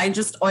 and I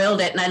just oiled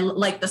it, and I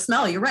like the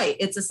smell. You're right.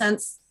 It's a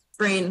sense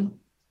brain.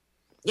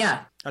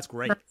 Yeah. That's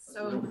great.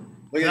 So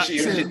look at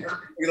you.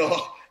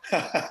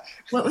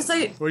 What was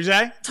I? What did you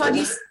say? Todd,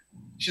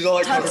 she's all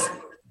like,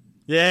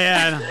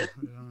 yeah.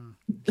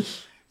 A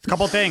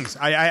couple things.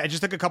 I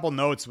just took a couple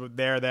notes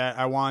there that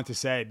I wanted to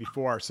say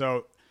before.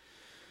 So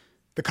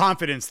the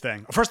confidence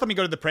thing. First, let me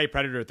go to the prey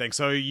predator thing.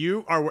 So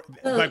you are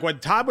like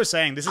what Todd was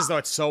saying. This is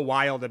what's so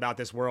wild about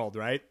this world,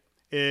 right?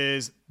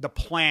 Is the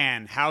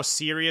plan, how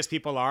serious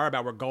people are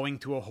about we're going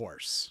to a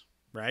horse,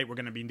 right? We're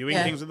going to be doing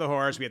things with the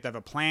horse. We have to have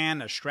a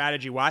plan, a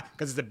strategy. Why?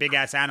 Because it's a big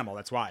ass animal.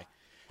 That's why.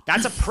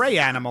 That's a prey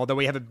animal that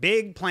we have a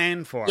big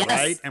plan for,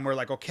 right? And we're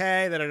like,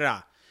 okay,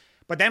 da-da-da.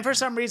 But then for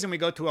some reason we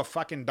go to a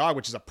fucking dog,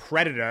 which is a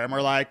predator, and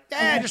we're like,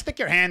 just stick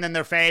your hand in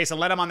their face and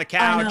let them on the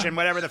couch and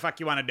whatever the fuck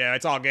you want to do.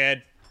 It's all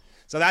good.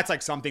 So that's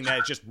like something that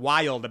is just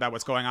wild about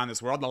what's going on in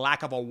this world. The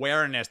lack of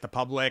awareness the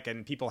public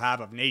and people have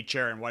of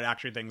nature and what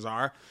actually things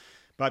are.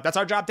 But that's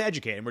our job to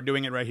educate, and we're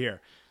doing it right here.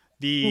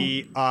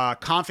 The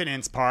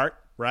confidence part,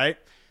 right?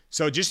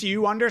 So just so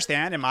you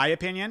understand, in my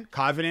opinion,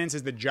 confidence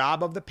is the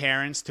job of the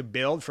parents to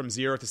build from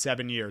 0 to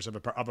 7 years of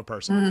a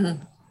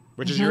person,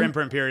 which is your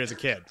imprint period as a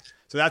kid.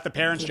 So that's the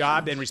parents'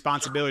 job and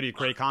responsibility to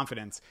create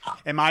confidence.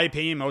 In my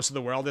opinion, most of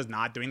the world is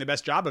not doing the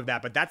best job of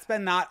that. But that's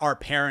been not our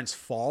parents'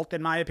 fault,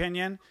 in my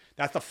opinion.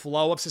 That's the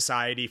flow of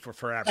society for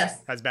forever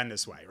has been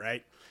this way,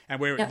 right? And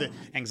where the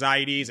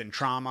anxieties and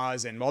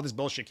traumas and all this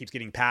bullshit keeps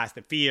getting passed,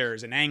 the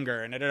fears and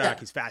anger and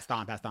keeps passed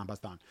on.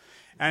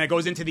 And it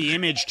goes into the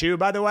image too,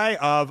 by the way,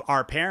 of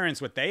our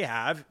parents, what they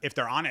have, if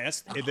they're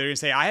honest. If they're going to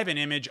say, I have an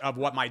image of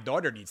what my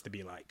daughter needs to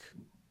be like.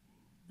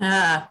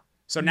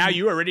 So now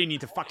you already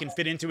need to fucking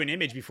fit into an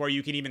image before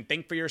you can even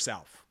think for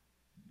yourself.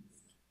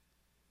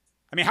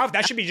 I mean,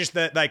 that should be just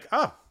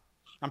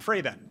I'm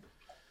free then.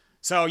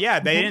 So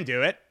yeah, they didn't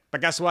do it. But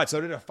guess what? So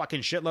did a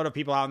fucking shitload of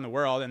people out in the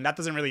world. And that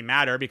doesn't really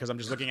matter because I'm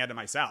just looking at it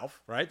myself,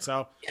 right?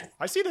 So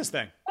I see this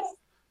thing.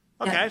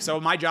 Okay,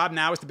 so my job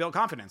now is to build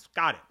confidence.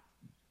 Got it.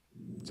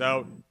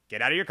 So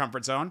get out of your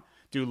comfort zone.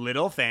 Do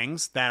little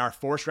things that are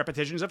forced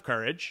repetitions of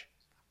courage.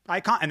 I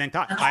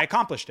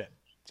accomplished it.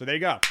 So there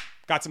you go.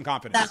 Got some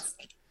confidence.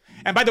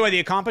 And by the way, the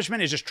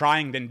accomplishment is just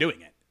trying then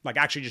doing it. Like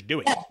actually just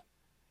doing it.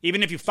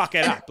 Even if you fuck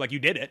it up. Like you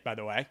did it, by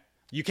the way.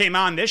 You came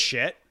on this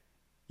shit.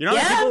 You know,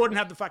 people wouldn't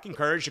have the fucking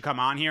courage to come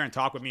on here and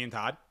talk with me and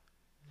Todd.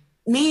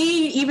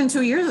 Me, even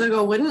 2 years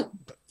ago, wouldn't.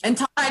 And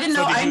Todd, I didn't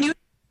know. I knew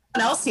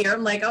someone else here.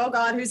 I'm like, oh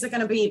God, who's it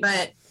going to be?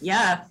 But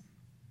yeah,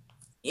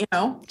 you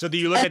know. So do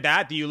you look at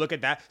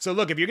that? So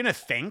look, if you're going to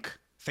think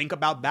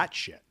about that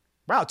shit.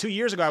 Wow, 2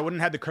 years ago, I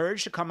wouldn't have the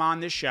courage to come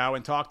on this show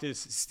and talk to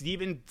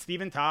Stephen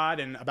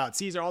Todd and about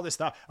Cesar, all this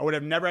stuff. I would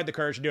have never had the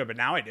courage to do it, but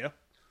now I do.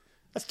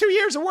 That's 2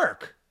 years of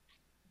work.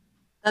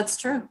 That's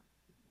true.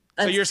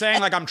 So you're saying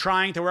like, I'm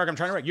trying to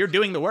work. You're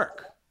doing the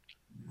work.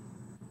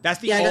 That's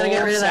the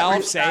old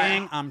self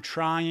saying, I'm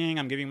trying,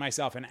 I'm giving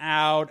myself an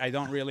out. I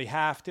don't really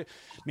have to.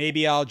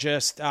 Maybe I'll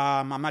just,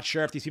 I'm not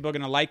sure if these people are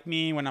going to like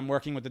me when I'm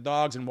working with the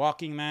dogs and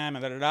walking them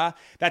and da-da-da.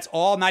 That's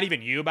all not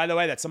even you, by the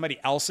way. That's somebody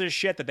else's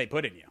shit that they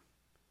put in you.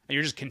 And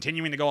you're just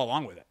continuing to go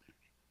along with it.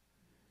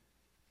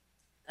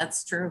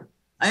 That's true.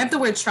 I have the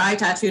word try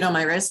tattooed on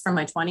my wrist from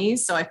my 20s,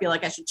 so I feel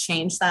like I should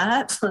change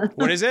that.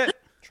 What is it?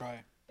 Try.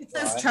 It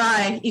says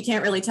try. You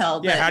can't really tell.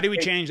 Yeah, how do we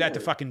change that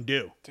to fucking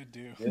do? To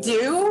do.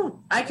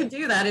 Do? I could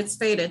do that. It's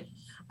faded.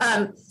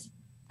 I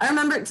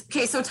remember,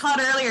 okay, so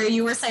Todd, earlier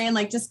you were saying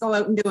like just go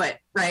out and do it,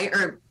 right?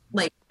 Or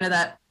like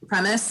that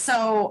premise.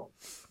 So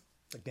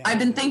I've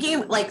been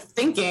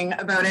thinking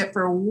about it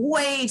for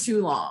way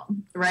too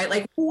long, right?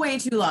 Like way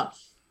too long.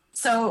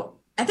 So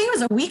I think it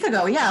was a week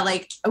ago. Yeah,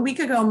 like a week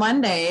ago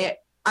Monday,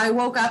 I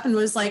woke up and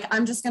was like,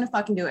 I'm just going to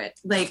fucking do it.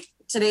 Like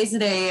today's the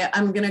day.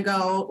 I'm going to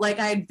go. Like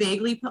I had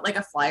vaguely put like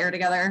a flyer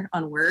together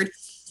on Word.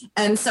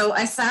 And so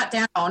I sat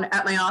down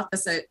at my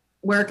office at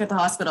work at the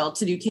hospital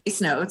to do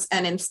case notes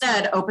and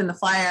instead opened the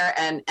flyer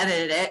and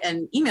edited it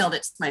and emailed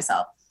it to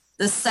myself.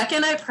 The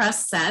second I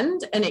pressed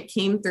send and it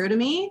came through to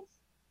me,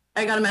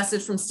 I got a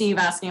message from Steve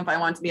asking if I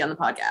wanted to be on the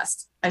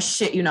podcast. I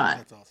shit you not.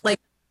 That's awesome. Like,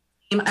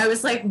 I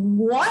was like,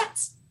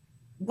 what?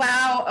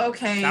 Wow.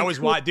 Okay. That was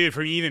wild, dude.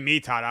 For even me,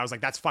 Todd, I was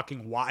like, that's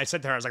fucking wild. I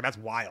said to her, I was like, that's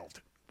wild.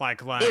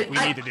 Like we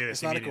need to do this.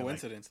 It's not a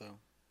coincidence, though.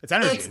 It's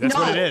energy. That's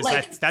what it is.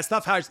 Like, that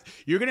stuff has.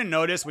 You're gonna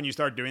notice when you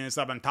start doing this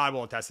stuff, and Todd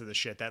will attest to this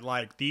shit. That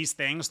like these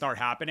things start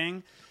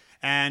happening,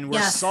 and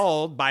we're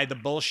sold by the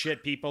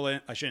bullshit people.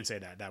 I shouldn't say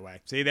that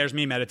way. See, there's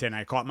me meditating.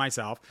 I caught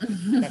myself.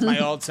 That's my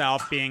old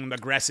self being the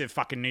aggressive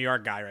fucking New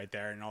York guy right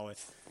there, and all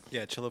this.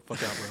 Yeah, chill the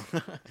fuck out,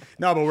 bro.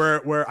 No, but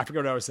we're. I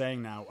forget what I was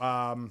saying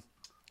now.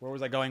 Where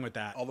was I going with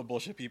that? All the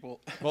bullshit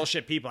people.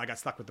 Bullshit people. I got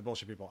stuck with the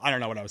bullshit people. I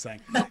don't know what I was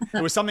saying.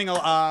 It was something.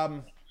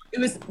 It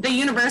was the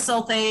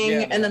universal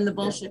thing, and then the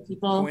bullshit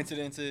people.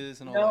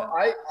 Coincidences and all No,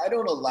 that. I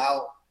don't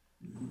allow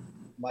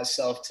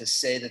myself to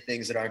say the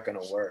things that aren't going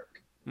to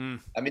work. I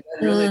mean,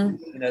 that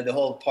really, the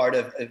whole part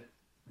of,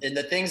 and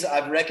the things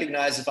I've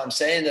recognized, if I'm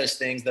saying those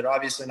things, they're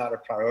obviously not a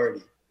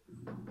priority.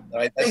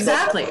 Right? That's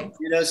exactly.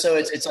 So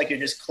it's like you're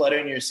just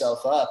cluttering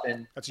yourself up,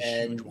 and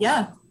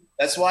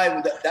That's why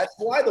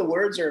the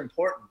words are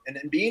important,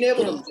 and being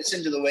able to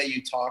listen to the way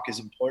you talk is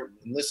important,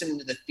 and listening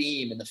to the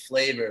theme and the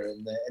flavor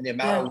and the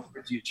amount of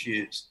words you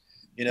choose.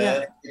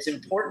 It's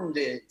important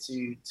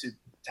to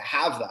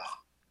have that.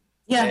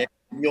 Yeah,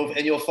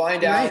 and you'll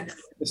find out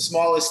the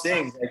smallest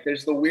things. Like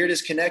there's the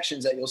weirdest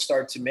connections that you'll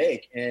start to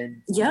make,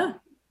 and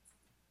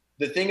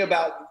the thing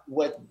about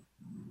what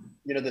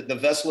the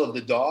vessel of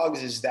the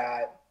dogs is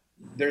that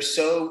they're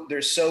so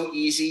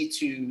easy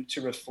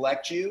to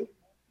reflect you.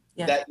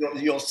 Yeah. That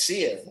you'll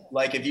see it.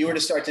 Like if you were to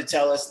start to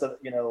tell us the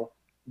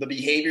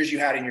behaviors you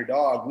had in your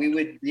dog, we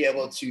would be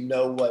able to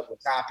know what was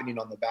happening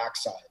on the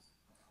backside.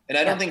 And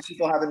I don't think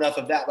people have enough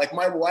of that. Like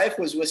my wife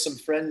was with some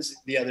friends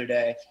the other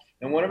day,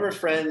 and one of her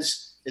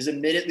friends is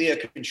admittedly a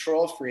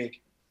control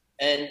freak,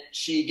 and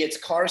she gets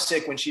car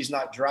sick when she's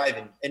not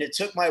driving. And it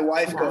took my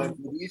wife going,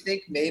 do you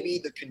think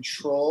maybe the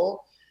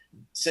control,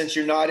 since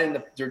you're not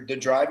in the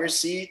driver's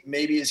seat,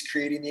 maybe is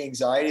creating the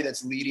anxiety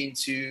that's leading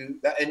to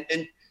that?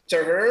 And to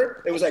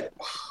her, it was like,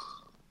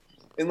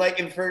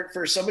 and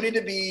for somebody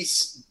to be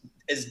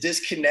as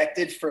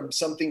disconnected from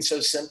something so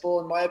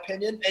simple, in my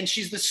opinion, and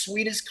she's the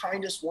sweetest,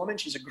 kindest woman.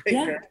 She's a great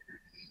parent,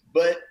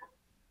 but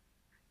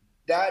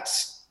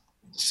that's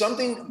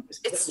something.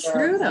 It's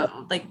true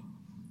though. Like,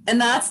 and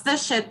that's the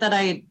shit that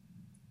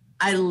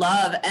I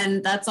love.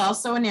 And that's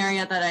also an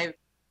area that I've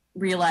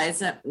realized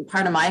that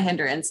part of my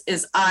hindrance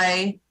is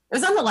it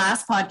was on the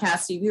last podcast,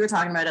 Steve, we were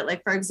talking about it.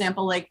 Like, for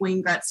example, like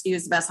Wayne Gretzky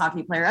is the best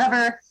hockey player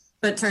ever,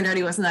 but turned out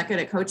he wasn't that good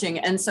at coaching.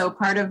 And so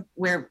part of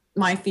where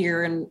my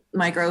fear and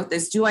my growth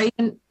is,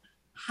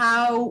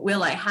 how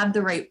will I have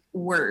the right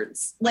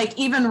words? Like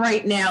even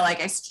right now,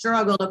 like I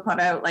struggle to put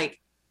out like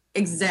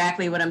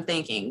exactly what I'm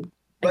thinking.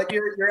 But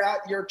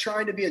you're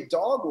trying to be a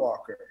dog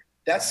walker.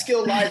 That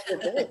skill lies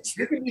within.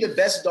 You can be the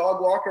best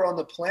dog walker on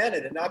the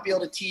planet and not be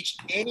able to teach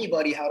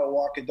anybody how to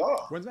walk a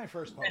dog. When's my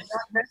first post?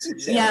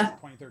 Yeah.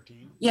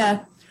 2013.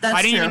 Yeah.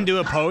 I didn't even do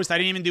a post. I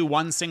didn't even do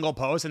one single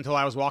post until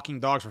I was walking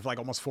dogs for like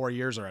almost 4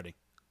 years already.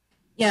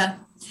 Yeah.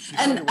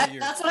 And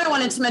that's what I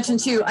wanted to mention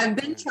too. I've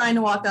been trying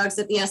to walk dogs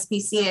at the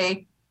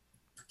SPCA.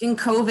 And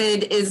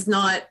COVID is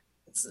not,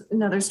 it's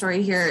another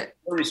story here.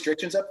 No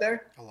restrictions up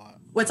there? A lot.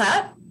 What's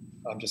that?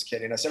 I'm just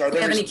kidding. I said, are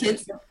there any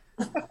kids?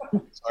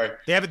 Sorry.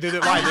 They have to do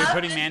why? They're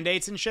putting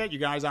mandates and shit? You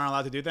guys aren't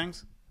allowed to do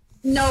things?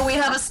 No, we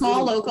have a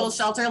small local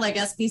shelter like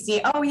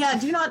SPC. Oh yeah, I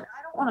don't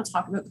want to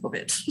talk about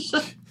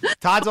COVID.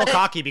 Todd's all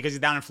cocky because he's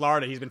down in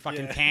Florida. He's been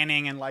fucking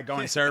tanning and like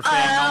going surfing,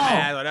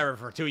 nomad, whatever,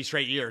 for 2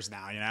 straight years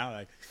now,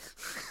 like.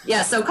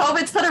 Yeah, so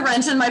COVID's put a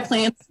wrench in my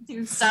plans to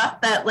do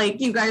stuff that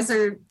like you guys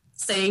are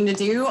saying to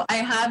do. I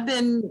have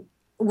been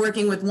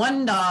working with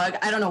one dog.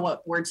 I don't know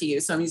what word to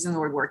use, so I'm using the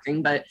word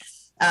working, but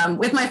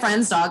with my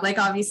friend's dog, like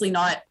obviously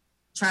not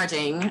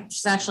charging.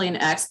 She's actually an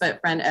ex,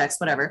 but friend ex,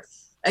 whatever.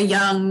 A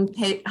young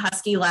pit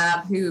husky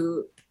lab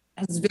who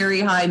has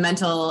very high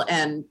mental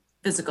and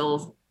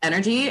physical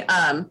energy.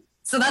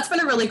 So that's been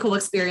a really cool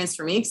experience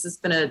for me because it's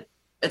been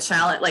a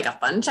challenge, like a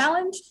fun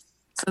challenge.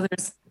 So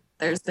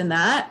there's been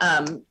that.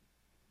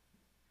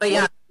 But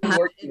yeah,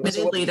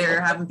 admittedly, there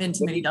haven't been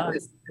too many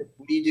dogs.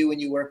 What do you do when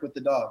you work with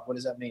the dog? What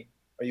does that mean?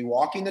 Are you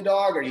walking the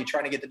dog? Are you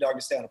trying to get the dog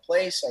to stay on a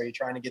place? Are you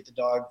trying to get the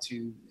dog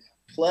to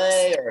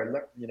play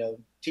or,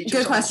 teach?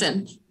 Good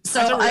question.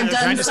 So Can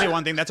I just say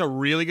one thing? That's a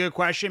really good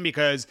question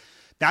because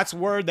that's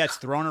word that's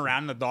thrown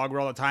around in the dog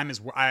world all the time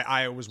is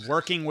I was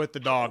working with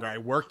the dog or I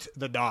worked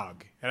the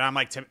dog. And I'm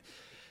like,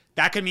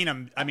 That could mean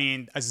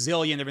a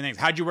zillion different things.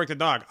 How'd you work the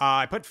dog?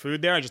 I put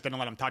food there. I just didn't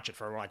let him touch it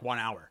for like 1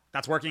 hour.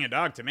 That's working a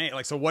dog to me.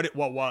 Like, so what?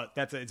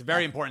 It's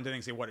very important to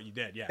think, see what you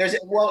did. Yeah.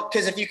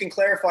 Because if you can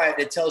clarify it,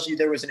 it tells you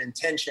there was an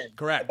intention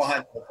correct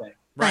behind the whole thing.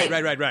 Right.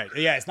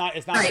 Yeah, it's not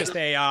just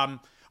a.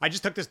 I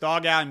just took this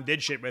dog out and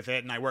did shit with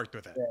it, and I worked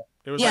with it. Yeah.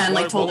 It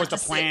was what was the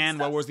plan?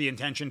 What was the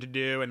intention to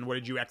do, and what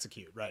did you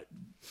execute? Right.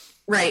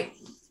 Right.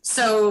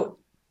 So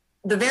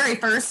the very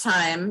first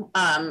time,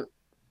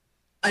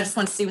 I just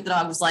wanted to see what the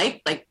dog was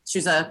like. Like, she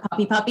was a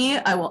puppy.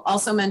 I will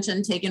also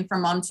mention taken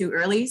from mom too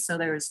early. So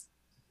there's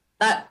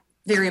that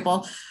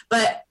variable.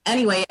 But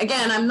anyway,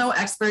 again, I'm no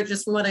expert.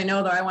 Just from what I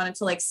know, though, I wanted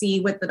to like see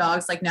what the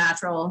dog's like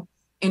natural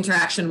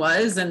interaction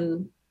was.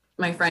 And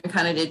my friend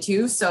kind of did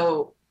too.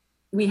 So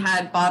we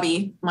had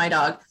Bobby, my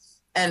dog,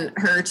 and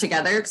her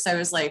together. Because I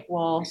was like,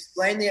 well.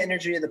 Explain the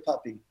energy of the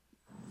puppy.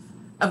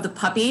 Of the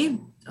puppy?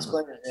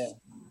 Explain it, yeah.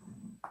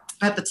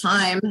 At the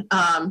time,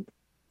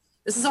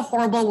 this is a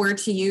horrible word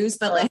to use,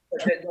 but like.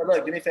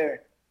 Look, do me a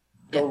favor.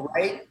 Go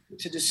right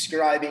to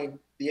describing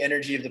the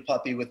energy of the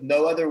puppy with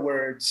no other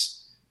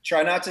words.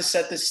 Try not to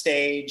set the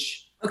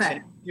stage. Okay.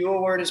 And few a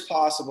word as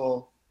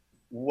possible.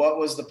 What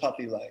was the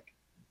puppy like?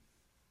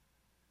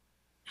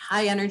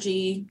 High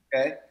energy.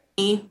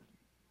 Okay.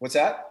 What's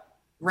that?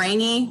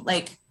 Rainy,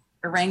 like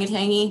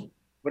orangutangy.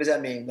 What does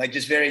that mean? Like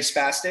just very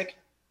spastic?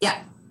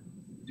 Yeah.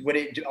 Would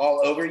it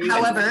all over you?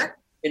 However.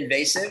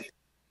 Invasive?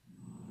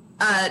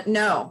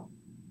 No.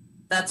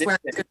 That's where.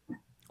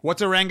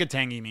 What's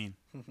orangutangy mean?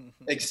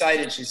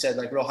 Excited, she said,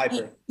 like real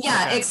hyper.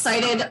 Yeah, okay.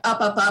 Excited,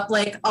 up,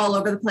 like all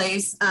over the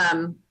place.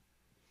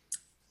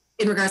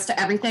 In regards to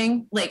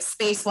everything, like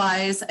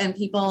space-wise and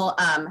people.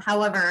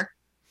 However,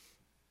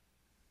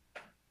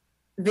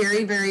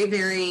 very, very,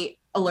 very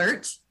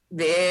alert,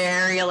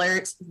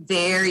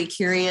 very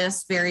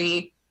curious,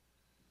 very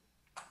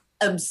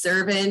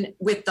observant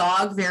with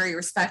dog, very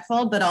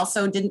respectful, but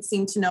also didn't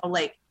seem to know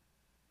like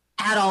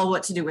at all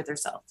what to do with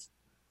herself.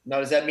 Now,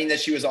 does that mean that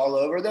she was all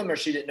over them or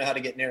she didn't know how to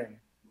get near him?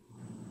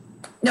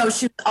 No,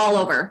 she was all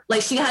over.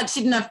 Like she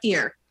didn't have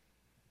fear.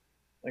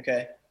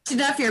 Okay. She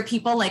didn't have fear of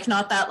people, like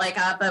not that like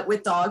but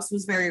with dogs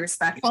was very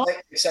respectful.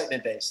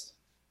 Excitement based.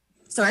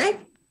 Sorry?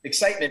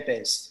 Excitement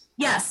based.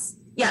 Yes.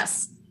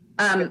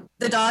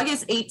 The dog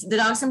is 8. The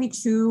dog's gonna be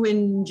 2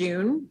 in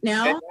June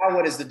now. And now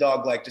what is the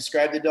dog like?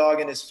 Describe the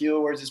dog in as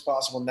few words as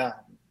possible now.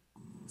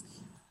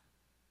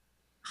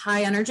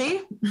 High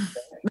energy,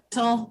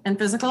 mental and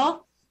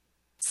physical.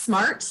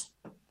 Smart.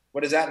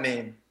 What does that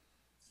mean?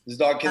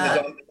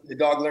 Can the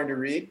dog learn to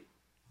read?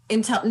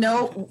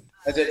 No.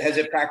 Has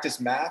it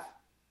practiced math?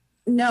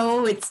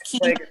 No, it's key.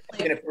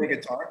 Can it play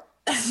guitar?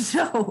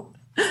 No,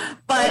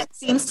 but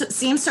seems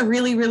to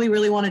really, really,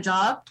 really want a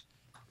job.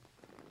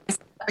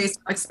 Based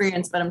on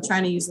experience, but I'm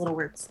trying to use little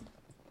words.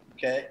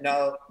 Okay.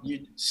 Now,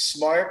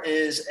 smart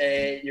is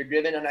you're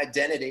given an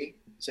identity,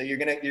 so you're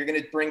gonna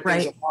bring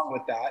things along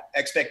with that.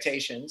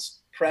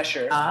 Expectations,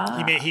 pressure.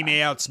 He may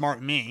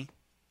outsmart me.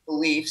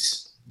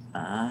 Beliefs.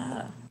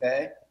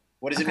 Okay.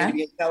 What does it mean to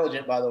be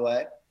intelligent, by the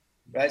way?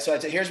 Right. So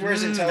here's where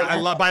his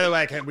intelligence. By the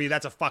way,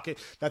 that's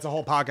a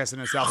whole podcast in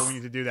itself. And we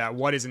need to do that.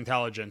 What is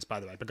intelligence, by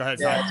the way? But go ahead.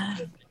 Yeah.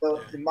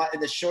 So in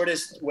the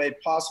shortest way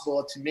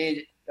possible, to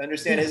me,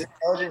 understand his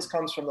intelligence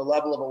comes from the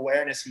level of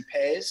awareness he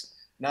pays,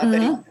 not that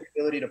he has the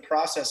ability to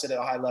process it at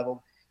a high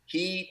level.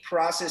 He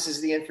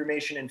processes the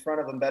information in front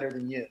of him better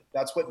than you.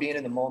 That's what being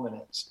in the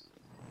moment is.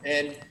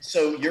 And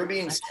so you're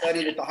being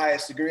studied at the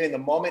highest degree. And the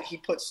moment he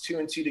puts 2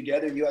 and 2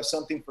 together, you have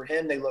something for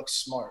him. They look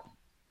smart.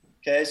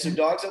 Okay. So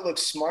dogs that look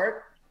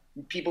smart,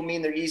 people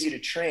mean they're easy to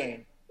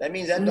train. That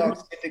means that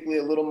dog's typically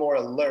a little more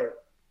alert.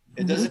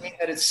 It doesn't mean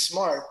that it's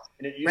smart.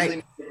 And it usually,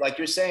 means, like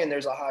you're saying,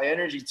 there's a high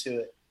energy to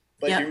it,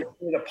 but you're making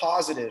it a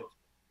positive.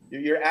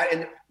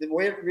 And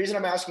the reason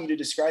I'm asking you to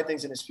describe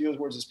things in as few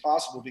words as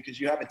possible, because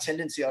you have a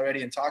tendency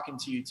already in talking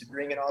to you to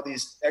bring in all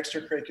these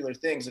extracurricular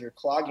things that are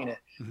clogging it.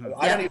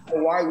 I don't even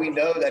know why we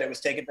know that it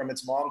was taken from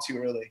its mom too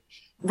early.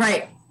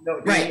 Right.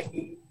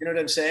 You know what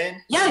I'm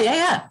saying?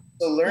 Yeah.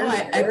 So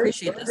I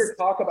appreciate this. To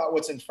talk about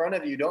what's in front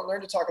of you. Don't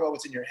learn to talk about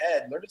what's in your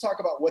head. Learn to talk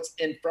about what's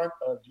in front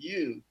of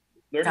you.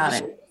 Learn to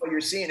see what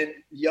you're seeing. And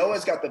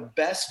Yoa's got the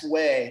best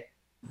way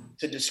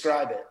to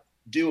describe it.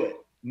 Do it.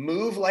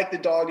 Move like the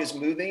dog is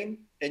moving,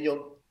 and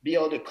you'll be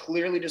able to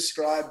clearly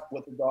describe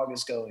what the dog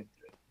is going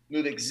through.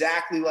 Move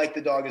exactly like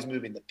the dog is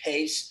moving. The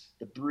pace,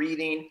 the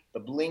breathing, the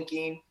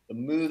blinking, the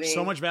moving.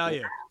 So much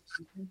value.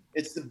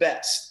 It's the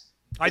best.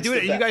 I do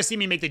it. You guys see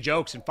me make the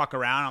jokes and fuck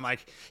around. I'm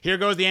like, here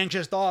goes the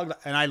anxious dog.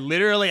 And I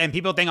literally, and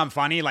people think I'm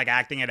funny, like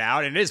acting it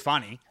out. And it is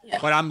funny,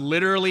 but I'm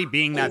literally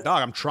being that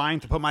dog. I'm trying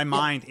to put my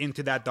mind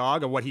into that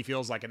dog and what he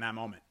feels like in that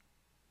moment.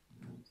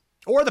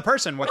 Or the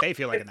person, what they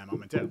feel like in that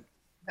moment too.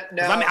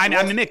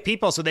 I mimic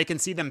people so they can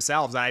see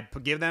themselves. I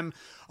give them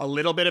a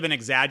little bit of an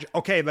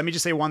Okay, let me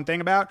just say one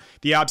thing about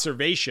the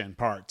observation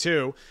part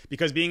too,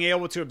 because being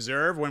able to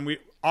observe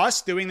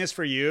us doing this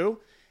for you,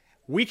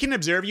 we can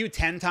observe you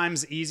 10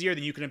 times easier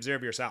than you can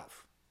observe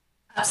yourself.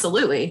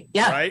 Absolutely.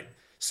 Yeah. Right.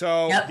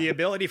 So Yep. the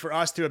ability for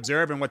us to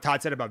observe, and what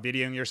Todd said about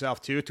videoing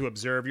yourself too, to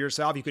observe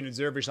yourself, you can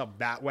observe yourself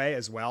that way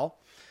as well.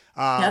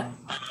 Yep.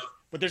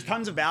 But there's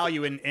tons of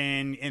value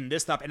in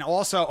this stuff. And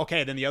also,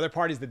 okay, then the other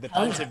part is the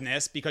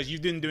defensiveness, because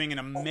you've been doing an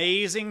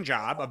amazing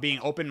job of being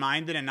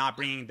open-minded and not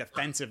bringing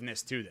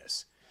defensiveness to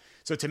this.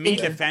 So to me,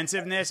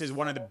 defensiveness is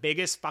one of the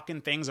biggest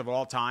fucking things of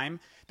all time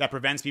that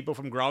prevents people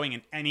from growing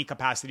in any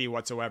capacity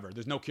whatsoever.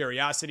 There's no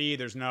curiosity.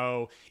 There's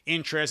no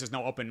interest. There's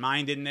no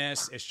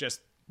open-mindedness. It's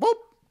just, whoop,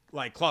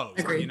 like closed.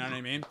 Agreed. You know what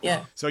I mean?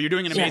 Yeah. So you're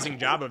doing an amazing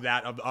job of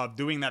that, of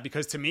doing that,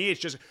 because to me,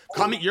 it's just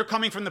you're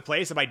coming from the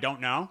place of I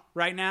don't know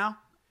right now.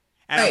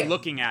 And I'm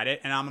looking at it,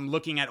 and I'm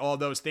looking at all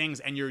those things,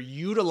 and you're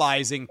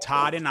utilizing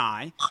Todd and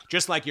I,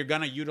 just like you're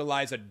going to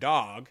utilize a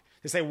dog,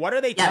 to say, what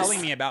are they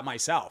telling me about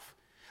myself?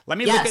 Let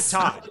me look at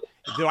Todd.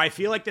 Do I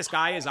feel like this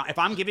guy is, if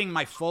I'm giving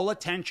my full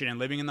attention and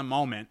living in the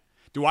moment,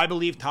 do I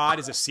believe Todd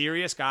is a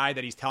serious guy,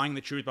 that he's telling the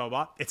truth, blah,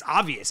 blah, blah? It's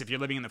obvious if you're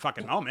living in the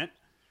fucking moment.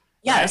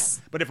 Yes.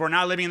 Right? But if we're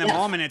not living in the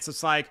moment, it's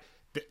just like,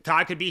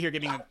 Todd could be here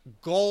giving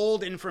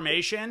gold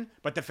information,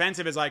 but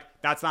defensive is like,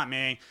 that's not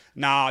me.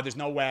 No, there's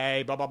no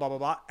way, blah, blah, blah, blah,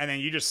 blah. And then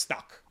you just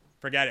stuck.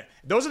 Forget it.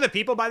 Those are the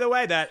people, by the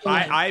way, that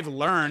I've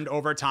learned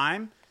over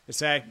time to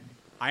say,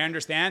 I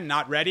understand,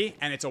 not ready.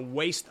 And it's a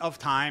waste of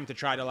time to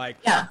try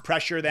to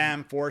pressure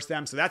them, force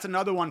them. So that's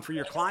another one for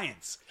your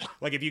clients.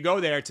 Like if you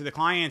go there to the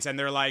clients and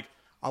they're like,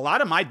 a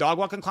lot of my dog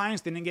walking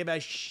clients didn't give a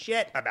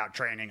shit about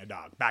training a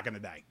dog back in the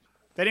day.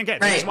 They didn't care.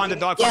 They just wanted the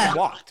dog fucking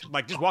walked.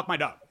 Like, just walk my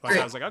dog. Like,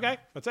 I was like, okay,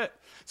 that's it.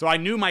 So I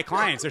knew my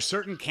clients. There's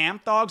certain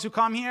camp dogs who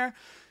come here.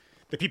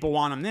 The people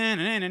want them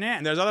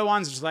and there's other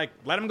ones just like,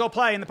 let them go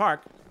play in the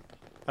park.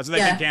 That's what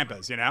they think camp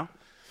is, you know?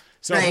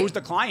 So who's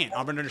the client?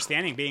 Of an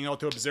understanding, being able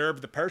to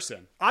observe the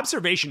person.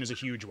 Observation is a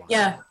huge one.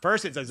 Yeah.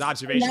 First, it's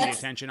observation, the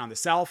attention on the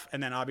self,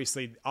 and then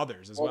obviously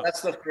others as well.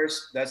 That's the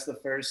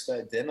first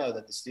demo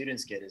that the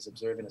students get, is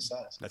observe and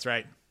assess. That's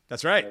right.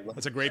 That's right.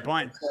 That's a great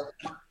point.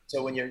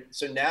 So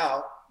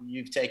now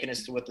you've taken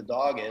us to what the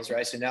dog is,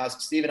 right? So now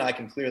Steve and I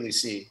can clearly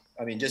see.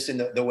 I mean, just in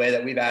the way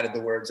that we've added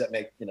the words that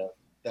make,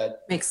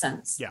 that makes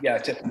sense.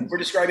 Yeah. We're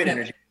describing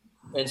energy.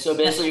 And so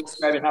basically you're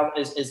describing how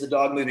is the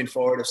dog moving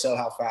forward? If so,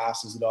 how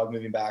fast? Is the dog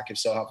moving back? If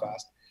so, how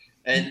fast?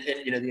 And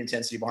the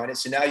intensity behind it.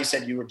 So now you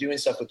said you were doing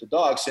stuff with the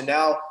dog. So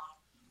now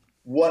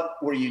what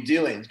were you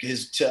doing?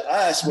 Because to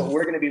us, what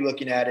we're going to be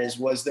looking at is,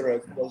 was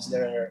there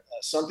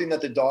something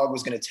that the dog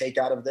was going to take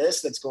out of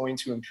this that's going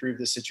to improve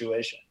the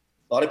situation?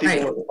 A lot of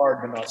people work hard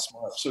but not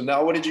smart. So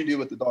now what did you do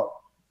with the dog?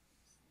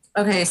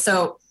 Okay,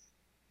 so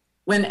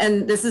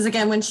and this is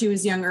again when she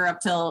was younger up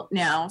till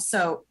now.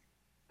 So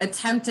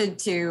attempted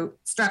to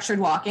structured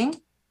walking.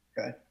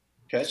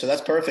 Okay, so that's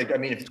perfect. I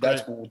mean, if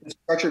that's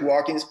structured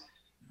walkings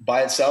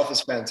by itself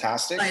is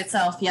fantastic. By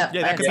itself, yeah.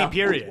 Yeah, that could be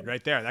period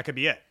right there. That could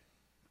be it.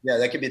 Yeah,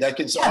 that could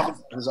often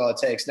is all it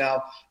takes.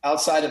 Now,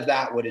 outside of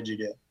that, what did you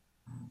do?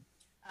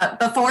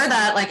 Before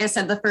that, like I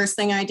said, the first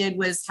thing I did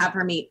was have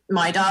her meet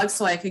my dog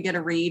so I could get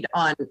a read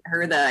on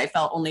her that I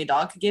felt only a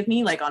dog could give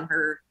me, like on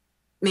her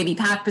maybe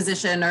pack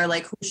position or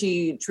like who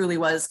she truly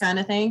was kind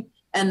of thing.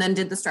 And then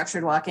did the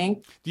structured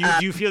walking. Do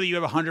you feel that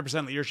you have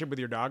 100% leadership with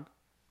your dog?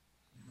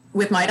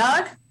 With my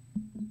dog?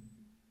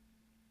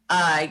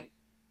 I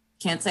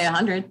can't say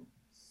 100.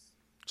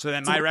 So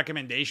then my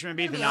recommendation would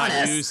be to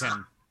not use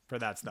him for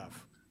that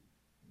stuff.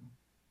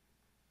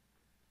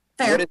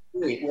 Fair.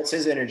 What's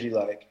his energy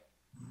like?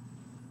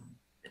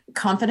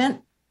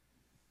 Confident.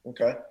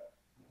 Okay.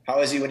 How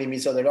is he when he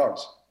meets other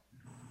dogs?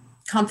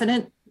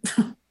 Confident.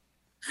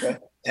 Okay.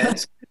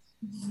 Tense?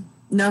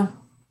 No.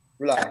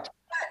 Relaxed?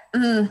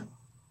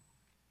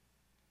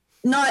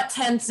 Not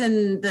tense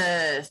in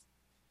the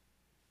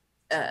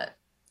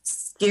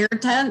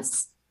scared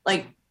tense,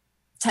 like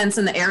tense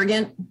in the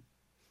arrogant,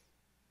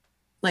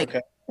 like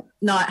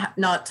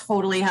not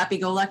totally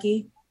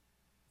happy-go-lucky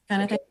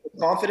kind of thing.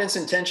 Confidence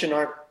and tension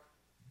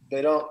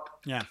don't.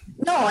 Yeah.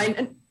 No,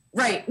 I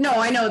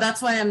know.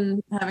 That's why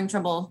I'm having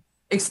trouble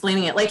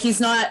explaining it. Like he's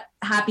not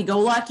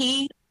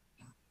happy-go-lucky,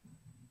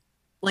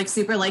 like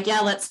super like, yeah,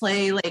 let's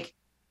play like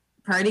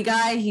party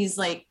guy. He's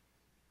like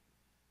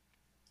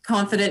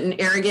confident and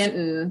arrogant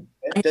and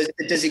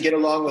does he get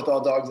along with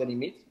all dogs that he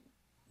meets?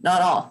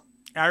 Not all.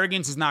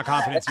 Arrogance is not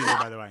confidence either,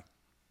 by the way.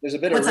 There's a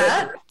bit What's of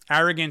that?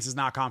 Arrogance is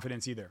not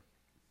confidence either.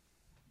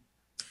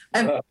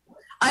 I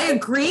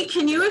agree.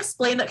 Can you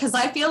explain that? Because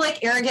I feel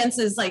like arrogance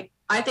is like,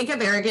 I think of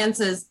arrogance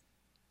as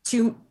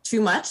too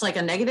much, like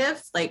a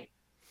negative, like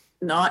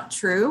not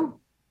true,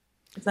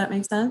 if that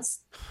makes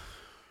sense.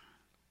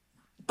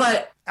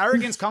 But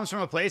arrogance comes from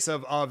a place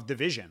of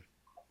division.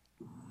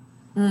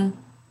 I'm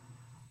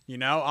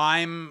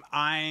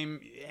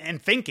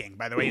and thinking,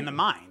 by the way, in the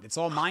mind. It's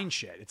all mind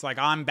shit. It's like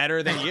I'm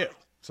better than you.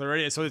 So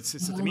it's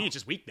to me, it's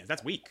just weakness.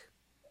 That's weak.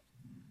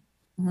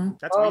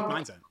 That's weak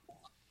mindset.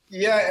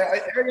 Yeah,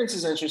 arrogance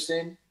is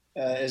interesting.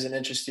 Is an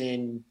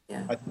interesting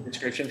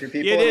description for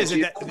people. Yeah, it is.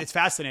 It's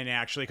fascinating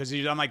actually because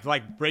I'm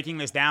like breaking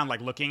this down,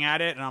 like looking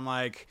at it, and I'm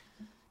like,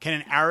 can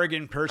an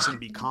arrogant person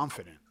be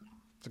confident?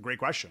 It's a great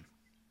question.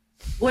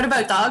 What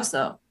about dogs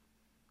though?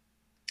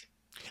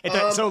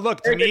 So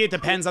look, to me, it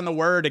depends on the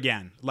word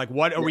again. Like,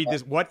 what are we?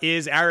 What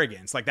is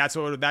arrogance? Like, that's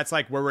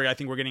like where I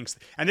think we're getting.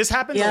 And this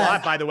happens a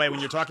lot, by the way, when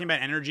you're talking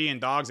about energy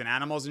and dogs and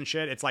animals and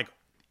shit. It's like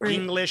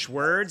English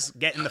words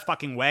get in the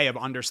fucking way of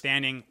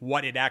understanding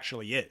what it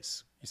actually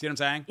is. You see what I'm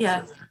saying?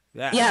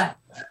 Yeah.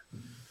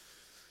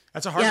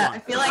 That's a hard one. I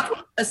feel like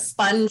a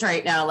sponge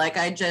right now. Like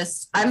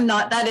I'm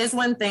not, that is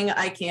one thing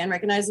I can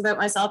recognize about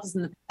myself is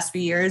in the past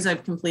few years,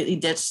 I've completely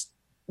ditched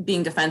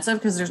being defensive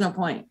because there's no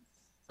point.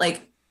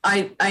 Like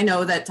I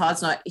know that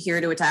Todd's not here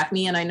to attack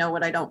me and I know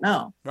what I don't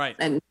know. Right.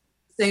 And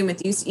same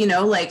with you, you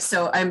know, like,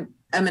 so I'm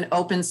an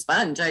open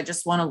sponge. I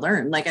just want to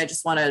learn. Like, I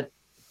just want to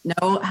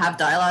have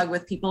dialogue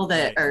with people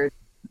that are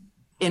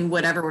in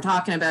whatever we're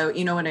talking about,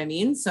 you know what I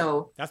mean?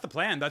 So that's the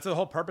plan. That's the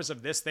whole purpose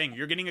of this thing.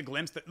 You're getting a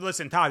glimpse.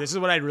 Listen, Todd, this is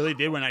what I really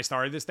did when I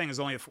started this thing. It's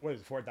only the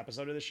fourth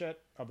episode of this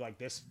shit, of like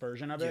this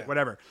version of it,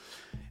 whatever.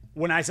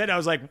 When I said, I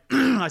was like,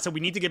 I said, we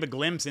need to give a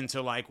glimpse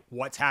into like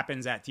what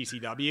happens at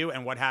TCW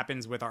and what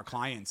happens with our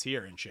clients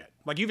here and shit.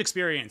 Like you've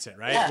experienced it,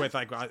 right? With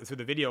like through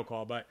the video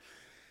call, but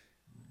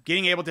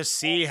getting able to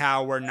see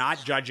how we're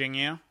not judging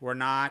you. We're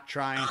not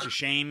trying to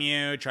shame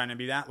you, trying to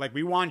be that. Like,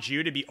 we want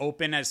you to be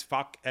open as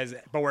fuck,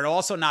 but we're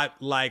also not,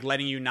 like,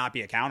 letting you not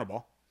be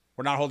accountable.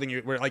 We're not holding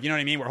you, we're like, you know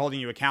what I mean? We're holding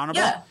you accountable.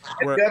 Yeah.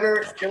 Have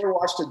you ever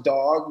watched a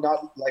dog,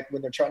 not like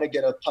when they're trying to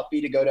get a puppy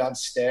to go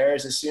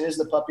downstairs, as soon as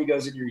the puppy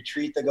goes into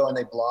retreat, they go and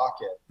they block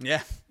it.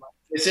 Yeah.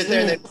 They sit there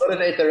and they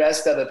motivate the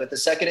rest of it, but the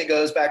second it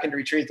goes back into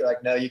retreat, they're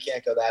like, no, you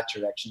can't go that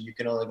direction. You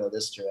can only go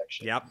this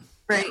direction. Yep.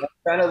 Right. That's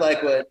kind of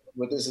like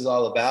what this is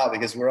all about,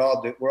 because we're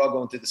all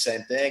going through the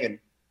same thing. And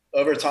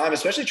over time,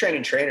 especially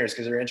training trainers,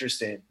 because they're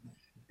interesting,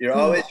 you're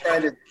always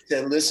trying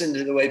to listen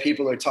to the way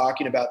people are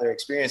talking about their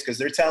experience, because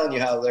they're telling you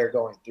how they're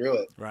going through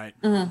it. Right.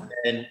 Mm-hmm.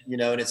 And, you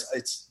know, and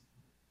it's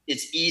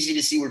easy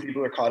to see where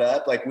people are caught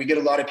up. Like, we get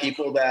a lot of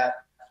people that,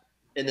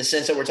 in the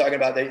sense that we're talking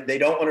about, they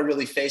don't want to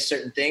really face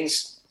certain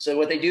things. So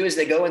what they do is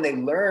they go and they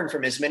learn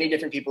from as many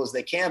different people as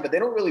they can, but they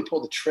don't really pull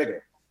the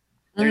trigger.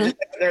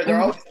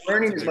 They're always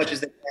learning as much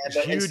as they can.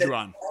 But huge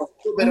run. A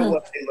little bit of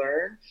what they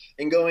learn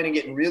and going and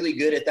getting really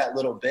good at that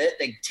little bit,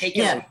 they take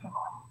it a lot.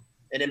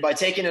 And then by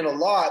taking it a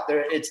lot,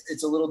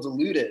 it's a little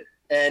diluted.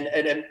 And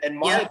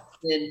my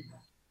opinion,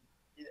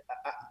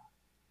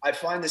 I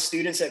find the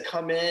students that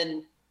come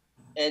in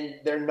and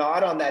they're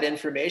not on that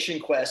information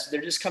quest.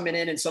 They're just coming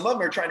in, and some of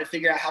them are trying to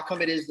figure out how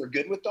come it is they're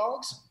good with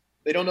dogs.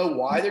 They don't know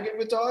why they're good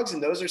with dogs,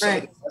 and those are some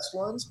of the best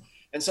ones.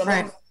 And some of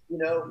them, you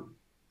know,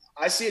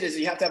 I see it as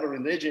you have to have a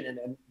religion,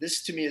 and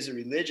this to me is a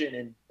religion,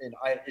 and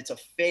it's a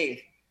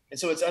faith. And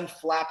so it's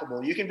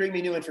unflappable. You can bring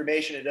me new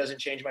information. It doesn't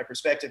change my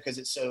perspective because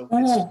it's so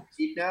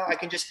deep now.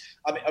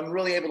 I'm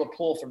really able to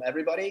pull from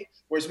everybody.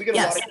 Whereas we get a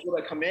lot of people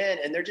that come in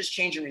and they're just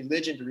changing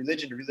religion to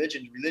religion to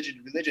religion to religion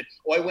to religion.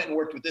 Oh, I went and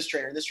worked with this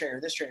trainer, this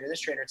trainer, this trainer, this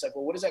trainer. It's like,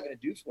 well, what is that going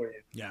to do for you?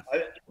 Yeah.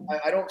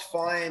 I don't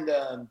find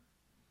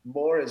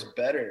more is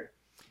better.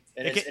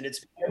 And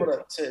it's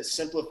able to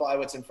simplify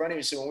what's in front of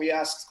you. So when we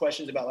ask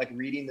questions about like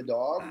reading the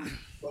dog,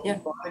 what we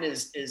find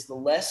is the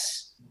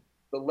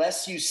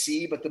less you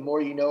see, but the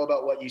more you know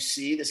about what you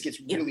see, this gets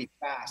really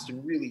fast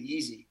and really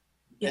easy.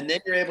 And then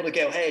you're able to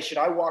go, hey, should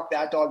I walk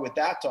that dog with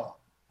that dog?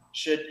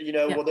 Should, you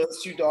know, will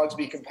those two dogs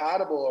be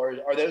compatible, or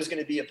are those going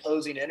to be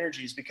opposing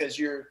energies? Because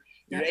you're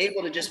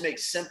able to just make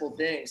simple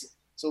things.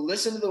 So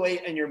listen to the way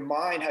in your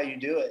mind how you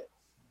do it.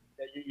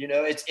 You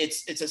know,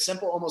 it's a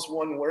simple, almost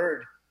one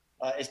word.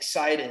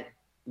 Excited,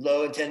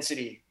 low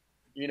intensity.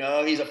 You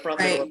know, he's a front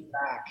middle and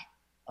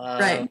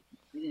back.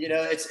 You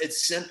know,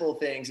 it's simple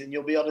things, and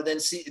you'll be able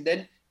to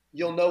then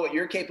you'll know what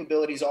your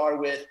capabilities are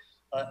with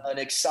an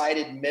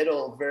excited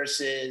middle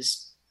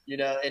versus, you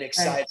know, an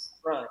excited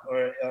front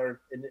or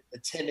a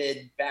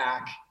timid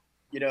back.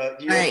 You know,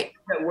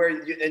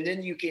 and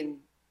then you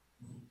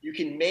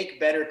can make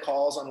better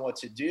calls on what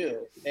to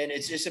do, and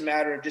it's just a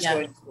matter of just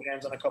going to your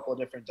hands on a couple of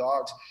different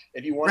dogs.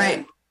 If you want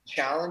to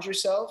challenge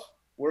yourself,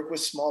 work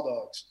with small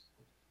dogs.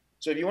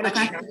 So if you want to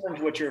challenge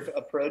what you're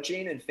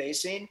approaching and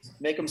facing,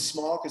 make them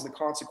small because the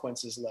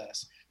consequence is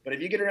less. But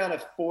if you get around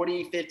a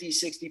 40, 50,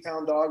 60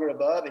 pound dog or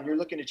above and you're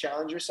looking to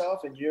challenge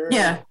yourself, and you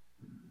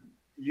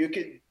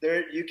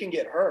can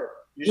get hurt.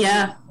 You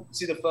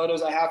see the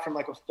photos I have from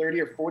like a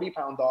 30 or 40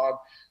 pound dog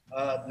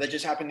that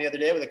just happened the other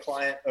day with a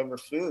client over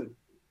food.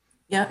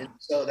 Yeah. And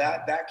so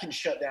that can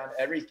shut down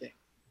everything.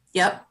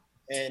 Yep.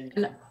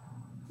 And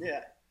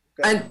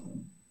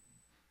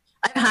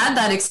I've had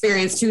that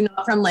experience too,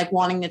 not from like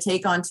wanting to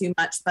take on too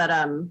much, but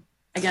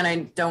again, I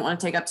don't want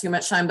to take up too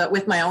much time, but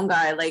with my own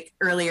guy, like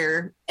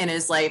earlier in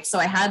his life. So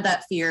I had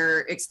that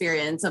fear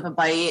experience of a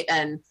bite,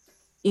 and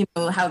you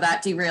know how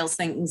that derails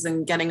things,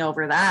 and getting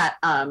over that.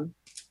 And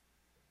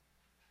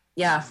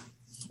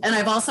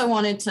I've also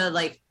wanted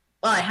to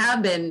I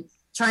have been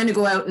trying to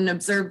go out and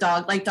observe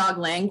dog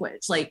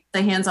language, like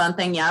the hands-on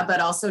thing. Yeah. But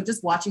also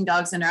just watching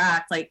dogs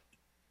interact,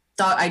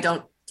 I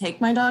don't take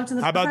my dog to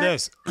the How about park.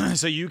 this?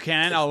 So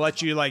I'll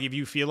let you, like, if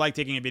you feel like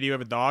taking a video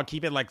of a dog,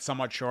 keep it like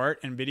somewhat short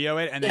and video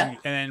it, and then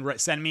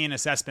send me an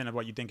assessment of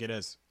what you think it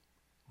is.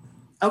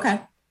 Okay.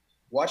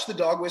 Watch The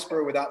Dog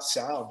Whisperer without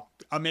sound.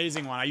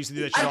 Amazing one. I used to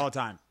do that shit all the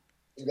time.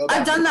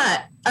 I've done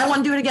that. I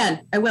want to do it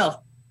again. I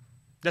will.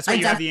 That's why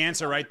you have the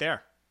answer right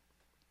there.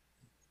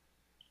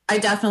 I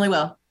definitely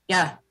will.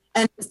 Yeah.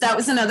 And that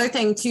was another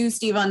thing too,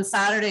 Steve, on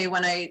Saturday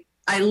when I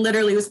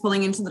literally was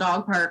pulling into the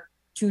dog park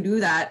to do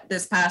that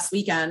this past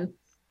weekend.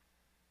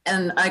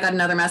 And I got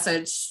another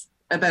message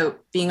about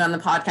being on the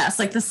podcast.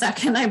 Like the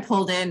second I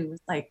pulled in,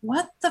 was like,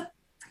 what the?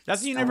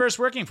 That's the universe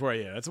working for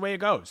you. That's the way it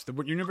goes. The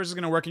universe is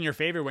going to work in your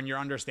favor when you're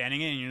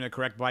understanding it and you're in the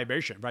correct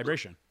vibration.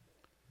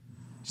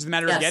 It's just a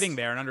matter of getting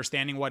there and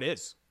understanding what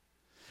is.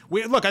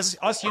 Look,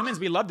 us humans,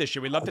 we love this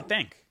shit. We love to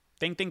think.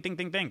 Think.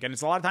 And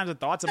it's a lot of times the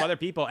thoughts of other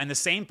people and the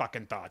same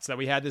fucking thoughts that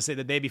we had to say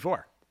the day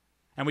before.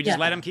 And we just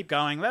let them keep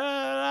going. La,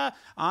 la, la,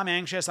 I'm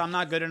anxious. I'm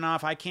not good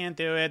enough. I can't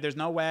do it. There's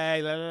no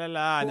way. La, la,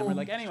 la. And then we're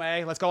like,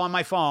 anyway, let's go on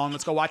my phone.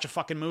 Let's go watch a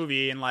fucking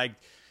movie and like,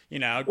 you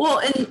know. Well,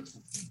 and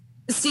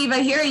Steve, I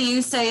hear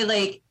you say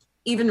like,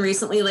 even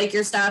recently, like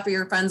your staff or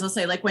your friends will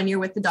say like, when you're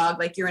with the dog,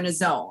 like you're in a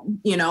zone,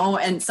 you know,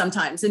 and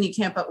sometimes, and you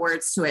can't put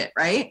words to it.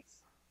 Right.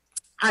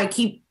 I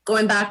keep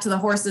going back to the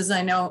horses.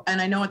 I know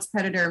it's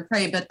predator and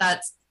prey, but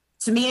that's,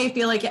 to me, I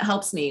feel like it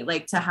helps me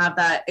like to have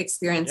that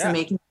experience and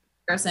making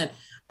a person.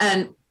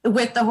 And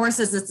with the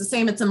horses, it's the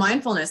same. It's a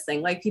mindfulness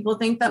thing. Like people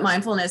think that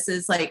mindfulness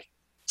is like,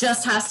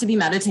 just has to be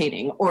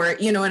meditating or,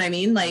 you know what I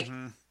mean? Like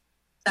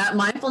that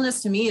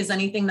mindfulness to me is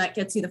anything that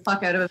gets you the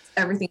fuck out of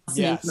everything else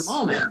in the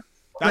moment.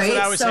 That's what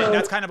I was saying.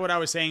 That's kind of what I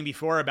was saying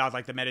before about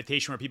like the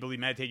meditation where people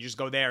meditate, you just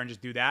go there and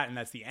just do that. And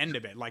that's the end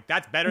of it. Like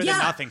that's better than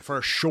nothing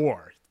for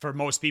sure for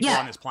most people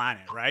on this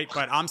planet. Right.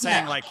 But I'm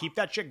saying like, keep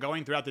that shit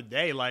going throughout the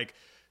day. Like,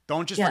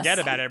 don't just forget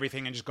about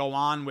everything and just go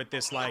on with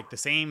this, like the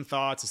same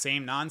thoughts, the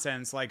same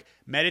nonsense, like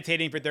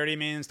meditating for 30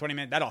 minutes, 20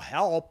 minutes. That'll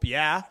help.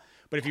 Yeah.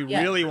 But if you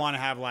really want to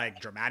have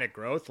like dramatic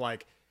growth,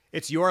 like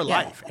it's your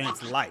life and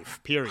it's life,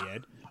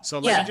 period. So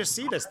let me just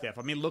see this stuff.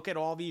 I mean, look at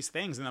all these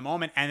things in the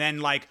moment. And then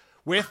like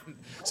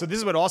so this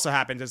is what also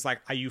happens. It's like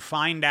you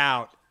find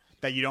out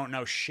that you don't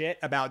know shit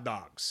about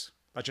dogs.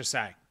 Let's just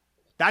say.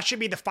 That should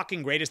be the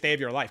fucking greatest day of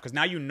your life because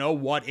now you know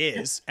what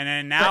is. And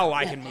then now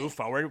I can move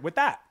forward with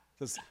that.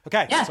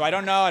 Okay, so I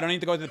don't know. I don't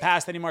need to go to the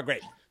past anymore.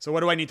 Great. So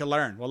what do I need to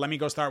learn? Well, let me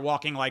go start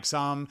walking like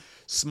some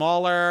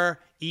smaller,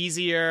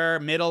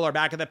 easier, middle or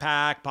back of the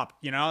pack pup.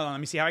 You know, let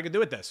me see how I can do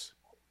with this.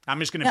 I'm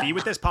just going to be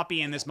with this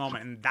puppy in this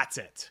moment, and that's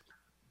it.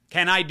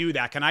 Can I do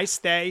that? Can I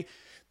stay?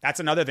 That's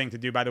another thing to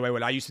do, by the way.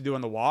 What I used to do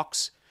on the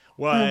walks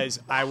was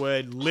I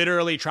would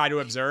literally try to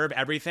observe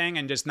everything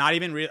and just not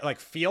even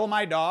feel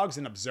my dogs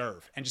and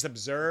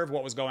observe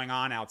what was going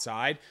on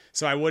outside.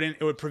 So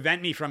it would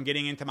prevent me from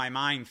getting into my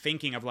mind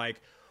thinking of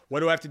like, what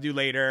do I have to do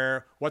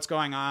later? What's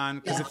going on?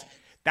 Because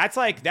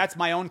that's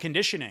my own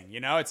conditioning. You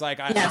know, it's like,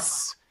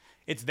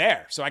 it's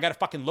there. So I got to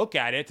fucking look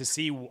at it to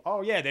see,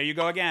 oh yeah, there you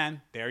go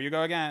again. There you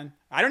go again.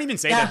 I don't even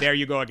say that there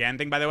you go again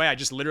thing, by the way. I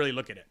just literally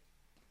look at it.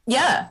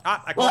 Yeah.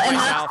 I call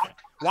myself.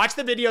 Watch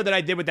the video that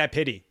I did with that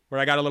pity where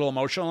I got a little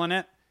emotional in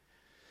it.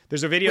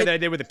 There's a video that I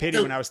did with the pity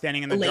when I was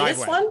standing in the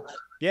driveway. One?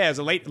 Yeah, it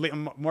was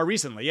more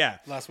recently. Yeah.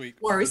 Last week.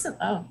 More recent.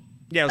 Oh.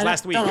 Yeah, it was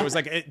last week. It was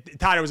like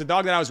Todd. It was a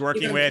dog that I was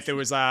working with. It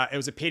was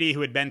a pity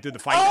who had been through the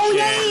fight. Oh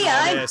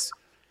yeah.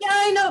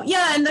 I know.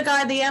 Yeah, and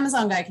the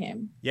Amazon guy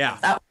came.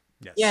 Yeah.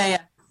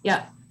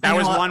 Yeah. That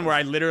was one where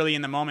I literally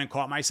in the moment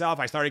caught myself.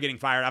 I started getting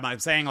fired up. I'm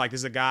saying like, this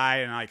is a guy,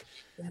 and like,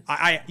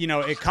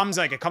 it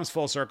comes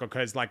full circle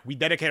because like we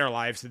dedicate our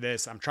lives to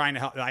this. I'm trying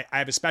to help. I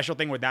have a special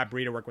thing with that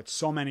breed. I work with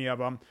so many of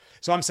them.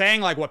 So I'm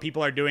saying like what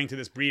people are doing to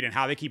this breed and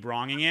how they keep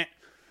wronging it.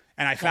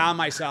 And I found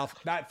myself,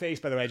 that face,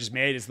 by the way, I just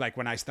made is like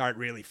when I start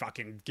really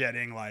fucking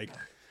getting like,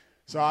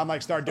 so I'm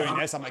like, start doing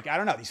this. I'm like, I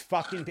don't know, these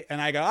fucking,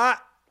 and I go,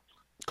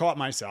 caught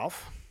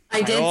myself.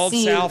 My old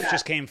self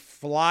just came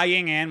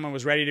flying in and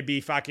was ready to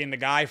be fucking the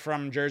guy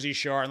from Jersey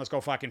Shore and let's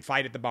go fucking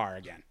fight at the bar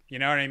again. You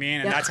know what I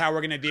mean? And that's how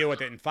we're going to deal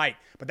with it and fight.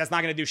 But that's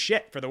not going to do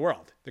shit for the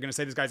world. They're going to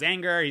say this guy's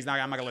anger. I'm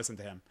not going to listen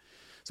to him.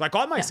 So I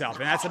caught myself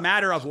and that's a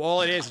matter of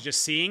all it is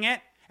just seeing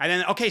it. And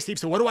then, okay, Steve,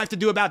 so what do I have to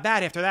do about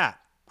that after that?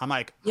 I'm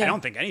like, I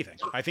don't think anything.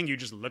 I think you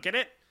just look at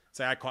it,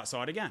 say, I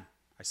saw it again.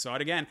 I saw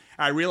it again.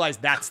 I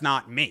realized that's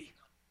not me.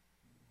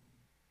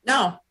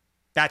 No.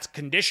 That's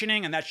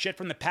conditioning and that's shit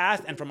from the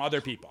past and from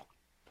other people.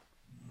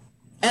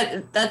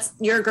 And that's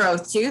your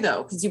growth too,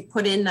 though, because you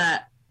put in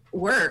that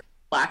work,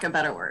 lack of a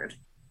better word.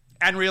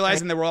 And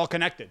realizing that we're all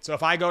connected. So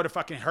if I go to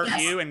fucking hurt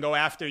you and go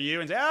after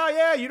you and say, oh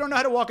yeah, you don't know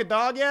how to walk a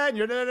dog yet, and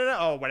you're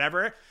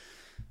whatever.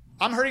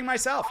 I'm hurting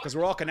myself because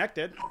we're all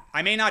connected.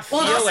 I may not feel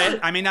it.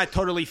 I may not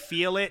totally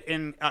feel it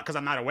because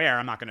I'm not aware.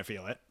 I'm not going to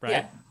feel it, right?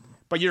 Yeah.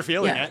 But you're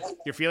feeling it.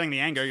 You're feeling the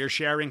anger. You're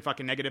sharing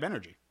fucking negative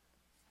energy.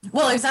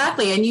 Well,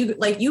 exactly. And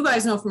you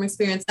guys know from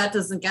experience that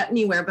doesn't get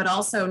anywhere, but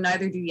also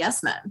neither do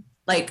yes men.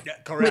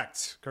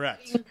 Correct.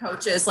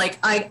 Coaches, like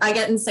I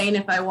get insane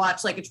if I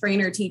watch like a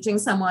trainer teaching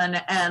someone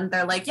and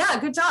they're like, yeah,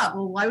 good job.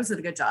 Well, why was it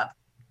a good job?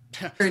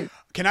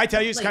 Can I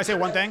tell you, can I say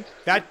one thing?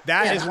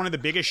 That is one of the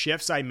biggest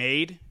shifts I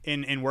made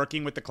in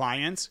working with the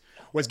clients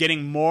was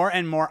getting more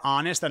and more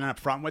honest and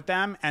upfront with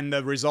them. And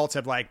the results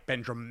have like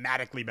been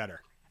dramatically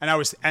better. And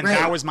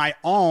that was my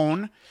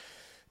own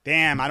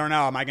damn, I don't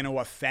know, am I going to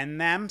offend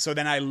them? So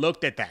then I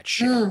looked at that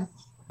shit,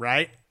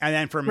 right? And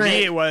then for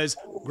me, it was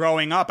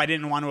growing up, I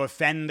didn't want to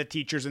offend the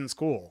teachers in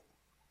school,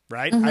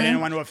 right? I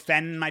didn't want to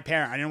offend my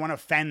parent. I didn't want to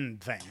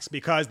offend things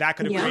because that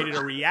could have created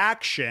a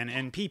reaction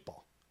in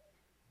people.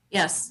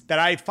 Yes. That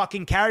I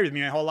fucking carried with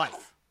me my whole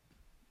life.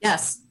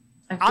 Yes.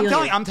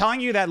 I'm telling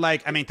you that,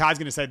 like, I mean, Todd's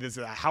going to say this,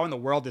 how in the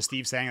world is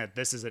Steve saying that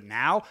this is it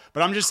now?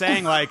 But I'm just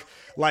saying, like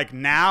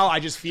now I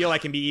just feel I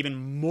can be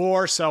even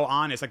more so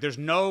honest. Like there's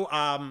no,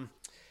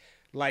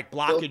 like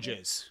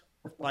blockages.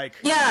 Like,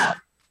 yeah,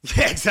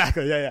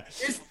 exactly. Yeah.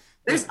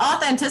 There's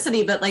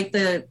authenticity, but like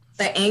the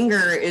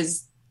anger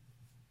is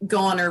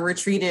gone or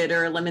retreated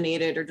or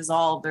eliminated or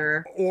dissolved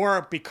or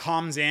it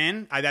becomes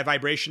in, that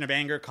vibration of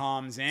anger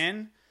comes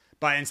in.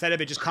 But instead of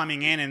it just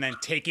coming in and then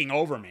taking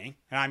over me,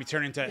 and I'm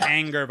turning into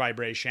anger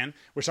vibration,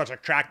 which starts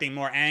attracting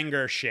more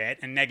anger shit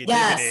and negativity.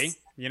 Yes.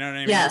 You know what I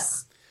mean?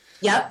 Yes.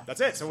 Yep.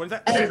 That's it. So once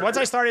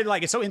I started,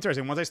 like, it's so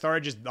interesting. Once I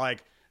started just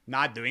like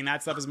not doing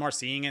that stuff, is more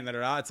seeing it,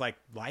 it's like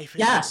life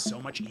is just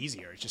so much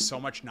easier. It's just so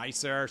much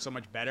nicer, so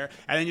much better.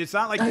 And then it's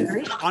not like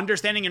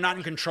understanding you're not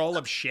in control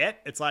of shit.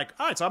 It's like,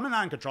 all right, so I'm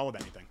not in control of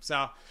anything.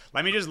 So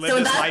let me just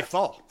live this life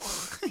full.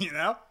 You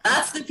know?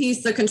 That's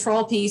the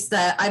control piece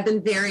that I've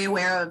been very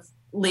aware of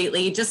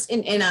lately, just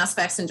in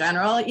aspects in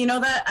general. You know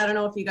that, I don't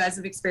know if you guys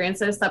have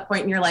experienced this, that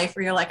point in your life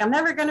where you're like, I'm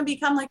never going to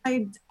become like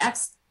my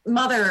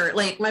ex-mother,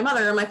 like my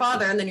mother or my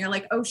father. And then you're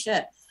like, oh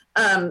shit.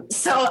 And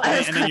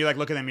then you like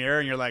look in the mirror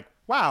and you're like,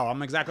 wow,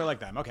 I'm exactly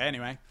like them. Okay,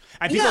 anyway.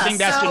 And people think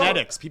that's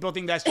genetics. People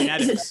think that's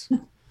genetics.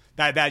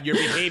 that your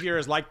behavior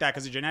is like that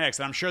because of genetics.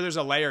 And I'm sure there's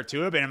a layer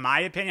to it, but in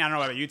my opinion, I don't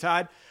know about you,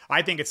 Todd,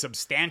 I think it's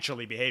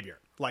substantially behavior.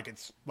 Like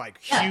it's like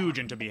huge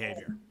into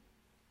behavior.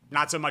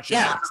 Not so much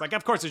genetics. Like,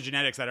 of course, there's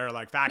genetics that are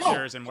like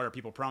factors and what are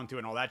people prone to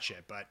and all that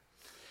shit. But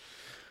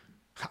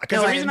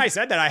because the reason I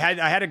said that, I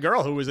had a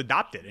girl who was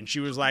adopted, and she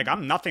was like,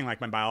 I'm nothing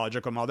like my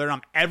biological mother.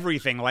 I'm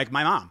everything like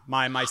my mom,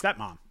 my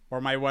stepmom,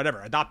 or my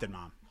whatever, adopted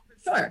mom.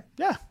 Sure.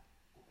 Yeah.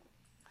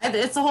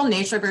 It's a whole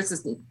nature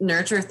versus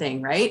nurture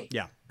thing, right?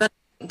 Yeah. But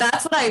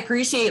that's what I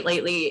appreciate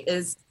lately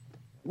is,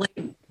 like,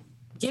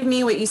 give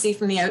me what you see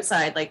from the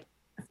outside, like,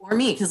 for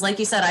me. Because like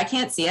you said, I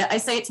can't see it. I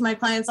say it to my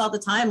clients all the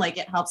time, like,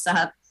 it helps to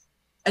have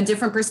a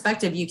different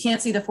perspective. You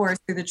can't see the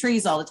forest through the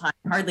trees all the time,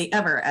 hardly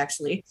ever,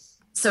 actually.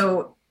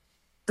 So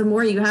the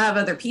more you have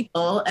other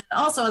people, and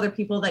also other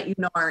people that you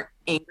know aren't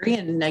angry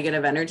and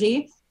negative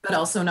energy, but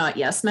also not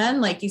yes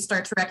men, like, you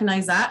start to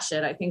recognize that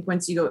shit. I think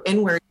once you go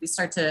inward, you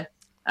start to,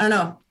 I don't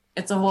know,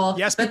 it's a whole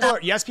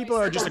people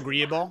are just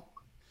agreeable,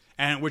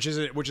 and which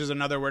is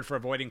another word for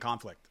avoiding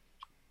conflict.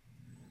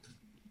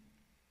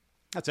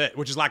 That's it,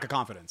 which is lack of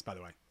confidence, by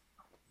the way.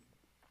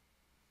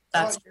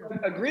 That's true.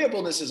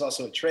 Agreeableness is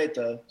also a trait,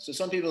 though. So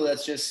some people,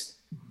 that's just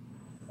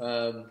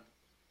it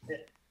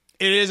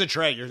is a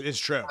trait. It's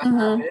true.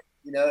 Mm-hmm.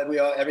 You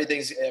know,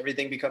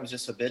 everything becomes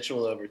just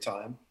habitual over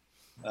time.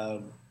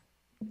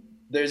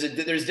 There's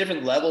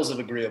different levels of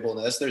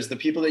agreeableness. There's the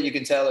people that you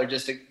can tell are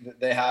just,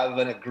 they have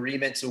an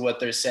agreement to what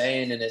they're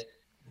saying, and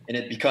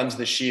it becomes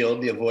the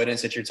shield, the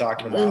avoidance that you're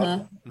talking about.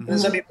 Mm-hmm. And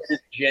some people are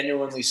just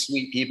genuinely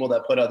sweet people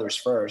that put others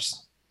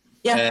first.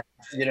 Yeah. And,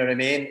 you know what I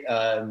mean?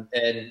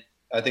 And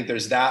I think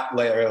there's that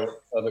layer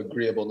of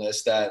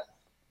agreeableness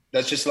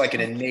that's just like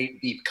an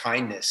innate deep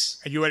kindness.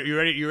 Are you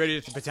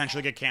ready to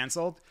potentially get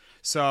canceled?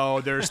 So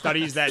there are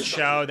studies that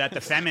show that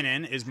the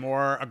feminine is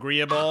more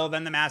agreeable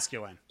than the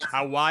masculine.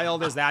 How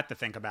wild is that to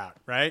think about,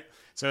 right?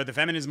 So the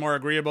feminine is more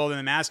agreeable than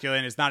the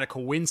masculine. It's not a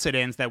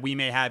coincidence that we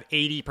may have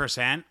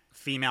 80%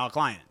 female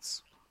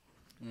clients.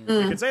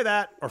 You could say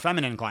that, or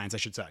feminine clients, I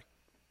should say.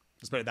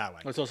 Let's put it that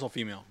way. It's also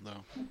female,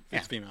 though.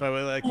 It's female.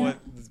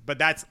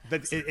 But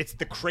it's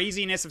the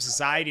craziness of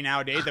society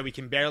nowadays that we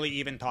can barely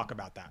even talk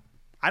about that.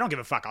 I don't give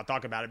a fuck. I'll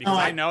talk about it because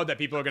I know that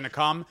people are going to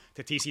come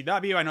to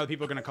TCW. I know that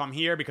people are going to come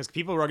here because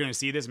people are going to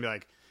see this and be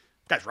like,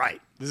 "Guy's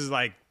right. This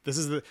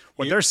is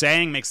what they're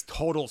saying makes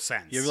total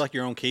sense." You have like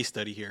your own case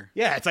study here.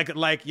 Yeah, it's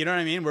like you know what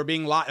I mean. We're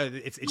being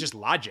it's just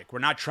logic. We're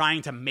not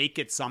trying to make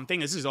it something.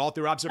 This is all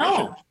through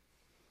observation.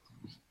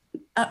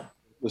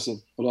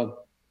 Listen, hold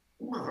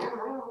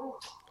on.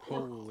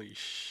 Holy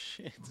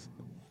shit.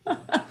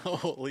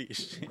 Holy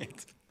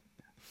shit.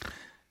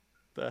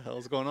 The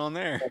hell's going on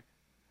there?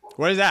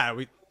 What is that?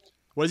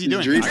 What is he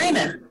doing?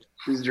 Dreaming.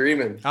 He's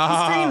dreaming.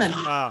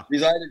 Oh.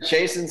 He's either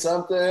chasing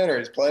something or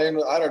he's playing.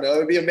 I don't know.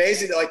 It'd be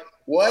amazing. Like,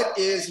 what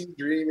is he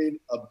dreaming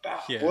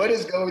about? Yeah. What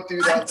is going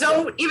through that?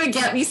 Don't even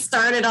get me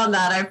started on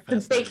that. I've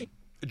been thinking.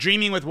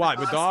 Dreaming with what?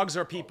 With dogs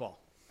or people?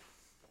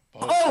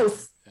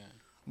 Both.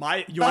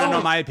 You want to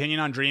know my opinion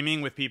on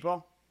dreaming with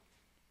people?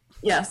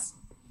 Yes.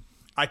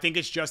 I think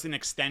it's just an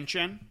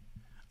extension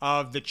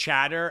of the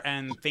chatter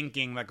and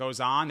thinking that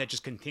goes on that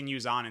just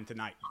continues on into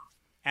night.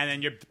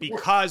 And then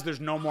because there's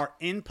no more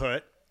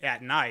input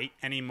at night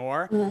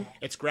anymore,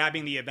 it's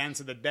grabbing the events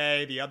of the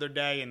day, the other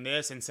day, and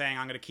this, and saying,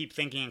 I'm going to keep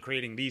thinking and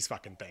creating these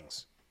fucking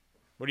things.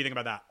 What do you think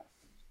about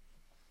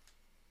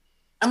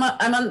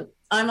that?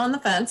 I'm on the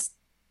fence.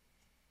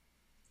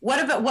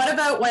 What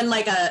about when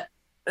like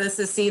this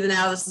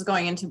is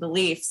going into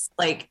beliefs.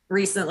 Like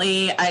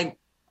recently,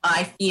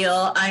 I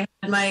feel I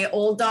had my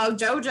old dog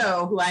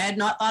Jojo, who I had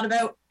not thought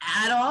about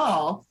at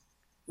all,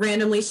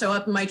 randomly show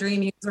up in my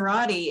dream. He was a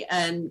Rottie,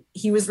 and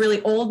he was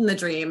really old in the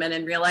dream, and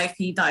in real life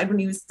he died when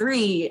he was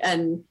 3,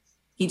 and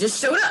he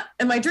just showed up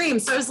in my dream.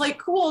 So I was like,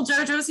 cool,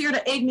 Jojo's here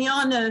to egg me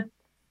on to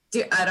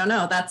do, I don't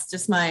know, that's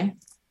just my...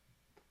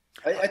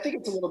 I think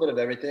it's a little bit of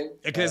everything.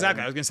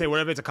 Exactly. I was going to say, what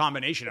if it's a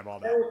combination of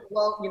all that?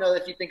 Well,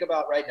 if you think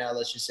about right now,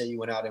 let's just say you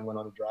went out and went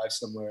on a drive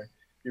somewhere.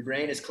 Your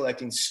brain is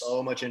collecting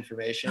so much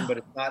information, but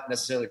it's not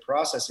necessarily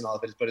processing all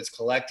of it, but it's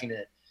collecting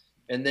it.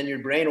 And then your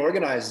brain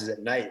organizes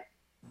at night.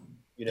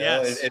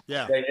 Yes. It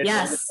Yes.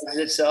 organizes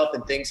itself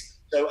and things.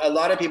 So a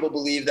lot of people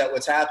believe that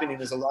what's happening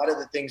is a lot of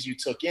the things you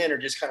took in are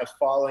just kind of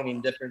falling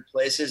in different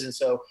places. And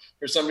so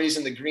for some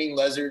reason, the green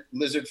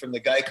lizard from the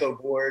Geico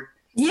board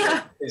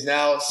is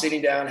now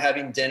sitting down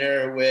having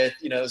dinner with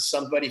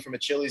somebody from a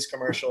Chili's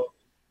commercial,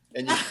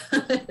 and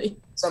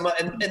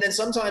and then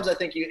sometimes I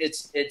think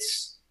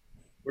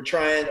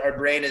our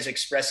brain is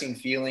expressing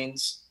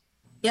feelings.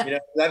 Yeah.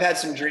 I've had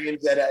some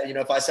dreams that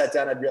if I sat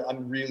down,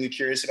 I'm really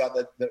curious about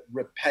the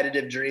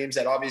repetitive dreams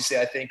that obviously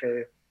I think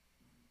are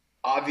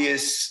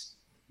obvious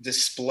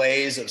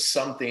displays of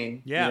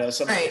something.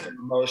 Some type of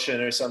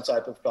emotion or some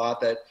type of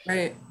thought that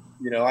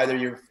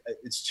either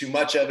it's too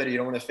much of it, or you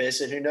don't want to face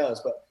it. Who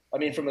knows? But I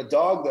mean, from a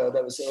dog though,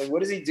 that was like,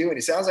 what is he doing?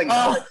 He sounds like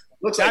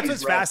looks like that's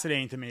what's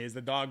fascinating to me is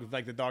the dog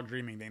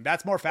dreaming thing.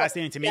 That's more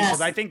fascinating to me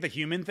because I think the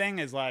human thing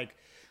is like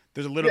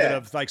there's a little bit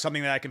of like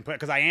something that I can put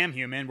because I am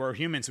human. We're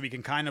human, so we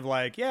can kind of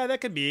like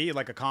that could be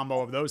like a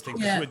combo of those things.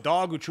 Yeah. To a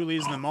dog who truly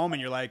is in the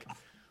moment, you're like,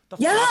 the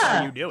fuck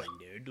are you doing,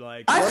 dude?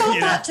 Like I felt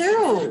that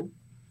too.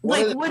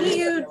 Like, what do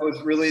you? That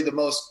was really the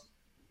most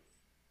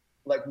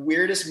like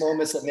weirdest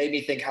moments that made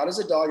me think, how does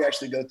a dog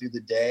actually go through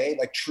the day?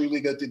 Like truly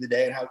go through the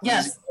day, and how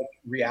easy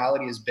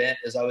reality is bent.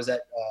 As I was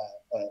at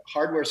a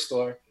hardware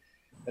store,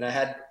 and I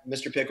had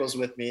Mr. Pickles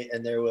with me,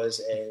 and there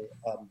was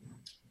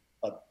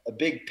a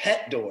big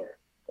pet door.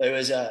 There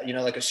was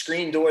like a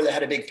screen door that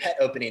had a big pet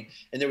opening,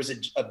 and there was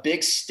a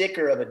big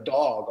sticker of a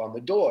dog on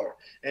the door.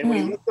 And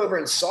when he looked over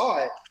and saw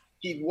it,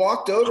 he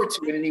walked over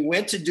to it and he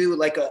went to do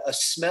like a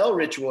smell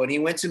ritual, and he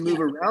went to move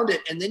around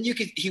it. And then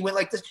he went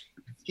like this.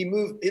 He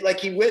moved it, like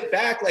he went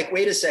back, like,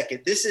 wait a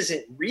second, this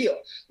isn't real.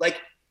 Like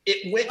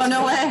it went. Oh,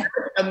 no way.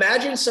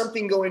 Imagine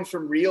something going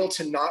from real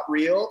to not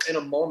real in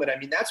a moment. I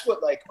mean, that's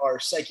what like our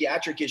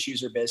psychiatric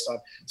issues are based on.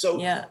 So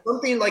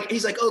something like,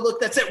 he's like, oh, look,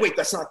 that's it. Wait,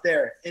 that's not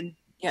there. And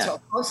so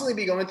I'll constantly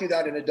be going through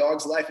that in a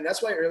dog's life. And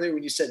that's why earlier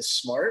when you said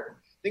smart,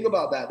 think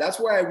about that. That's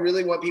why I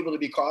really want people to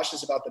be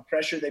cautious about the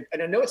pressure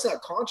and I know it's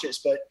not conscious,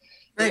 but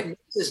it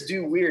makes us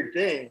do weird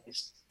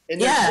things.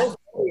 And they're so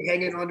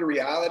hanging on to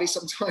reality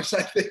sometimes.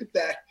 I think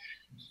that,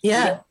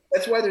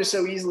 that's why they're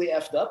so easily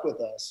effed up with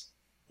us,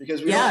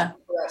 because we don't have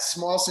that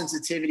small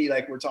sensitivity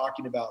like we're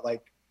talking about,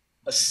 like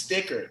a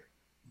sticker.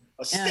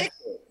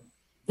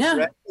 Yeah.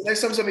 Right?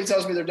 Next time somebody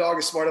tells me their dog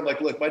is smart, I'm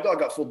like, look, my dog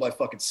got fooled by a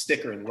fucking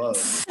sticker and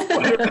love. I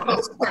don't know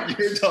how smart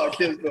your dog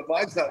is, but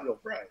mine's not real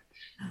bright.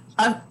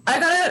 I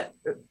got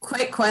a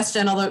quick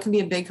question, although it can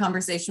be a big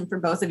conversation for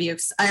both of you.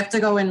 I have to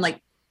go in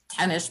like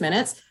 10-ish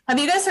minutes. Have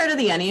you guys heard of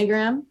the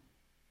Enneagram?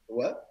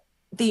 What?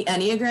 The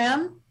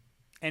Enneagram?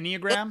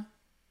 Enneagram?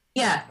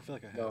 Yeah. I feel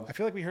like I have. I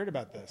feel like we heard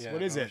about this.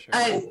 What is it? Sure.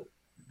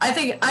 I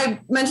think I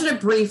mentioned it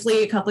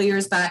briefly a couple of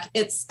years back.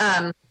 It's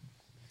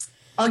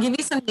I'll give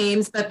you some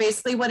names, but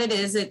basically what it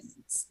is,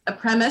 it's a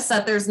premise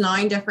that there's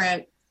 9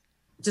 different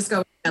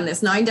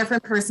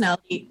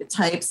personality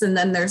types, and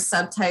then there's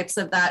subtypes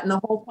of that. And the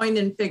whole point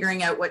in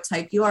figuring out what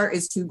type you are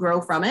is to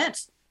grow from it,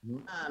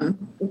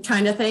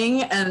 kind of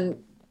thing.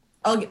 And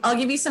I'll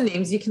give you some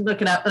names. You can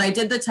look it up, but I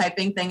did the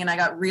typing thing and I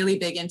got really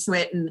big into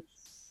it. And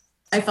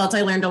I felt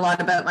I learned a lot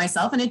about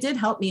myself, and it did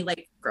help me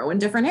like grow in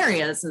different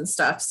areas and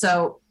stuff.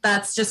 So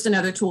that's just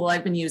another tool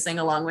I've been using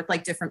along with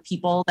like different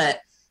people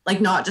that like,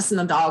 not just in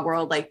the dog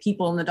world, like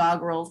people in the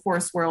dog world,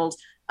 horse world,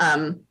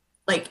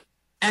 like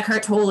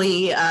Eckhart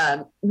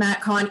Tolle,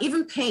 Matt Kahn,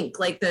 even Pink,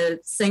 like the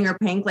singer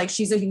Pink, like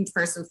she's a huge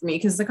person for me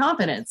because the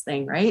confidence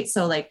thing, right?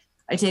 So like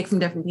I take from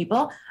different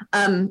people.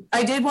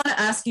 I did want to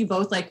ask you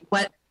both, like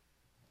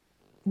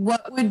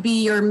what would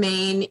be your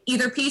main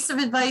either piece of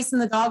advice in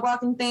the dog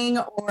walking thing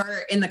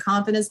or in the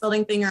confidence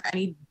building thing, or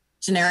any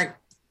generic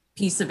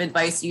piece of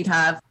advice you'd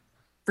have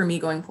for me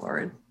going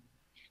forward?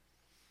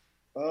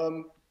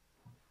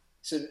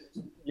 So,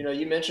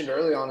 you mentioned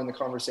early on in the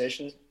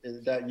conversation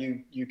that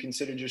you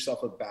considered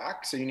yourself a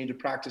back, so you need to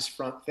practice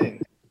front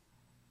thing.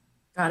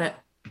 Got it.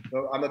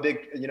 So I'm a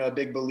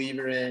big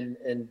believer in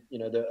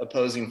the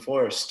opposing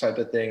force type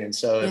of thing. And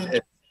so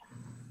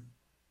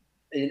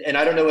and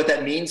I don't know what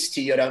that means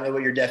to you. I don't know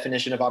what your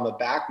definition of I'm a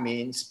back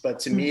means, but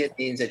to me, it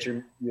means that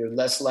you're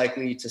less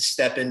likely to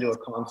step into a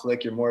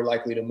conflict. You're more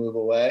likely to move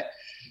away.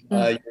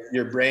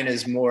 Your brain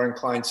is more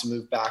inclined to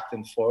move back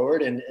than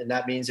forward. And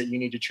that means that you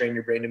need to train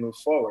your brain to move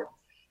forward.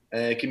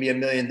 And it can be a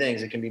million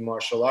things. It can be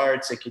martial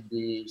arts. It could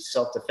be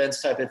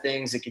self-defense type of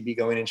things. It could be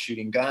going and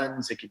shooting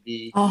guns. It could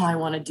be I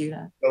want to do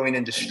that. Going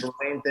and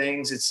destroying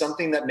things. It's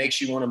something that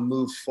makes you want to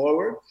move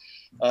forward.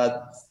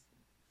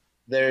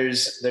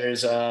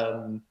 There's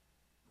an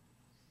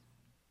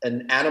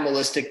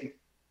animalistic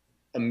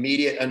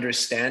immediate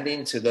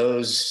understanding to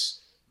those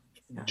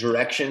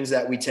directions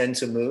that we tend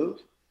to move.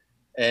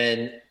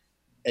 And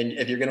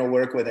if you're going to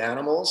work with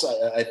animals,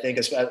 I think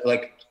it's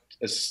like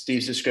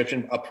Steve's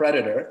description, a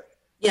predator.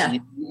 Yeah,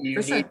 you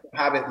need to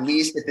have, at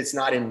least if it's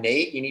not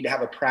innate, you need to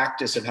have a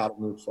practice of how to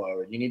move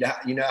forward. You need to,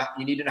 you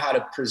need to know how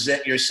to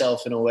present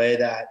yourself in a way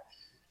that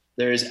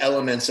there's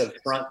elements of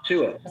front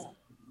to it.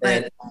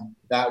 Right. And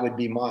that would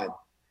be mine.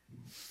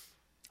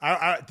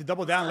 To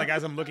double down, like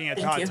as I'm looking at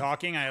Todd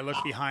talking, I look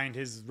behind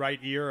his right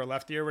ear or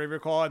left ear, whatever you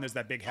call it, and there's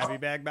that big heavy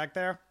bag back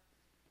there.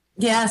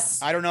 Yes.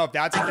 I don't know if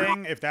that's a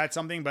thing, if that's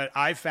something, but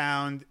I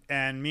found,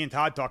 and me and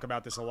Todd talk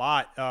about this a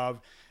lot,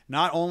 of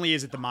not only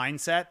is it the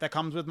mindset that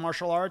comes with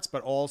martial arts,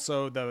 but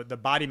also the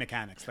body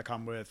mechanics that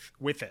come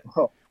with it,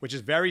 which is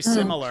very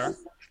similar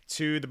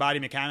to the body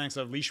mechanics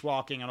of leash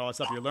walking and all that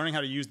stuff. You're learning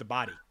how to use the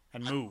body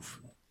and move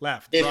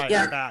left, right,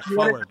 back,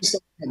 forward.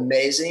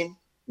 Amazing.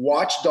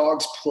 Watch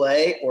dogs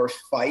play or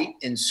fight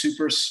in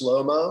super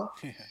slow-mo.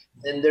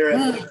 And their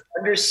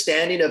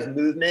understanding of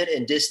movement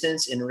and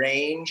distance and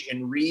range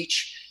and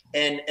reach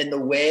and the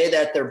way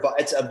that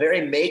it's a very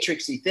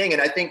matrixy thing.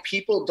 And I think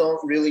people don't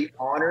really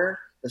honor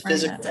the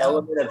physical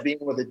element of being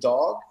with a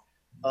dog,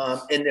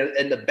 and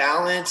the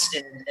balance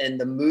and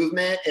the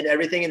movement and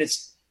everything. And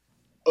it's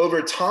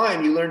over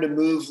time, you learn to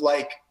move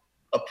like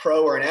a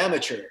pro or an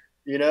amateur,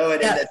 you know,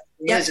 and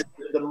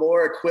the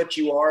more equipped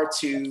you are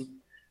to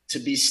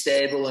be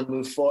stable and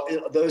move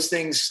forward, those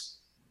things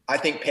I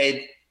think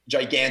paid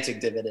gigantic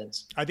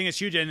dividends. I think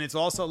it's huge. And it's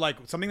also like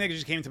something that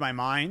just came to my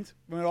mind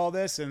with all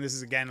this. And this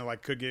is, again,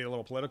 like could get a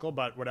little political,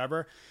 but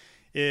whatever,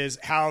 is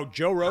how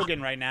Joe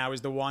Rogan right now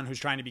is the one who's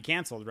trying to be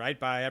canceled, right?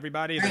 By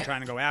everybody. They're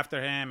trying to go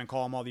after him and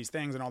call him all these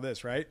things and all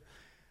this, right?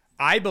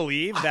 I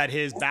believe that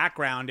his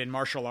background in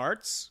martial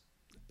arts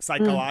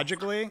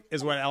psychologically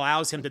is what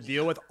allows him to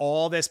deal with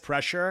all this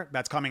pressure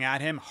that's coming at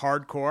him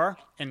hardcore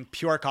and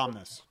pure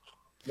calmness.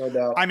 No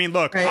doubt. I mean,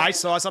 look, I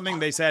saw something.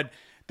 They said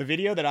the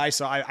video that I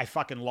saw, I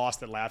fucking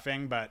lost it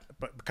laughing, but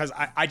because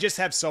I just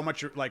have so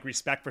much like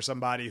respect for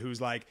somebody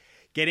who's like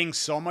getting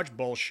so much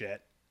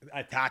bullshit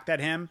attacked at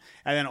him.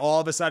 And then all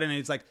of a sudden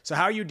it's like, so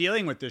how are you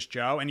dealing with this,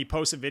 Joe? And he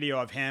posts a video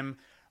of him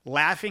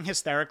laughing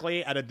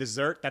hysterically at a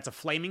dessert that's a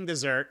flaming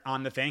dessert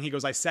on the thing. He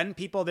goes, I send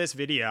people this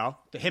video.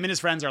 Him and his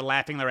friends are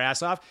laughing their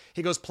ass off.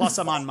 He goes, plus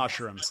I'm on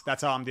mushrooms.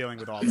 That's how I'm dealing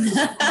with all this.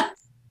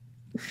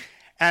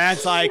 And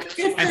it's like,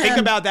 and think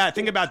about that.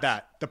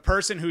 The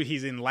person who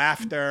he's in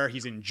laughter,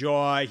 he's in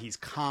joy, he's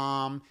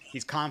calm,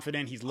 he's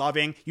confident, he's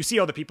loving. You see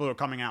all the people who are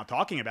coming out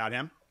talking about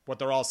him, what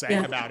they're all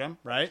saying about him,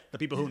 right? The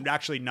people who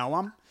actually know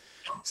him.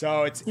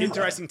 So it's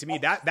interesting to me.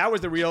 That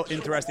was the real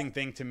interesting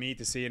thing to me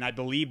to see. And I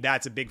believe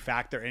that's a big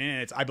factor in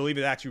it. I believe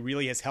it actually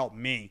really has helped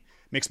me,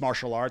 mixed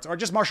martial arts or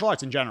just martial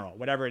arts in general,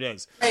 whatever it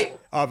is,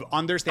 of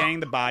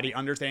understanding the body,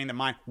 understanding the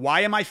mind.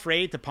 Why am I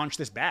afraid to punch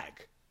this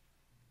bag?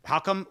 How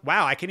come,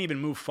 wow, I can't even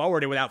move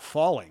forward without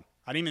falling.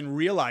 I didn't even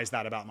realize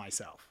that about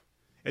myself.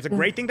 It's a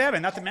great thing to have.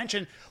 And not to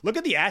mention, look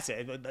at the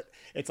asset.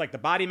 It's like the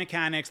body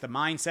mechanics, the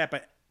mindset,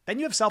 but then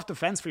you have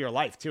self-defense for your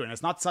life too. And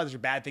it's not such a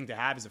bad thing to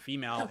have as a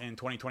female in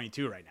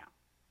 2022 right now.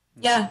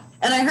 Yeah.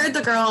 And I heard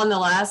the girl on the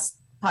last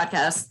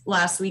podcast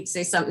last week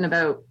say something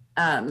about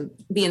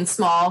being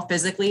small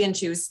physically. And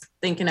she was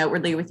thinking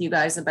outwardly with you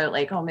guys about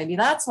like, oh, maybe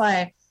that's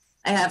why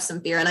I have some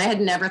fear. And I had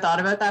never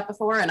thought about that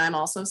before. And I'm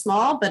also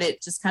small, but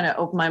it just kind of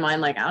opened my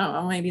mind. Like, I don't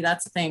know, maybe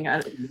that's the thing.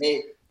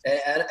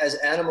 As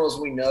animals,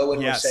 we know when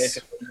we're safe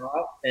and we're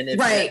not.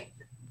 And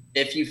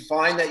if you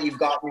find that you've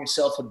gotten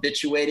yourself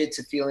habituated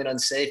to feeling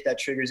unsafe, that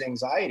triggers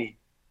anxiety.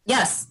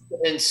 Yes.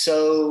 And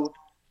so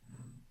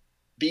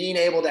being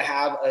able to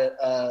have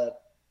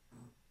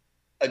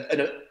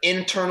an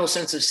internal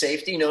sense of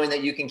safety, knowing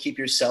that you can keep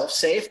yourself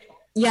safe.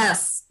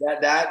 Yes.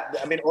 That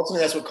I mean,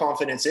 ultimately that's what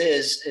confidence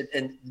is.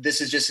 And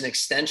this is just an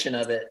extension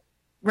of it.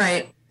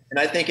 Right. And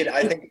I think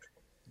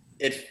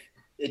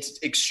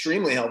it's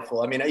extremely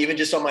helpful. I mean, even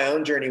just on my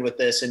own journey with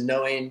this and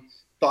knowing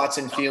thoughts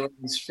and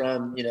feelings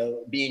from,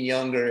 being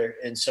younger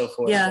and so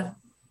forth. Yeah.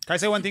 Can I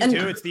say one thing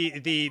too? It's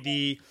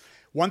the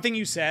one thing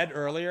you said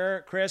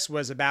earlier, Chris,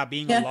 was about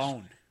being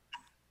alone.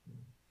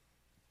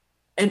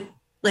 And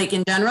like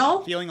in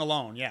general? Feeling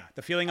alone. Yeah.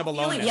 The feeling of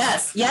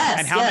aloneness. Yes.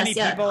 And how many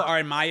people are,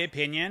 in my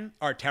opinion,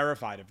 are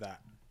terrified of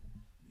that?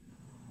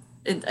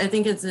 I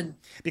think it's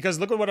because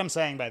look at what I'm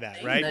saying by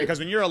that, right? Because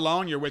when you're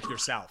alone, you're with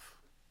yourself.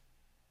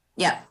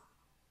 Yeah.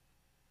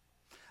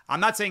 I'm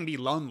not saying be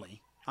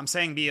lonely. I'm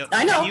saying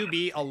can you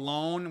be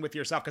alone with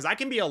yourself? Because I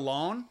can be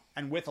alone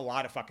and with a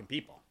lot of fucking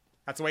people.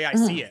 That's the way I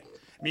see it.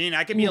 I mean,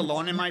 I can be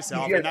alone in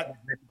myself. And not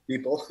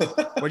people.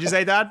 What'd you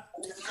say, Dad?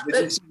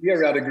 If you be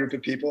around a group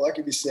of people, I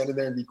could be standing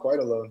there and be quite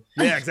alone.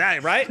 Yeah,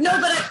 exactly. Right?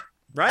 No, but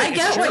Right. I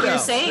get It's true, what you're though.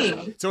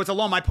 saying. So it's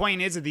alone. My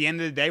point is, at the end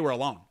of the day, we're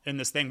alone in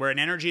this thing. We're an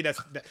energy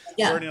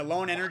we're an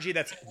alone energy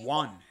that's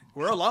one.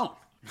 We're alone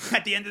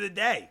at the end of the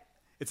day.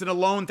 It's an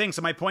alone thing.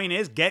 So my point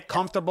is, get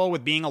comfortable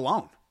with being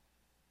alone.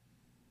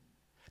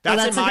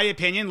 That's in my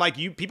opinion. Like,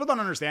 people don't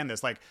understand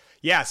this. Like,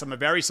 yes, I'm a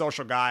very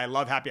social guy. I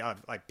love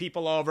like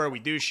people over. We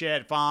do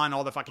shit, fun,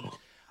 all the fucking.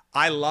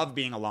 I love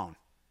being alone.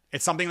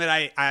 It's something that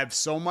I have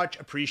so much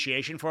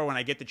appreciation for when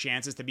I get the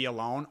chances to be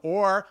alone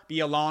or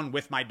be alone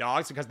with my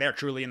dogs, because they're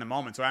truly in the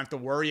moment. So I don't have to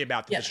worry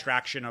about the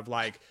distraction of,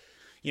 like,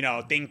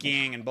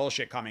 thinking and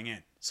bullshit coming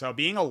in. So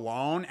being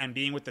alone and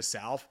being with the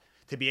self,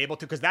 to be able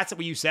to, because that's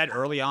what you said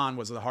early on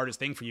was the hardest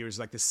thing for you, is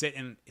like to sit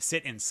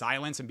in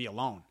silence and be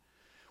alone,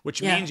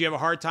 which means you have a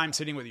hard time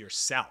sitting with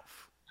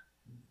yourself.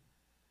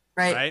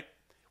 Right?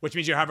 Which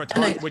means you have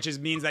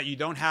means that you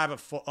don't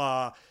have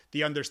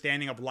the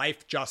understanding of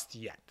life just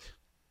yet.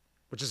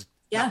 Which is,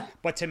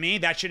 but to me,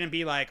 that shouldn't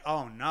be like,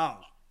 oh no.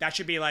 That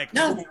should be like,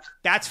 no,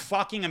 that's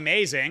fucking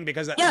amazing,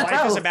 because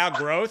life is about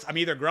growth. I'm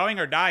either growing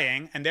or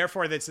dying. And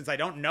therefore, since I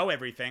don't know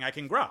everything, I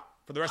can grow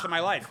for the rest of my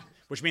life,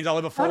 which means I'll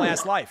live a full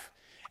ass life.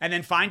 And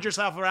then find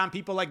yourself around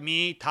people like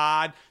me,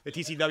 Todd, the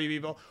TCW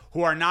people,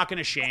 who are not going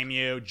to shame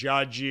you,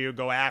 judge you,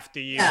 go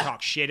after you,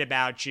 talk shit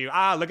about you.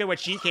 Look at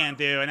what she can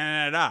do.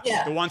 And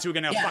the ones who are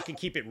going to fucking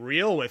keep it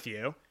real with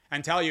you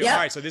and tell you, all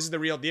right, so this is the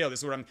real deal.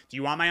 This is do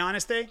you want my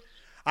honesty?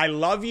 I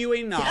love you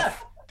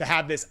enough to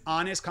have this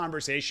honest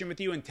conversation with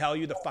you and tell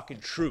you the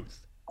fucking truth.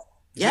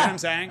 You see what I'm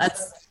saying?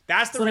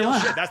 That's the real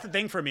shit. That's the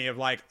thing for me of,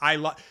 like,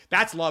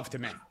 that's love to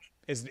me.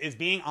 Is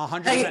being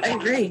 100%. I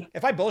agree.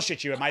 If I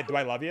bullshit you, do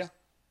I love you?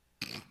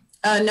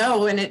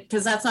 No,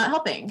 because that's not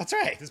helping. That's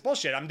right. It's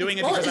bullshit. I'm doing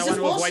it because I want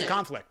to avoid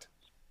conflict.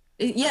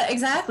 Yeah,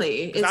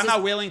 exactly. I'm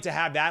not willing to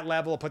have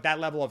put that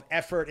level of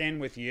effort in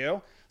with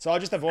you. So I'll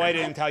just avoid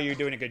it until you're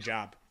doing a good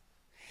job.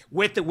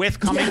 With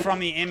coming from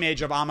the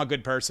image of I'm a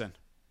good person.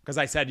 Because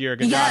I said you're a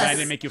good job, and I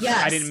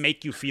didn't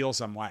make you feel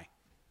some way.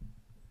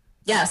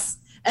 Yes.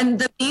 And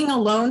the being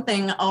alone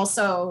thing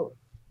also,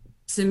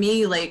 to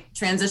me, like,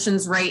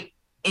 transitions right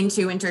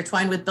into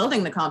intertwined with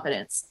building the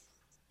confidence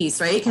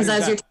piece, right? Because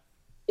as you're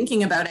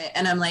thinking about it,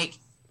 and I'm like,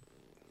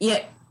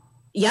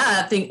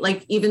 I think,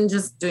 like, even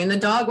just doing the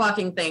dog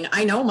walking thing,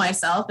 I know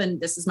myself,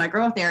 and this is my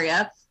growth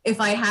area. If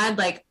I had,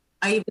 like,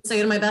 I even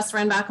say to my best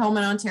friend back home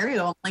in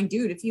Ontario, I'm like,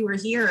 dude, if you were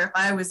here, if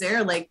I was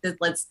there, like,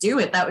 let's do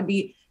it. That would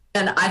be,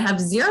 and I'd have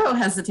zero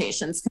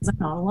hesitations because I'm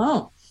not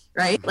alone,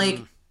 right? Mm-hmm. Like,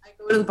 I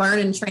go to the barn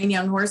and train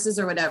young horses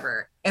or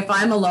whatever. If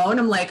I'm alone,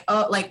 I'm like,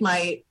 oh, like,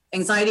 my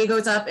anxiety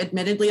goes up.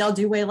 Admittedly, I'll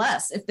do way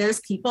less. If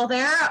there's people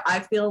there, I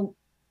feel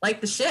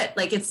like the shit.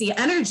 Like, it's the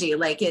energy.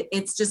 Like,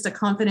 it's just a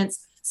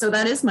confidence. So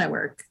that is my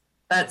work.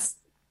 That's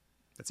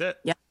it.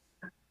 Yeah.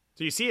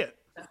 So you see it.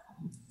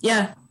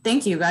 Yeah.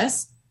 Thank you,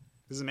 guys.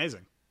 This is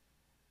amazing.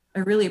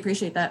 I really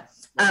appreciate that.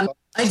 So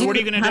what are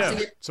you going to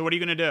do? So what are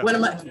you going to do? What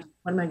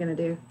am I going to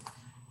do?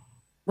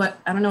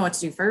 I don't know what to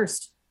do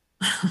first.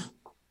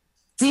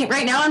 See,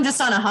 right now I'm just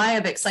on a high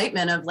of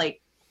excitement of,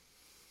 like,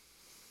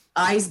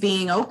 eyes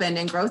being opened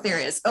in growth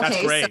areas. Okay.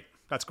 That's great. So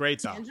that's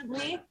great, though.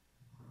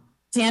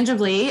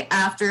 Tangibly,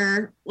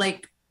 after,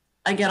 like,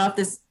 I get off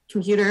this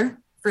computer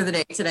for the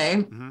day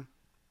today,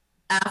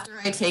 after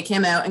I take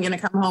him out, I'm going to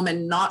come home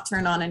and not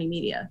turn on any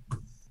media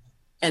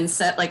and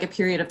set, like, a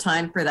period of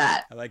time for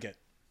that. I like it.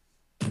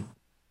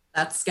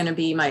 That's going to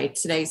be my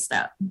today's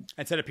step.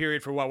 And set a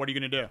period for what? What are you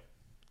going to do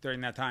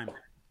during that time?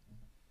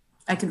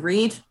 I could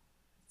read.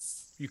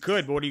 You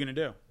could, but what are you going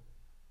to do?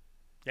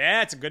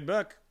 Yeah, it's a good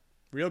book.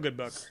 Real good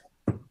book.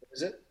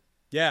 Is it?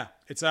 Yeah.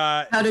 It's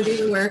How to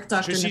Do the Work,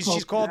 Dr. Nicole.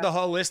 She's called the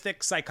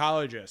Holistic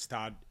Psychologist,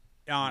 Todd,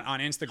 on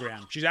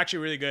Instagram. She's actually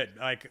really good.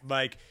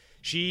 Like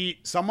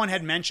someone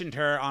had mentioned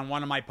her on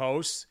one of my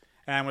posts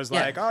and was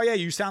like, oh yeah,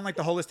 you sound like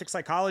the Holistic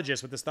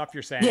Psychologist with the stuff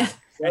you're saying. Yeah.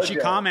 And she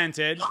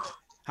commented,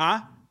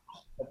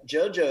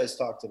 JoJo has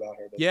talked about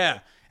her before. Yeah.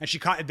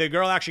 And the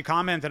girl actually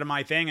commented on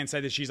my thing and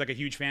said that she's, like, a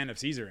huge fan of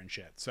Caesar and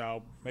shit.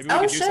 So maybe we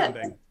could do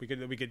something. We could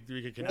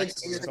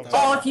connect. If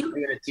you're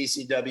doing a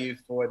TCW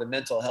for the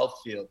mental health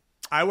field.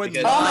 I would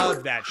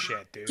love that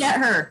shit, dude. Get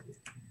her.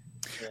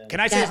 Can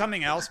I say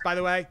something else, by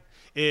the way?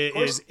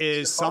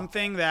 Is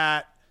something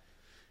that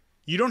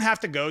you don't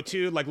have to go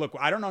to. Like, look,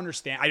 I don't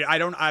understand. I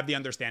don't have the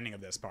understanding of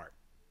this part.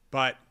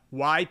 But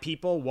why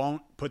people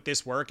won't put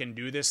this work and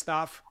do this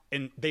stuff,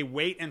 and they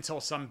wait until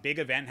some big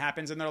event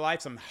happens in their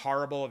life, some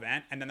horrible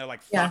event, and then they're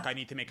like, fuck, I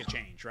need to make a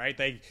change, right?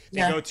 They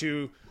go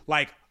to,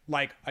 like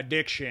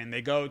addiction.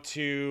 They go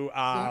to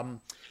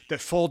the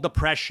full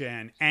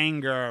depression,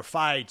 anger,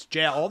 fights,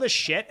 jail, all this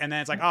shit. And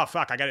then it's like, oh,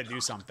 fuck, I got to do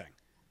something,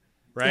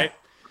 right?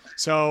 Yeah.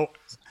 So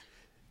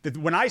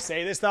when I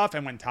say this stuff,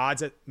 and when Todd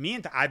said,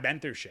 I've been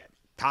through shit.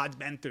 Todd's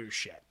been through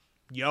shit.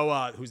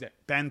 Yoa, who's that?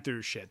 Been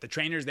through shit. The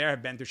trainers there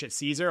have been through shit.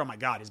 Cesar, oh my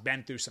God, has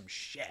been through some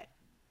shit.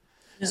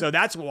 Yeah. So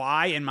that's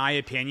why, in my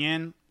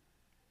opinion,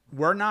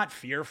 we're not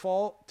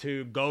fearful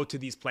to go to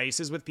these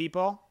places with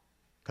people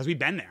because we've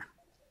been there.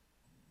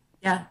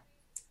 Yeah.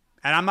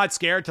 And I'm not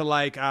scared to,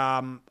 like,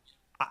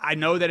 I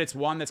know that it's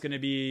one that's going to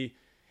be,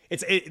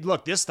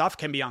 look, this stuff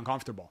can be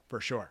uncomfortable for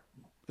sure.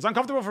 It's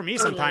uncomfortable for me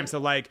sometimes to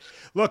like,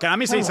 look, and let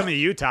me say something to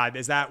you, Todd,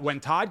 is that when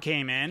Todd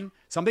came in,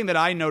 something that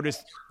I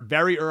noticed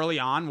very early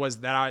on was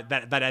that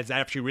that has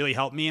actually really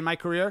helped me in my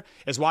career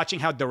is watching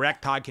how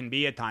direct Todd can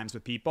be at times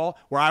with people,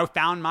 where I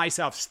found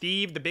myself,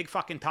 Steve, the big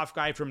fucking tough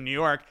guy from New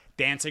York,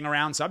 dancing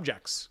around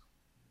subjects.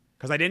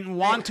 Because I didn't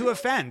want to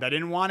offend. I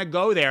didn't want to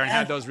go there and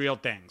have those real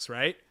things,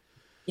 right?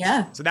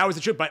 Yeah. So that was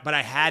the truth. But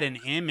I had an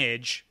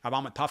image of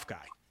I'm a tough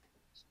guy.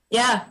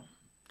 Yeah.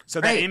 So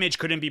that image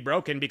couldn't be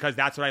broken because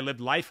that's what I lived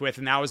life with.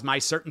 And that was my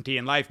certainty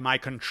in life, my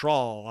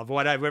control of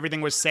what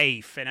everything was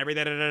safe and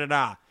everything.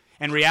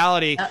 In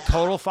reality,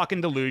 total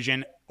fucking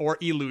delusion or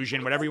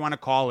illusion, whatever you want to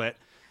call it.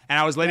 And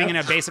I was living in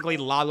a basically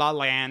la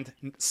land,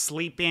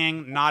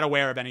 sleeping, not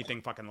aware of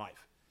anything fucking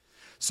life.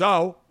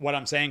 So what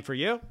I'm saying for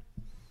you,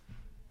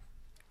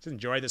 just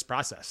enjoy this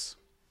process.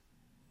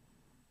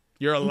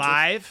 You're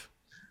alive.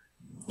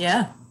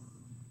 Yeah.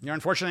 You're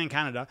unfortunately in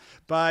Canada,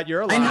 but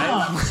you're alive. I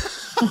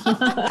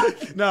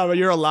know. No, but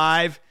you're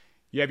alive.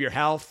 You have your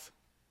health.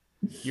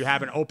 You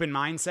have an open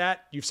mindset.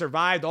 You've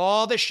survived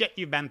all the shit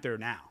you've been through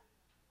now.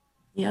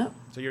 Yep.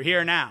 So you're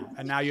here now,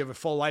 and now you have a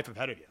full life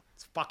ahead of you.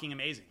 It's fucking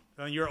amazing.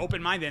 And you're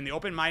open-minded, and the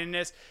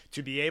open-mindedness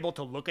to be able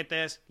to look at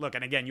this. Look,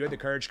 and again, you had the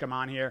courage to come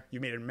on here. You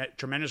made a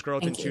tremendous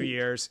growth in 2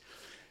 years.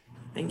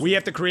 We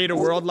have to create a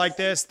world like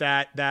this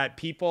that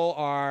people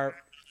are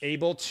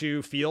able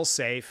to feel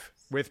safe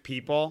with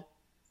people,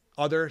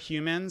 other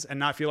humans, and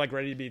not feel like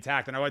ready to be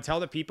attacked. And I would tell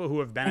the people who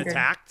have been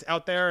attacked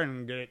out there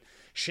and get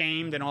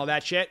shamed and all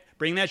that shit,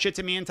 bring that shit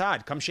to me and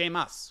Todd. Come shame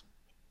us.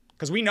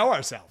 Because we know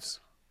ourselves.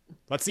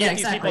 Let's see if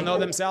these people know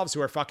themselves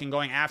who are fucking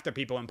going after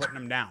people and putting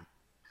them down.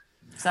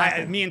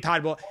 Exactly. Me and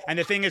Todd will. And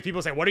the thing is,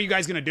 people say, what are you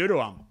guys going to do to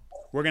them?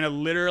 We're going to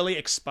literally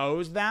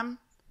expose them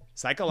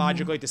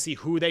psychologically to see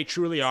who they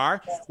truly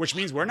are, which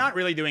means we're not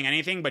really doing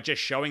anything but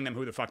just showing them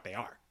who the fuck they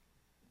are.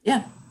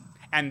 Yeah.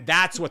 And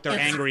that's what they're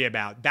angry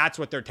about. That's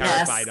what they're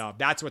terrified of.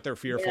 That's what they're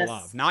fearful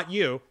of. Not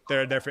you.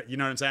 They're you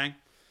know what I'm saying?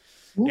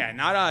 Ooh. Yeah,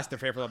 not us. They're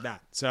fearful of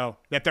that. So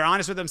if they're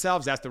honest with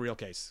themselves, that's the real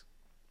case.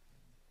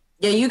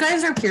 Yeah, you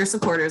guys are peer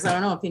supporters. I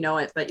don't know if you know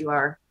it, but you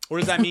are. What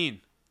does that mean?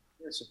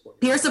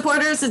 Peer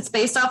supporters, it's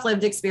based off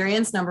lived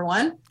experience, number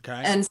one.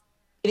 Okay. And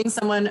meeting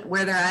someone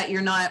where they're at,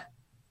 you're not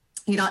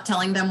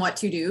telling them what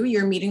to do.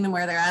 You're meeting them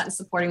where they're at and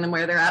supporting them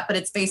where they're at, but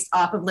it's based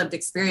off of lived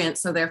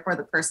experience. So therefore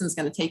the person's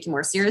going to take you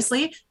more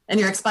seriously, and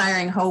you're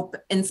inspiring hope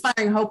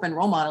and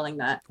role modeling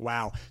that.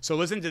 Wow. So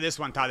listen to this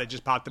one, Todd, that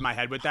just popped in my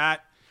head with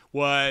that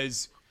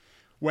was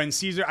when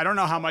Cesar, I don't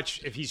know how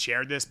much, if he's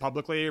shared this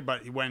publicly,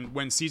 but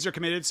when Cesar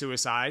committed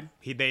suicide,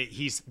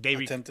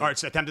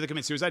 attempted to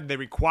commit suicide, they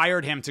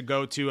required him to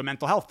go to a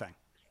mental health thing.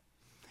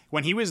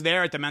 When he was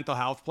there at the mental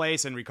health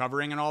place and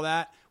recovering and all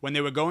that, when they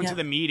would go into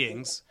the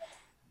meetings,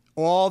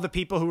 all the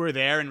people who were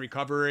there in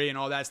recovery and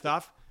all that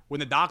stuff,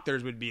 when the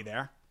doctors would be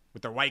there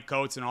with their white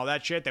coats and all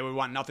that shit, they would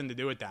want nothing to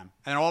do with them.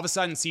 And all of a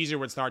sudden, Cesar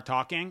would start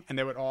talking, and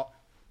they would all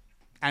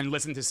and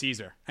listen to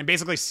Cesar. And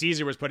basically,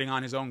 Cesar was putting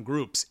on his own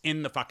groups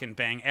in the fucking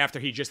thing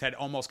after he just had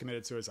almost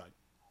committed suicide.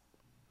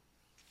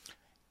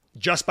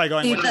 Just by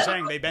going, what you're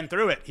saying, they've been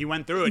through it. He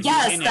went through it.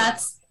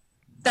 Yes,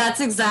 that's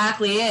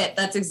exactly it.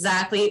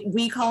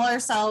 We call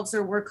ourselves,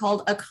 or we're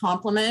called a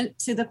complement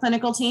to the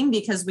clinical team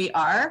because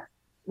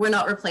we're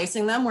not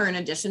replacing them. We're an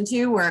addition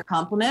to, we're a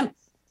complement,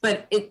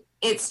 but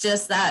it's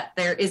just that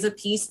there is a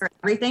piece for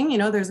everything. You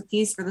know, there's a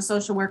piece for the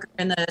social worker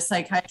and the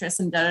psychiatrist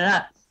and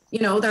you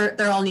know,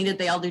 they're all needed.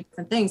 They all do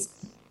different things,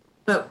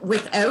 but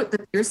without the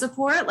peer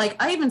support, like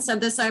I even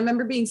said this, I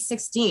remember being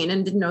 16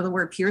 and didn't know the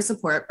word peer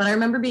support, but I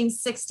remember being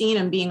 16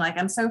 and being like,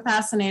 I'm so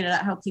fascinated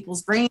at how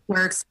people's brain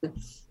works.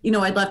 And, you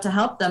know, I'd love to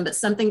help them, but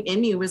something in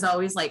me was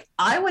always like,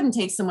 I wouldn't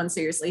take someone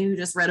seriously who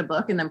just read a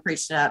book and then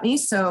preached it at me.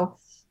 So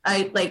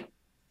I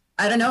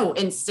don't know,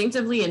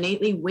 instinctively,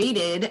 innately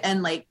waited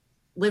and like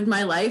lived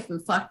my life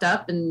and fucked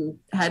up and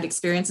had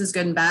experiences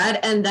good and bad.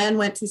 And then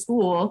went to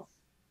school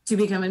to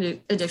become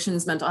an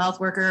addictions mental health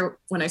worker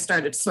when I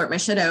started to sort my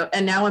shit out.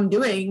 And now I'm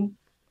doing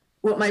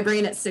what my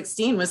brain at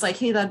 16 was like,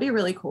 hey, that'd be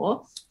really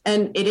cool.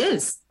 And it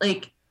is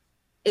like,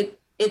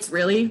 it's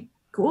really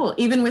cool.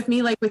 Even with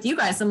me, like with you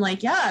guys, I'm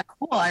like, yeah,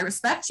 cool. I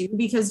respect you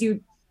because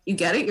you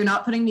get it. You're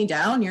not putting me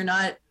down. You're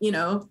not, you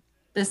know,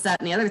 this,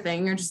 that, and the other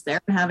thing. You're just there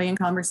and having a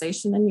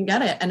conversation and you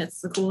get it. And it's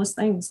the coolest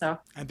thing. So,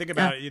 and think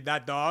about it.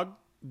 That dog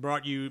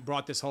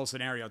brought this whole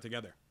scenario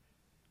together.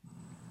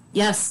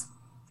 Yes.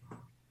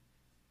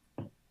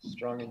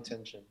 Strong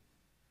intention.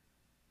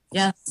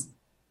 Yes.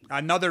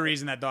 Another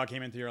reason that dog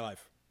came into your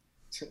life.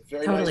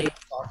 Very totally. Nice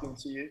talking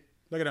to you.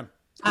 Look at him.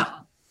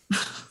 Oh.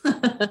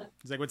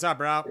 He's like, what's up,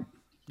 bro?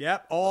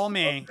 Yep, all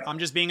me. I'm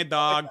just being a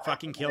dog,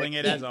 fucking killing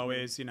it as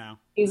always, you know.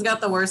 He's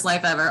got the worst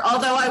life ever.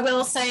 Although I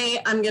will say,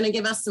 I'm going to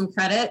give us some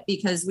credit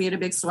because we had a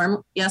big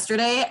storm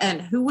yesterday.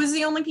 And who was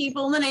the only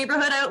people in the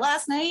neighborhood out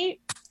last night?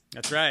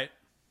 That's right.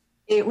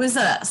 It was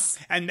us.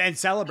 And then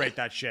celebrate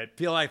that shit.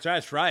 Feel like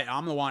that's right.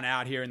 I'm the one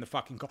out here in the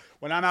fucking cold.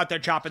 When I'm out there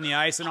chopping the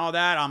ice and all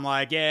that, I'm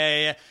like,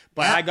 yeah.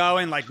 But I go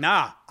in like,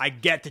 nah, I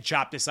get to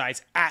chop this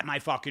ice at my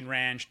fucking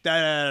ranch.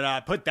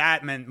 Put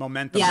that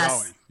momentum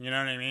going. You know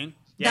what I mean?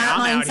 Yeah, that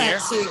I'm mindset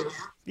out here. Too.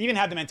 even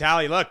had the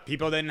mentality, look,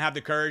 people didn't have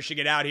the courage to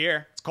get out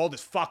here. It's cold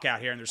as fuck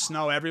out here and there's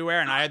snow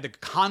everywhere. And I had the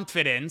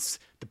confidence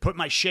to put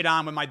my shit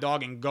on with my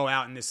dog and go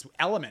out in this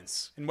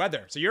elements and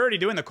weather. So you're already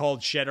doing the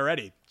cold shit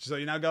already. So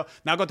you now go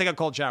take a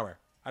cold shower.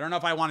 I don't know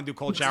if I want to do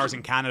cold showers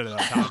in Canada though,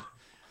 Todd.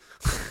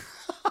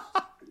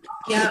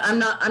 Yeah, I'm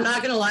not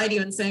gonna lie to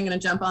you and say I'm gonna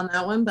jump on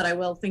that one, but I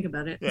will think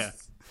about it. Yeah.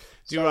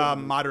 Do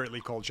moderately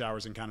cold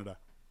showers in Canada.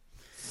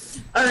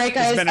 All right,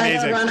 guys. I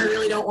amazing. gotta run. I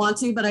really don't want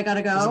to, but I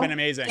gotta go. This has been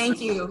amazing. Thank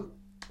you.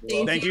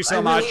 Thank you so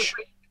I much.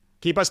 really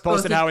Keep us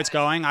posted how it's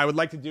going. I would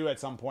like to do at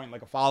some point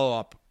like a follow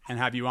up and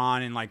have you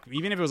on, and like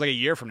even if it was like a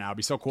year from now, it'd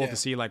be so cool to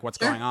see like what's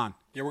going on.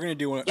 Yeah, we're gonna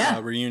do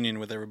a reunion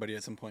with everybody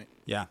at some point.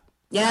 Yeah.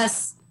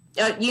 Yes.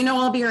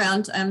 I'll be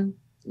around.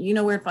 You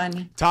know where to find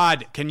me.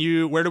 Todd,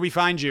 where do we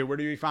find you? Where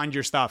do we find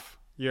your stuff?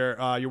 Your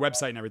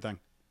website and everything.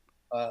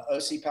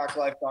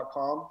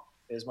 ocpacklife.com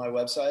is my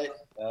website.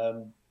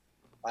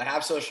 I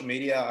have social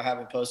media. I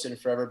haven't posted in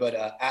forever, but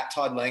at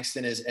Todd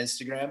Langston is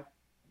Instagram.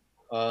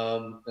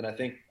 And I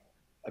think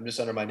I'm just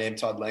under my name,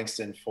 Todd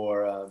Langston,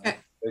 for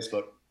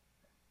Facebook.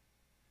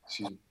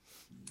 Excuse me.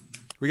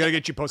 We got to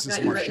get you posting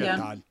some more shit,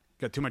 Todd.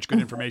 Got too much good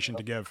information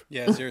to give.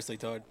 Yeah, seriously,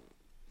 Todd.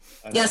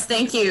 Yes,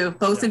 thank you.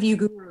 Both of you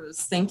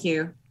gurus. Thank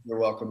you. You're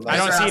welcome. I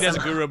don't see it as a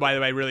awesome. guru, by the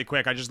way, really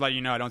quick. I just let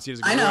you know I don't see it as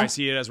a guru. I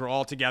see it as we're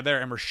all together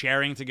and we're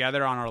sharing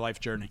together on our life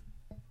journey.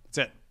 That's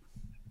it.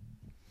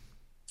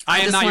 I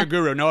am not your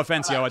guru. No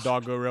offense, yo, a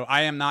dog guru.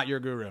 I am not your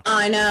guru.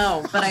 I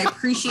know, but I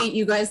appreciate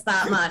you guys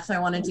that much. I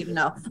wanted you to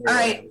know. All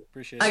right.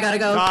 Appreciate it. I got to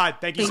go. Todd,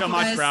 thank you so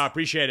much, guys. bro.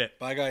 Appreciate it.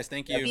 Bye, guys.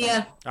 Thank you.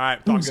 Yeah. All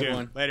right. Talk Good soon.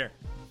 one. Later.